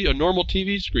TV, a normal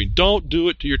TV screen. Don't do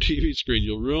it to your TV screen.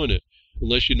 You'll ruin it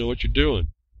unless you know what you're doing.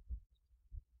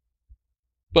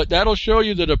 But that'll show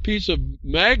you that a piece of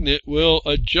magnet will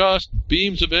adjust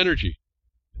beams of energy.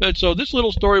 And so this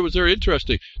little story was very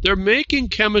interesting. They're making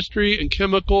chemistry and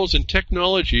chemicals and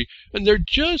technology, and they're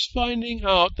just finding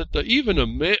out that the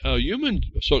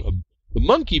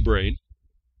monkey brain,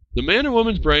 the man and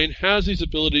woman's brain, has these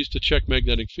abilities to check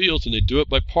magnetic fields, and they do it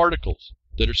by particles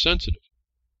that are sensitive.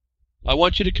 I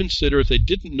want you to consider, if they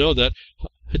didn't know that,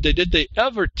 did they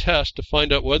ever test to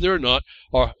find out whether or not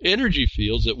our energy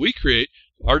fields that we create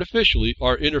artificially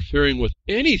are interfering with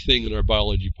anything in our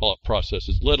biology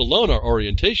processes, let alone our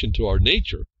orientation to our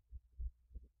nature?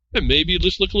 And maybe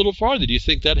let's look a little farther. Do you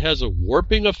think that has a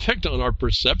warping effect on our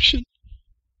perception?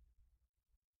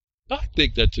 I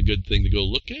think that's a good thing to go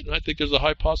look at, and I think there's a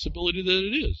high possibility that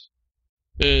it is.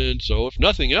 And so, if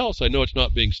nothing else, I know it's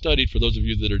not being studied for those of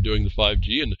you that are doing the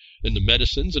 5G and the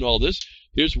medicines and all this.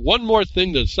 Here's one more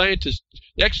thing that scientists,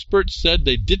 experts said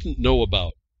they didn't know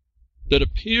about, that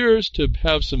appears to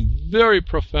have some very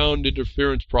profound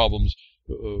interference problems,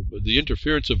 the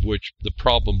interference of which the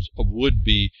problems would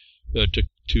be to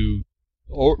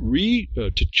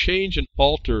change and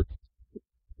alter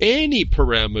any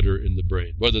parameter in the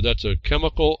brain, whether that's a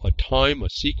chemical, a time, a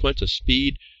sequence, a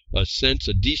speed, a sense,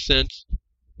 a desense,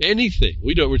 anything.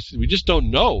 We just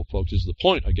don't know, folks, is the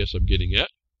point I guess I'm getting at.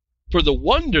 For the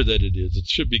wonder that it is, it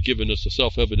should be giving us a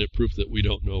self-evident proof that we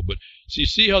don't know. But so you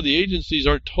see how the agencies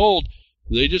aren't told.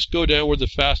 They just go down where the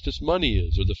fastest money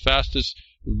is or the fastest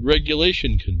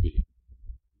regulation can be.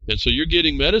 And so you're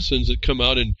getting medicines that come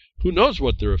out and who knows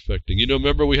what they're affecting. You know,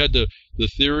 remember we had the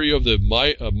theory of the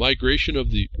migration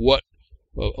of the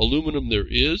aluminum there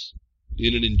is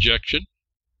in an injection.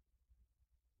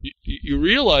 You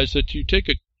realize that you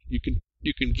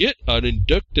can get an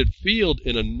inductive field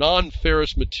in a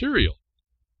non-ferrous material.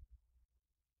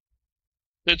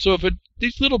 And so if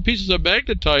these little pieces of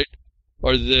magnetite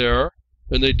are there,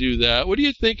 and they do that, what do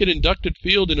you think an inductive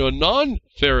field in a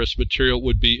non-ferrous material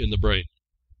would be in the brain?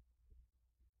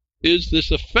 Is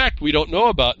this effect we don't know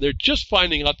about? They're just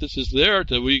finding out this is there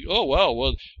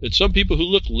well, and some people who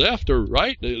look left or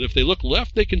right, if they look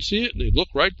left, they can see it, and they look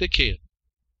right, they can't.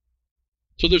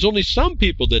 So there's only some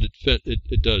people that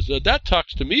it does. That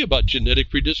talks to me about genetic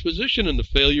predisposition and the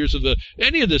failures of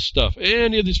any of this stuff,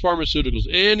 any of these pharmaceuticals,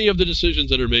 any of the decisions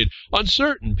that are made on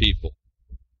certain people.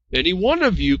 Any one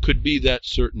of you could be that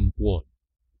certain one.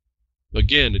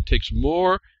 Again, it takes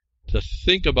more to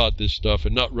think about this stuff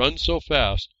and not run so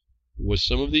fast with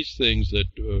some of these things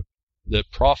that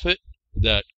profit,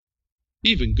 that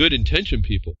even good-intentioned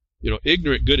people,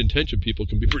 ignorant good-intentioned people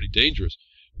can be pretty dangerous,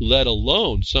 let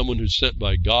alone someone who's sent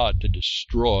by God to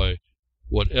destroy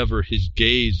whatever his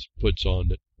gaze puts on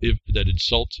that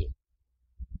insults him.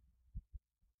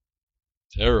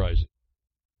 Terrorizing.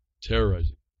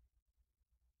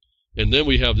 And then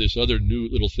we have this other new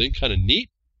little thing, kind of neat.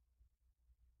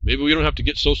 Maybe we don't have to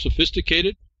get so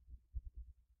sophisticated.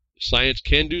 Science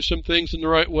can do some things in the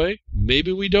right way.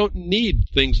 Maybe we don't need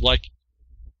things like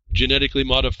genetically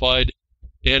modified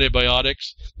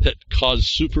antibiotics that cause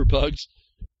superbugs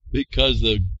because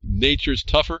the nature's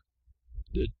tougher.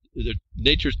 The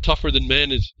nature's tougher than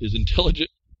man is intelligent.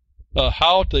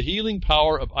 How the healing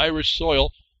power of Irish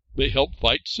soil may help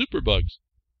fight superbugs.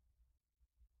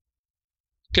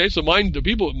 Okay, so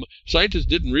scientists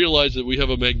didn't realize that we have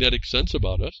a magnetic sense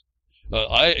about us.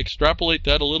 I extrapolate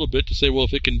that a little bit to say, well,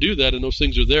 if it can do that and those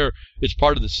things are there, it's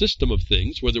part of the system of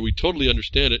things, whether we totally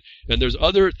understand it. And there's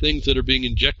other things that are being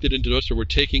injected into us or we're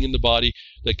taking in the body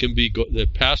that can be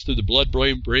that pass through the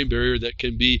blood-brain barrier that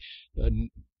can be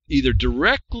either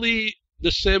directly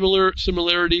the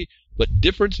similarity but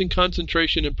difference in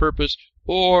concentration and purpose,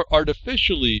 or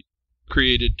artificially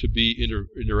created to be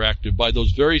interactive by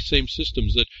those very same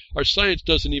systems that our science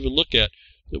doesn't even look at.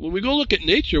 that when we go look at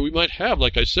nature, we might have,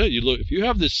 like I said, if you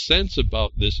have this sense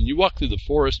about this and you walk through the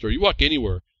forest or you walk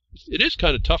anywhere, it is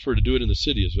kind of tougher to do it in the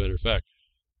city, as a matter of fact.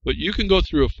 But you can go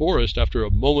through a forest after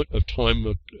a moment of time,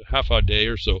 a half a day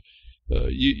or so.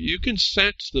 You can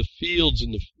sense the fields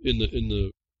in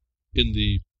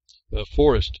the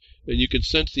forest, and you can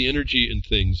sense the energy in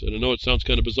things. And I know it sounds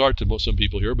kind of bizarre to some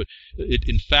people here, but it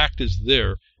in fact is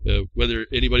there. Whether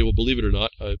anybody will believe it or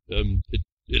not,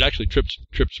 it actually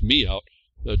trips me out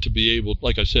to be able,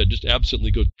 like I said, just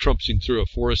absently go trumpsing through a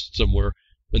forest somewhere,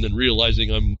 and then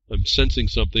realizing I'm sensing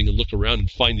something and look around and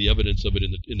find the evidence of it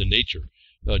in the nature.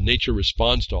 Nature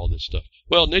responds to all this stuff.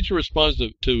 Well, nature responds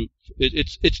to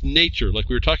it's nature. Like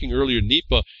we were talking earlier,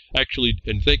 NEPA actually,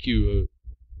 and thank you,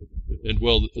 and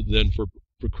well then for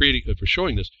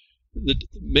showing this, that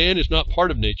man is not part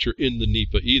of nature in the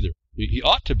NEPA either. He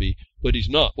ought to be, but he's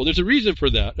not. Well, there's a reason for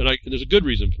that, and there's a good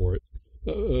reason for it.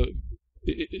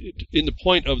 In the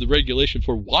point of the regulation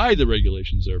for why the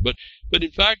regulation's there, but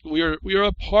in fact we are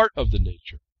a part of the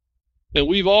nature, and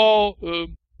we've all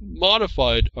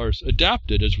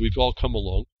adapted as we've all come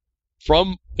along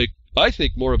from I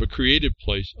think more of a creative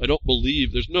place. I don't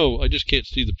believe I just can't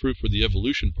see the proof for the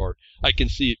evolution part. I can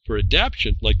see it for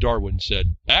adaptation, like Darwin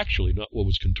said, actually, not what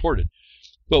was contorted.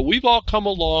 But we've all come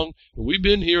along, and we've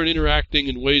been here and interacting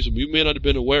in ways that we may not have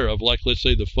been aware of, like, let's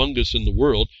say, the fungus in the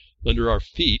world under our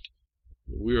feet.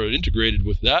 We are integrated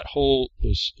with that whole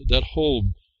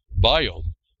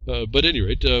biome. But at any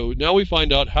rate, now we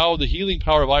find out how the healing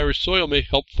power of Irish soil may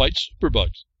help fight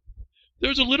superbugs.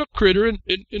 There's a little critter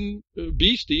in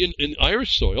beastie in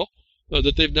Irish soil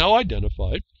that they've now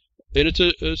identified, and it's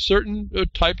a certain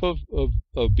type of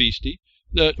beastie,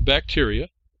 that bacteria,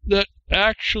 that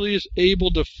actually is able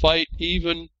to fight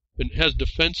even and has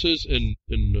defenses and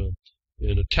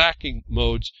attacking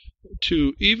modes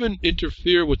to even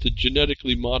interfere with the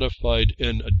genetically modified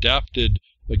and adapted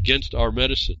against our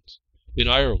medicines in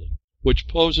Ireland, which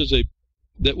poses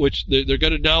which they're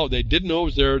going to now, they didn't know it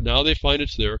was there, now they find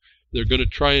it's there. They're going to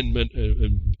try and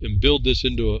build this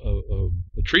into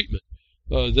a treatment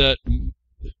that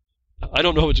I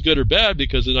don't know if it's good or bad,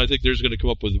 because then I think they're going to come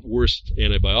up with worse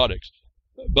antibiotics.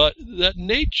 But that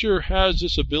nature has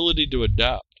this ability to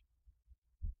adapt.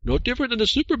 No different than the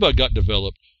superbug got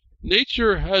developed.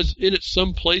 Nature has in it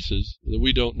some places that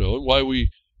we don't know, and why we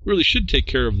really should take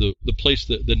care of the place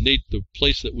that the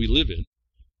place that we live in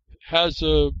has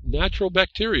a natural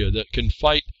bacteria that can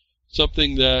fight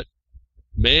something that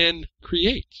man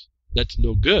creates that's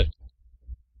no good.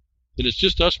 And it's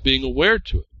just us being aware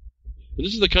to it. And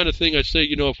this is the kind of thing I say,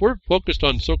 if we're focused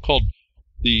on so-called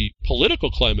the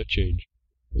political climate change,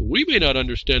 we may not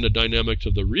understand the dynamics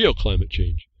of the real climate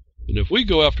change. And if we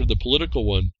go after the political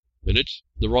one and it's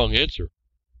the wrong answer,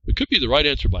 it could be the right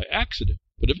answer by accident.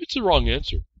 But if it's the wrong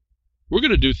answer, we're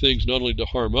going to do things not only to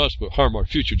harm us, but harm our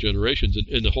future generations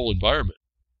and the whole environment.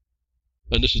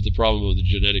 And this is the problem of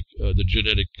the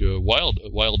genetic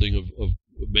wilding of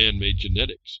man-made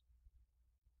genetics.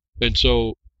 And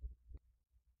so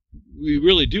we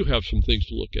really do have some things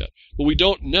to look at. But we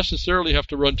don't necessarily have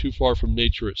to run too far from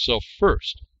nature itself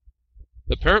first.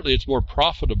 Apparently it's more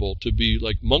profitable to be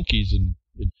like monkeys and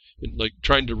like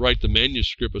trying to write the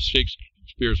manuscript of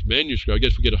Shakespeare's manuscript. I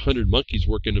guess if we get 100 monkeys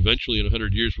working, eventually in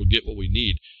 100 years we'll get what we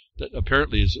need. That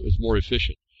apparently is more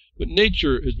efficient. But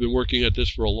nature has been working at this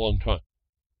for a long time.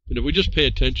 And if we just pay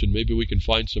attention, maybe we can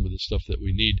find some of the stuff that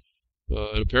we need.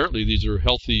 And apparently these are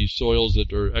healthy soils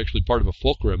that are actually part of a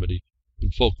folk remedy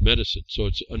and folk medicine. So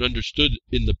it's understood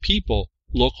in the people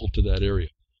local to that area.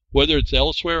 Whether it's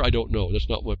elsewhere, I don't know. That's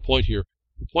not my point here.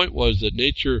 The point was that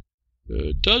nature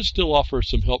does still offer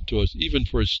some help to us, even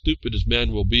for as stupid as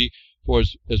man will be, for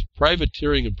as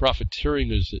privateering and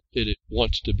profiteering as it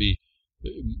wants to be.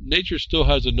 Nature still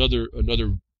has another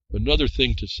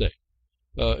thing to say.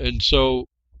 And so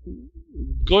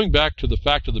going back to the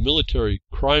fact of the military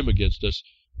crime against us,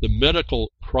 the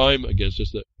medical crime against us,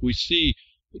 that we see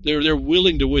they're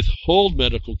willing to withhold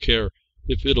medical care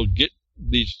if it'll get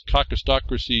these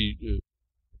Kakistocracy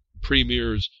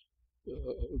premiers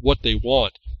what they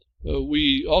want.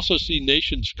 We also see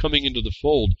nations coming into the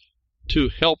fold to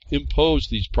help impose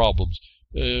these problems.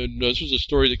 And this was a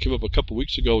story that came up a couple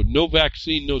weeks ago. No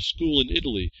vaccine, no school in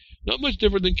Italy. Not much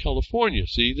different than California.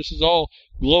 See, this is all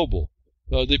global.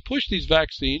 They push these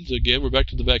vaccines. Again, we're back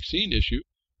to the vaccine issue.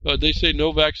 They say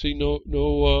no vaccine,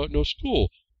 no school.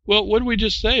 Well, what did we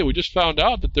just say? We just found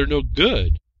out that they're no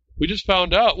good. We just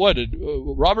found out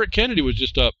Robert Kennedy was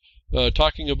just up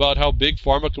talking about how big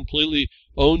pharma completely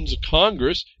owns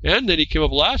Congress, and then he came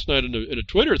up last night in a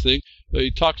Twitter thing.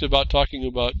 He talking about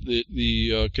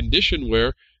the condition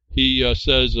where He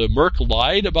says Merck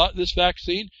lied about this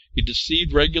vaccine. He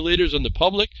deceived regulators and the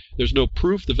public. There's no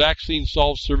proof the vaccine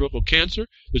solves cervical cancer.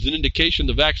 There's an indication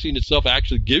the vaccine itself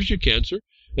actually gives you cancer.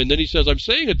 And then he says, I'm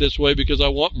saying it this way because I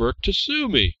want Merck to sue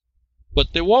me.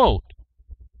 But they won't.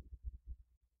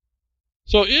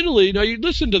 So Italy, now you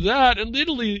listen to that, and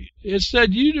Italy has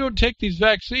said, you don't take these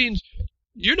vaccines,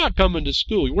 you're not coming to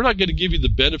school. We're not going to give you the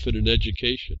benefit in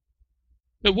education.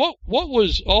 And what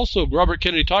was also Robert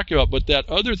Kennedy talking about, but that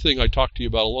other thing I talked to you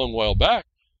about a long while back,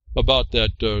 about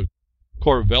that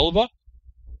Corvelva,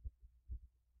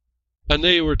 and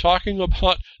they were talking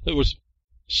about there was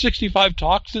 65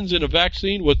 toxins in a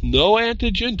vaccine with no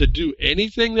antigen to do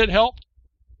anything that helped.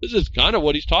 This is kind of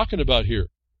what he's talking about here.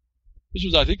 This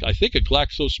was, I think a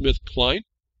GlaxoSmithKline,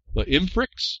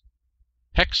 Imfrix,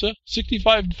 Hexa,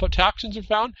 65 toxins are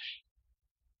found.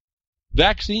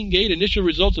 Vaccinegate, initial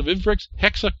results of Imfrix,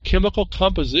 Hexa chemical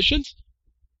compositions.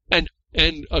 And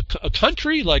a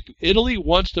country like Italy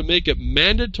wants to make it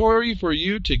mandatory for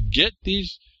you to get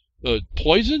these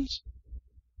poisons.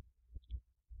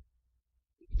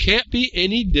 Can't be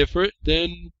any different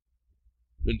than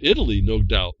in Italy, no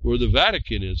doubt, where the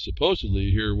Vatican is supposedly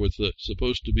here with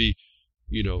supposed to be,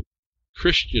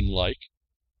 Christian-like.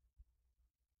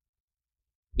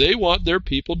 They want their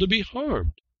people to be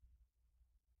harmed.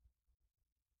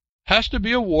 Has to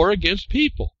be a war against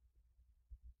people.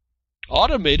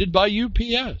 Automated by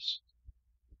UPS.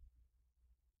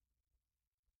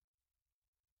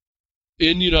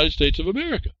 In the United States of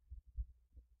America.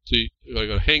 See, I'm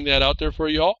going to hang that out there for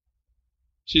you all.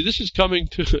 See, this is coming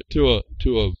to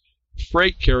a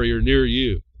freight carrier near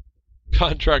you,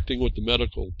 contracting with the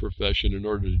medical profession in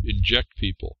order to inject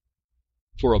people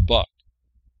for $1.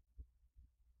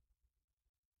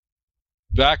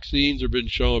 Vaccines are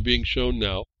being shown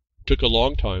now. Took a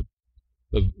long time.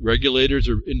 The regulators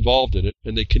are involved in it,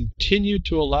 and they continue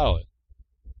to allow it.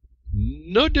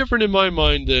 No different in my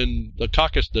mind than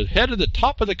the head of the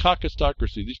top of the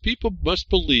Kakistocracy. These people must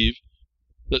believe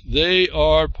that they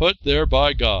are put there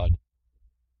by God.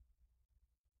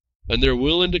 And they're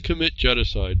willing to commit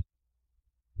genocide.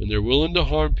 And they're willing to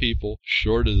harm people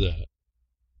short of that.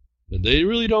 And they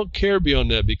really don't care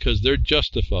beyond that because they're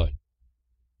justified.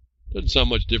 Doesn't sound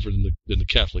much different than the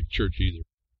Catholic Church either.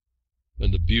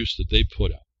 And the abuse that they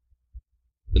put out.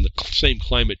 And the same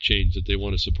climate change that they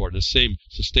want to support. And the same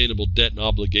sustainable debt and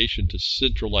obligation to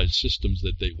centralized systems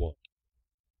that they want.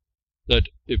 That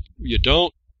if you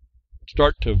don't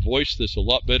start to voice this a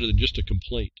lot better than just a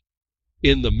complaint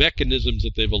in the mechanisms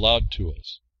that they've allowed to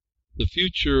us, the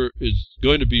future is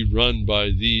going to be run by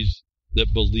these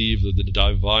that believe that the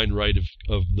divine right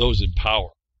of those in power.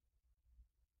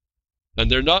 And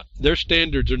their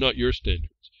standards are not your standards.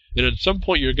 And at some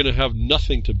point you're going to have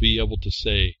nothing to be able to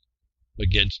say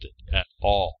against it at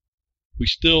all. We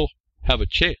still have a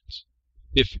chance.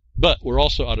 But we're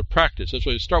also out of practice. That's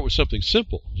why you start with something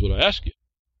simple, is what I ask you.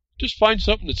 Just find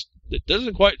something that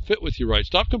doesn't quite fit with you right.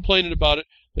 Stop complaining about it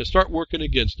and start working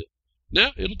against it.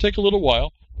 Now, it'll take a little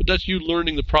while, but that's you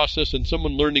learning the process and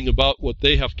someone learning about what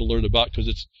they have to learn about because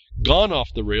it's gone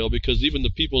off the rail because even the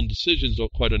people in decisions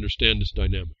don't quite understand this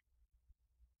dynamic.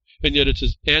 And yet it's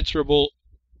as answerable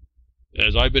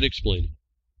as I've been explaining.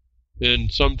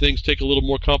 And some things take a little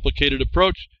more complicated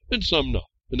approach and some not.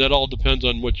 And that all depends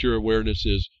on what your awareness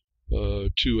is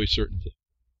to a certain thing.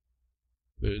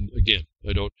 And again,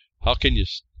 how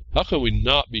can we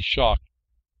not be shocked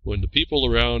when the people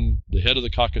around the head of the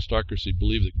Kakistocracy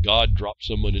believe that God dropped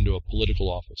someone into a political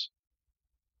office?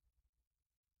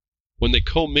 When they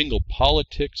commingle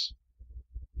politics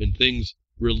and things,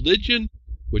 religion,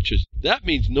 that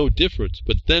means no difference,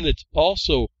 but then it's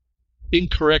also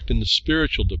incorrect in the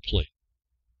spiritual plane.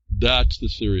 That's the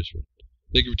serious one.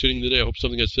 Thank you for tuning in today. I hope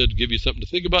something I said give you something to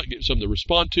think about, give you something to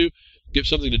respond to, give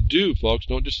something to do, folks.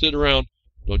 Don't just sit around.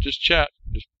 Don't just chat.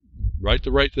 Just write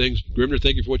the right things. Grimner,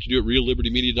 thank you for what you do at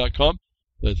reallibertymedia.com.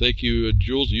 And thank you,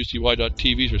 Jules,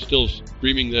 UCY.TV for still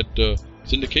streaming that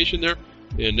syndication there.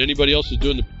 And anybody else is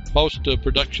doing the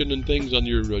post-production and things on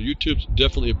your YouTubes,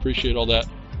 definitely appreciate all that.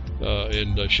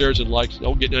 And shares and likes. I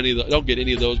don't get any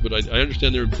of those, but I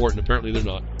understand they're important. Apparently they're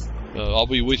not. I'll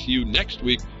be with you next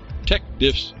week. Tech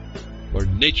diffs or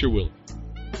nature willing.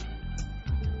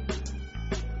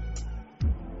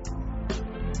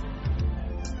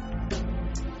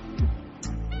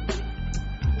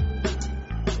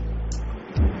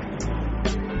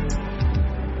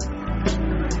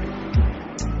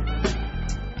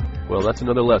 Well, that's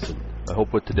another lesson. I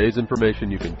hope with today's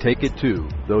information you can take it to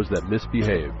those that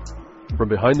misbehave. From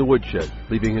behind the woodshed,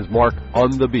 leaving his mark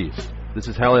on the beast, this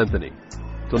is Hal Anthony.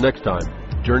 Till next time,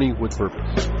 journey with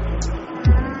purpose.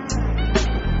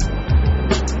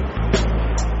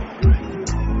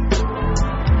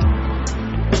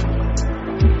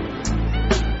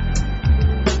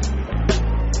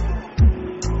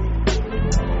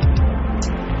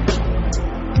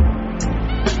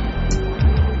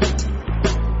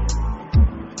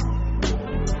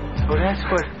 Well, that's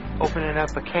what opening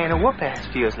up a can of whoop-ass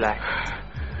feels like.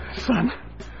 Son,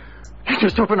 you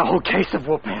just opened a whole case of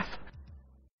whoop-ass.